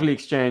 a lovely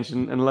exchange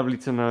and lovely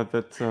to know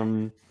that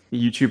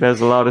YouTube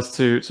has allowed us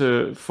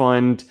to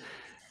find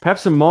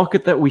perhaps a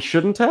market that we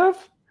shouldn't have.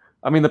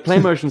 I mean, the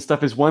PlayMotion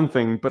stuff is one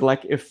thing, but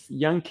like if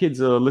young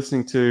kids are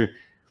listening to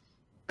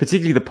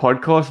particularly the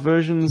podcast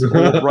versions or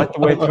right the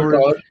way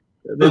through,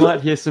 they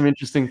might hear some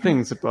interesting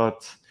things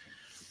about.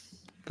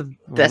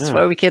 That's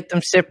why we kept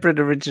them separate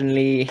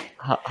originally.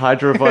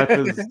 Hydro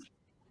Vipers,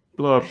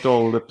 blow up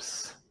doll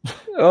lips.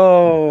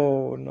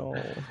 Oh no.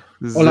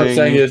 All I'm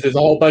saying is there's a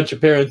whole bunch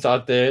of parents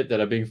out there that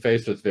are being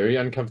faced with very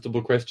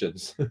uncomfortable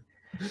questions. Or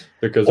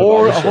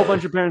a whole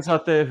bunch of parents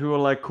out there who are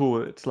like,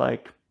 cool, it's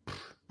like,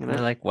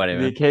 like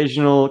whatever. The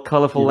occasional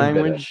colorful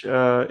language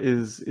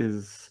is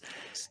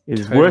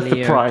totally worth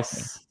the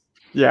price.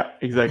 Yeah,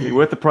 exactly.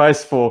 Worth the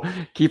price for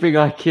keeping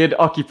our kid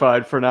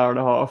occupied for an hour and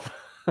a half.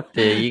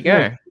 There you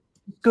go.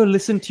 Go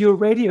listen to your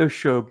radio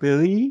show,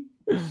 Billy.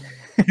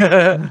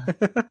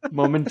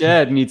 Mom and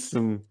Dad need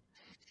some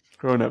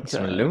grown-up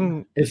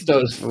time. It's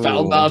those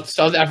foul-mouthed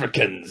South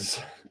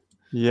Africans.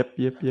 Yep.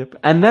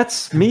 And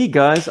that's me,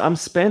 guys. I'm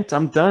spent.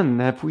 I'm done.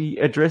 Have we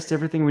addressed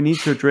everything we need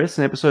to address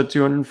in episode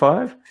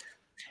 205?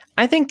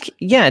 I think,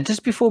 yeah,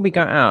 just before we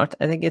go out,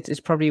 I think it's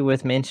probably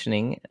worth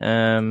mentioning.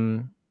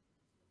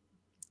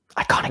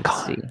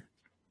 Iconicon.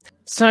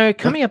 So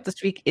coming up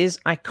this week is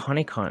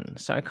Iconicon.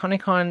 So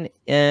Iconicon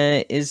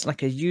is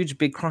like a huge,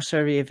 big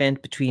crossover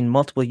event between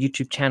multiple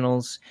YouTube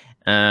channels.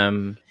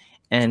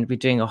 And we're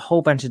doing a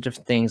whole bunch of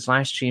different things,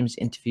 live streams,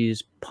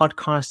 interviews,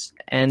 podcasts,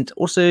 and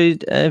also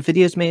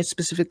videos made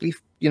specifically,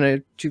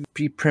 to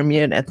be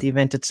premiered at the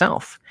event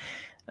itself.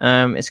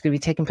 It's going to be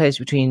taking place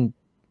between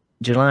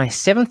July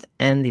 7th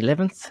and the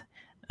 11th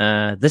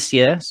this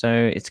year. So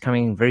it's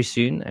coming very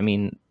soon. I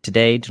mean,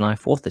 today, July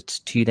 4th, it's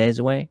 2 days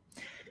away.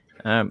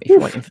 If you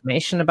want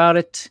information about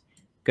it,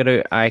 go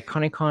to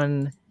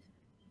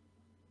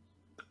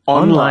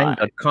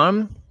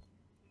iconicononline.com.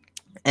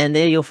 And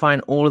there you'll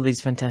find all of these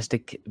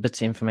fantastic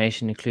bits of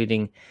information,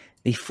 including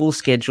the full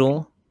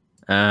schedule.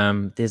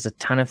 There's a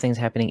ton of things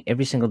happening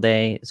every single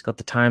day. It's got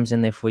the times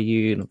in there for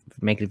you,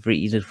 make it very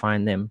easy to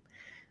find them.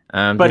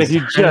 But if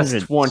you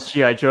just want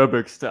G.I.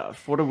 Joburg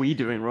stuff, what are we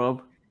doing,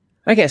 Rob?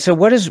 Okay, so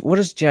what is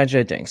G.I.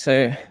 Joe doing?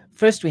 So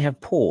first we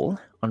have Paul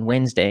on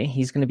Wednesday.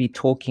 He's going to be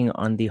talking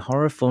on the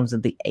horror films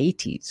of the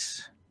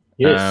 80s.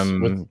 Yes,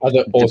 with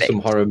other awesome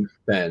horror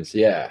fans,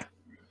 yeah.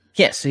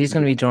 Yes, so he's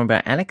going to be joined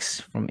by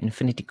Alex from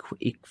Infinity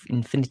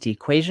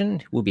Equation,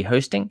 who will be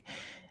hosting.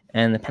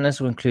 And the panelists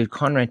will include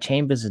Conrad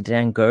Chambers and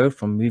Dan Go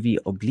from Movie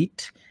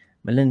Oblite,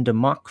 Melinda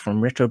Mock from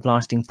Retro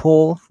Blasting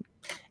Paul,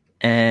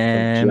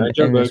 and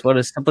as well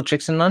as Simple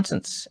Tricks and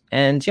Nonsense.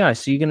 And yeah,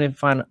 so you're going to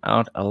find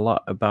out a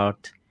lot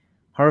about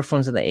horror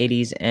films of the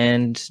 80s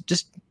and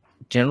just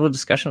general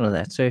discussion of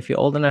that. So if you're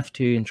old enough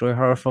to enjoy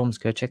horror films,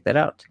 go check that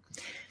out.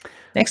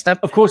 Next up,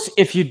 Of course,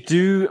 if you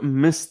do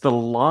miss the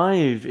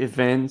live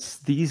events,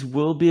 these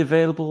will be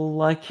available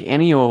like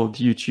any old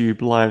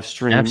YouTube live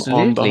stream on the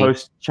Absolutely.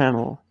 host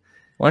channel.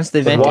 once the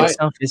But event why-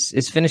 itself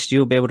is finished,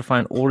 you'll be able to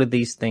find all of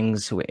these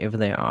things wherever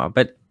they are.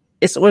 But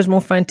it's always more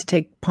fun to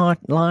take part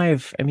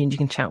live. I mean, you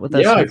can chat with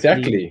us. Yeah, hopefully,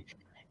 exactly.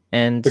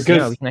 And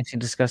Because- we can actually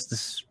discuss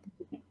this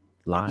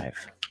live.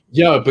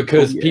 Yeah,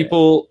 because Oh, yeah.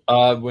 people,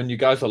 when you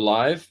guys are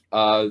live,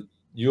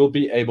 you'll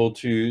be able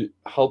to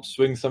help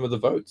swing some of the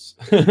votes.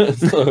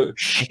 So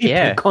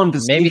Yeah,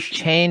 Conversation. maybe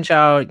change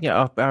our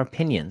our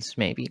opinions.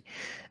 Maybe.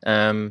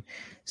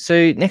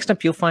 So next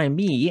up, you'll find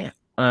me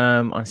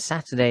on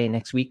Saturday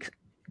next week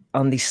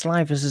on the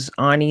Sly vs.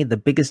 Arnie, the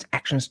biggest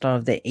action star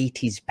of the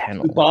 80s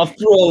panel. bath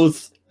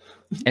rolls.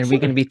 And we're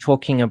going to be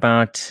talking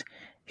about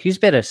who's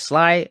better,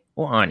 Sly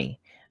or Arnie.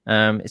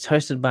 It's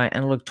hosted by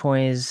Analog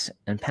Toys,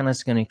 and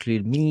panelists are going to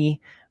include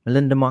me,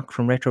 Melinda Mock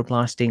from Retro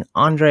Blasting,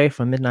 Andre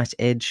from Midnight's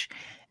Edge,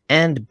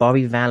 and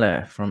Bobby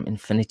Valor from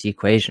Infinity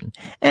Equation,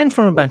 and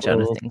from a bunch of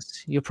other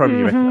things. You'll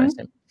probably recognize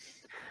him.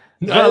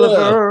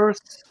 Nyla,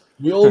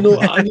 we all know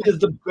Annie is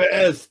the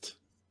best.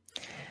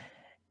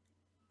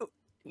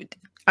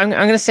 I'm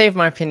going to save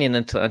my opinion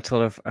until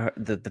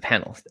the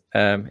panel.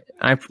 Right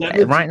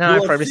now,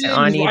 I'd probably say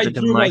Arnie, but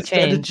it might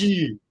change.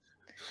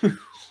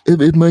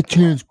 It might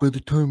change by the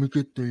time we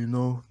get there, you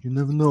know. You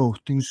never know.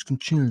 Things can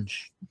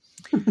change.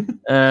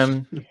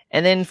 And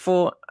then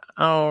for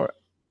our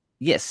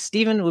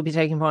Stephen will be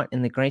taking part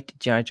in the Great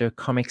G.I. Joe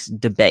Comics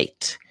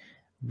debate.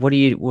 What are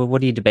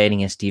you debating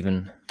here,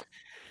 Stephen?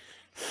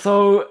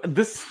 So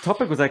this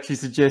topic was actually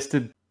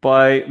suggested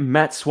by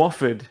Matt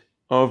Swafford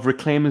of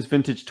Reclaimers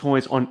Vintage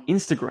Toys on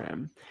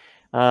Instagram.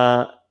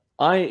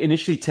 I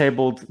initially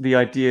tabled the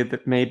idea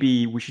that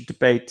maybe we should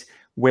debate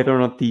whether or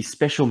not the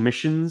Special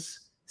Missions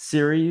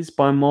series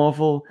by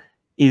Marvel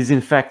is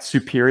in fact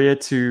superior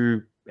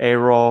to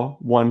ARA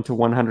 1 to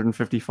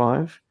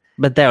 155.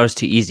 But that was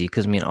too easy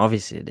because, I mean,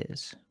 obviously it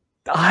is.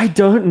 I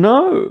don't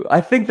know.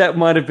 I think that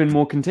might have been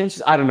more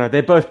contentious. I don't know.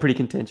 They're both pretty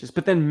contentious.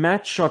 But then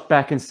Matt shot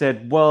back and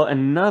said, well,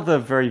 another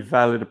very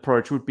valid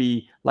approach would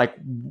be like,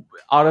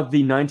 out of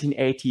the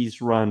 1980s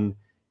run,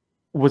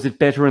 was it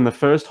better in the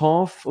first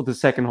half or the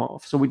second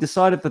half? So we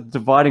decided that the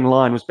dividing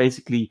line was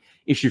basically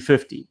issue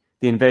 50,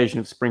 the invasion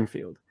of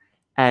Springfield.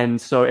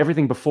 And so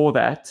everything before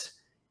that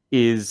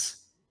is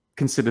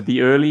considered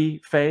the early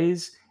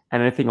phase,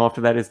 and anything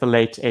after that is the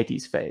late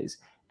 80s phase.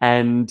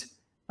 And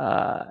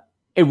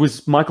it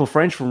was Michael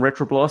French from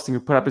Retro Blasting who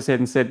put up his head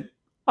and said,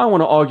 I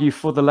want to argue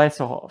for the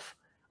later half.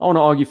 I want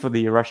to argue for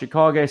the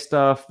Arashikage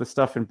stuff, the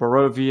stuff in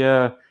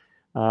Barovia,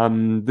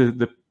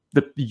 the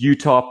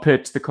Utah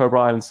Pit, the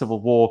Cobra Island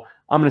Civil War.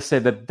 I'm going to say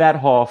that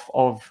half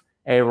of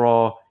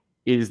ARA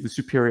is the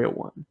superior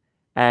one.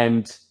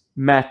 And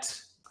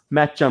Matt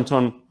jumped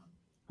on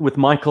with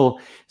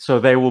Michael, so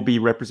they will be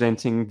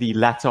representing the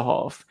latter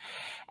half.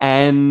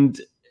 And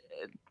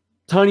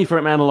Tony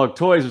from Analog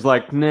Toys was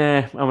like,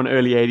 nah, I'm an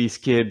early 80s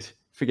kid.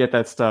 Forget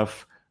that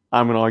stuff.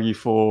 I'm going to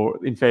argue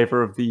in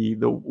favor of the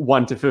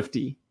 1 to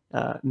 50,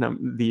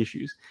 the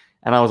issues.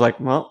 And I was like,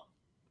 well,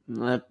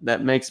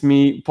 that makes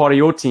me part of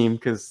your team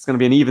because it's going to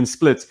be an even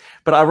split.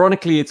 But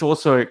ironically, it's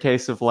also a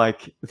case of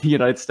like the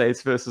United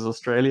States versus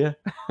Australia.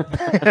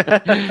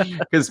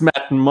 Because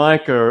Matt and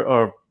Mike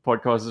are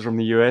podcasters from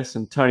the US,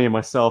 and Tony and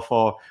myself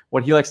are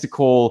what he likes to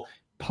call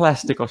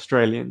plastic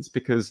Australians,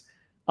 because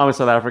I'm a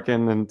South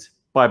African and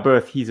by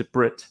birth he's a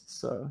Brit.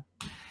 So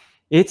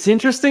it's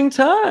interesting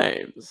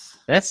times.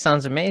 That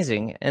sounds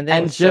amazing. And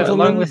then,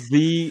 gentlemen, along with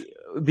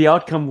the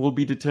outcome will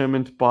be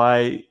determined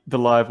by the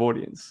live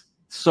audience.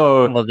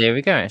 So well, there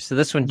we go. So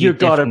this one You you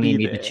gotta definitely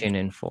be need to there. tune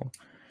in for.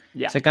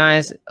 yeah, So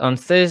guys, on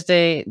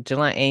Thursday,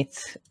 July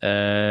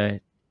 8th,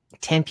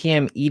 10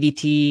 p.m.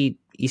 EDT,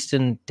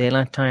 Eastern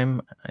Daylight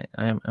Time.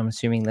 I'm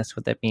assuming that's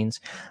what that means.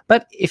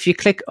 But if you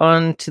click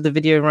on to the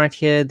video right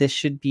here, there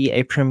should be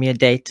a premiere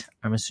date,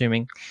 I'm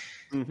assuming.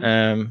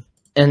 Mhm.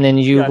 And then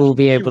you Yeah, will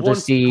be if you able to want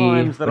see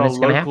times that when are it's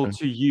going to local happen.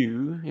 to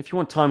you. If you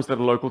want times that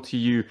are local to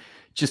you,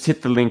 just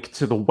hit the link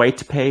to the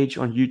wait page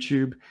on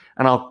YouTube,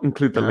 and I'll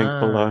include the link Ah,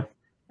 below.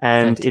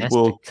 And it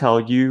will fantastic. tell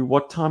you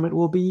what time it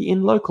will be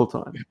in local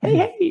time.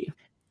 Hey.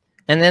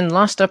 And then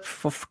last up,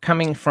 for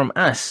coming from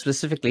us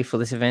specifically for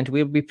this event,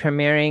 we'll be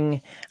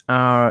premiering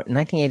our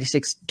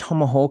 1986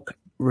 Tomahawk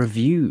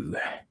review.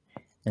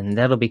 And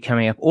that'll be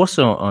coming up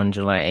also on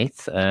July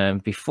 8th.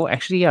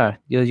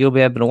 You'll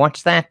be able to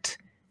watch that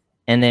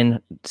and then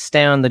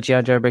stay on the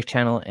G.I. Joe Break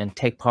channel and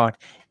take part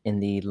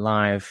in the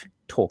live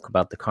talk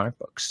about the comic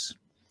books.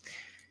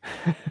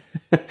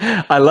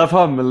 I love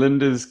how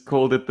Melinda's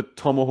called it the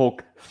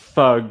Tomahawk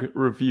Thug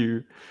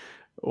review,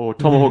 or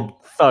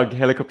Tomahawk Thug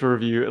helicopter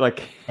review.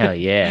 Like, Hell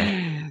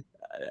yeah.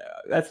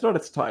 That's not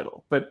its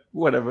title, but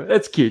whatever.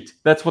 That's cute.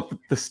 That's what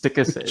the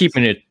sticker says.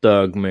 Keeping it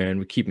thug, man.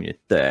 We're keeping it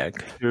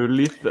thug.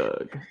 Totally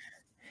thug.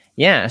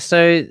 Yeah,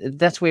 so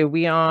that's where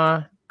we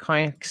are.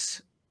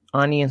 Comics,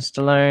 Arnie and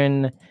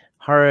Stallone,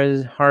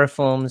 horror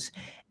films,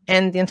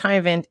 and the entire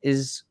event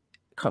is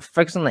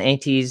focused on the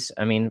 80s.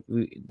 I mean,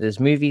 there's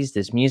movies,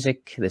 there's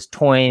music, there's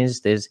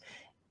toys, there's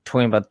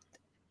talking about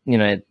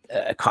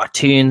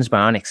cartoons,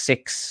 Bionic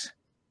 6.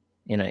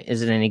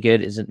 Is it any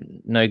good? Is it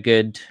no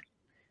good?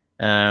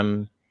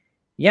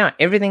 Yeah,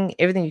 everything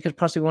you could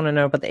possibly want to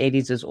know about the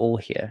 80s is all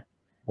here.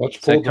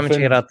 So come and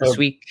check it out this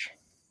week.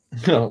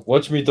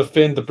 Watch me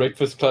defend the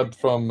Breakfast Club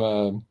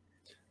from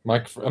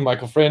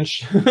Michael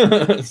French.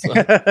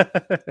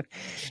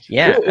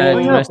 Yeah,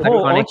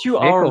 Paul, aren't you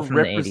our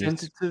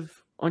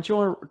representative? Aren't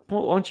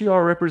you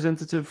our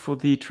representative for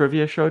the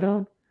trivia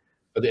showdown?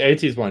 The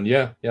 80s one,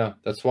 yeah.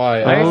 That's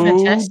why. Oh,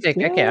 fantastic!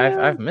 Yeah. Okay,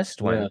 I've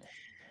missed one. Yeah.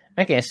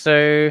 Okay,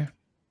 so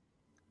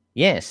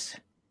yes,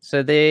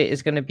 so there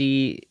is going to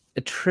be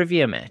a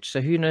trivia match.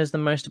 So who knows the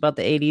most about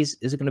the 80s?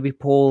 Is it going to be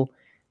Paul?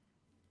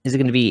 Is it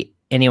going to be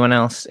anyone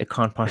else? It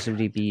can't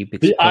possibly be.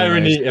 The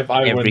irony if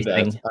I win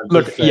that.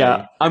 Look,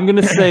 I'm going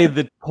to say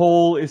that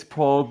Paul is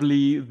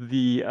probably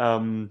the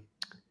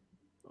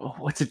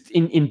what's it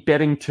in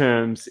betting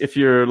terms? If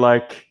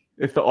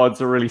the odds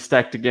are really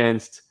stacked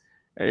against.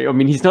 I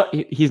mean, he's not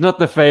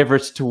the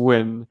favorite to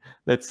win.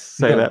 Let's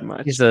say that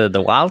much. He's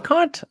the wild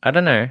card. I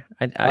don't know.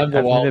 I've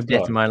never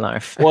bet in my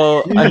life.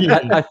 Well,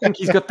 I think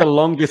he's got the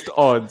longest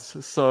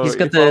odds. So he's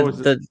got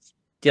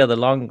the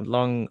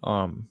long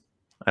arm.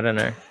 I don't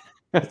know.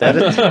 Is that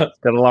it? He's got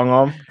a long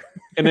arm.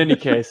 In any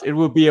case, it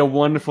will be a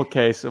wonderful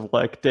case of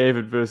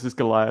David versus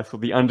Goliath, or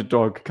the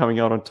underdog coming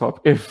out on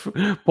top. If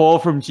Paul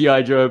from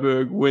G.I.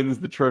 Joburg wins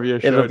the trivia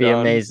showdown. It'll be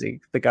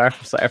amazing. The guy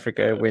from South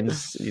Africa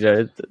wins,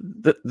 the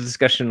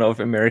discussion of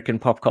American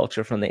pop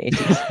culture from the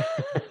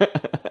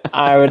 80s.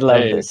 I would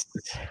love this.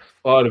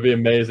 Oh, it'd be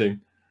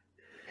amazing.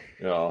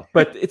 Yeah.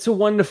 But it's a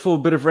wonderful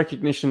bit of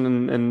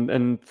recognition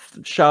and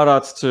shout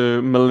outs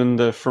to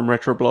Melinda from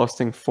Retro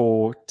Blasting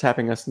for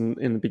tapping us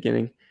in the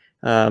beginning.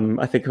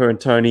 I think her and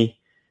Tony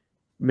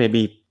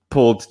maybe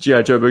pulled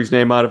G.I. Joburg's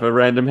name out of a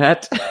random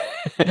hat.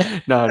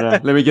 No,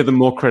 let me give them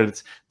more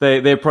credits.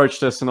 They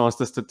approached us and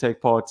asked us to take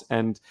part.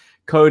 And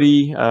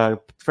Cody, a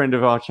friend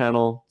of our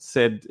channel,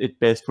 said it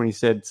best when he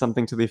said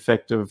something to the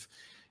effect of,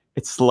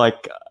 it's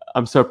like,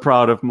 I'm so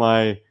proud of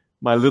my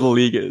little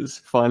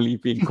leaguers finally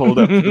being called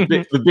up for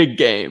the big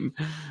game.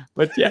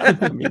 But yeah,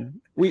 I mean,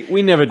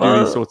 we never do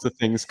these sorts of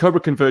things. Cobra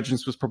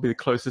Convergence was probably the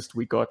closest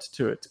we got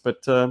to it.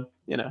 But,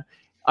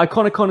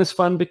 Iconicon is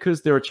fun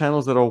because there are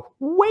channels that are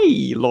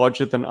way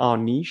larger than our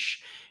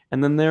niche,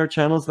 and then there are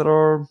channels that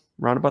are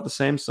around about the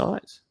same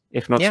size,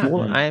 if not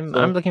smaller.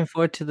 I'm looking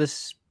forward to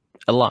this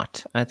a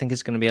lot. I think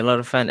it's going to be a lot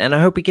of fun, and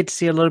I hope we get to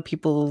see a lot of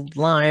people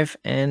live.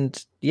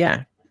 And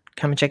yeah,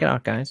 come and check it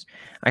out, guys.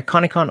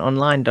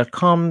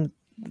 IconiconOnline.com.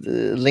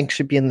 The link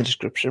should be in the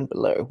description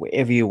below,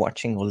 wherever you're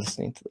watching or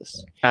listening to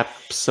this.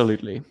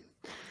 Absolutely.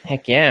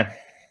 Heck yeah.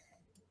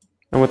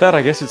 And with that,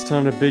 I guess it's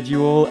time to bid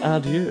you all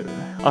adieu.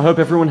 I hope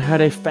everyone had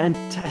a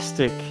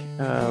fantastic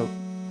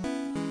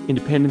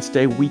Independence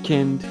Day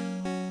weekend,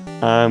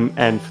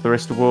 and for the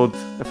rest of the world,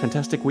 a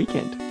fantastic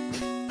weekend.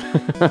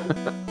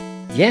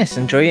 Yes,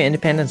 enjoy your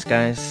independence,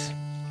 guys.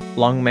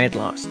 Long may it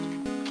last.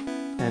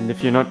 And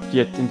if you're not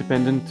yet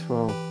independent,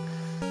 well,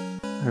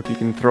 I hope you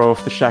can throw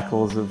off the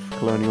shackles of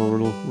colonial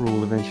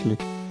rule eventually.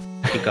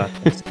 You got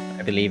this.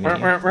 I believe in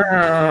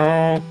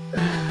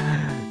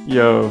you.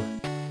 Yo.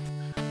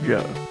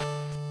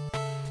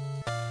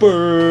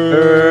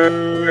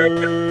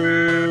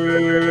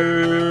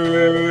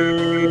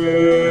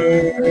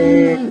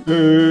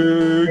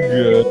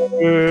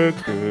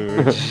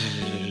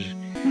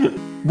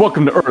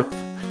 Welcome to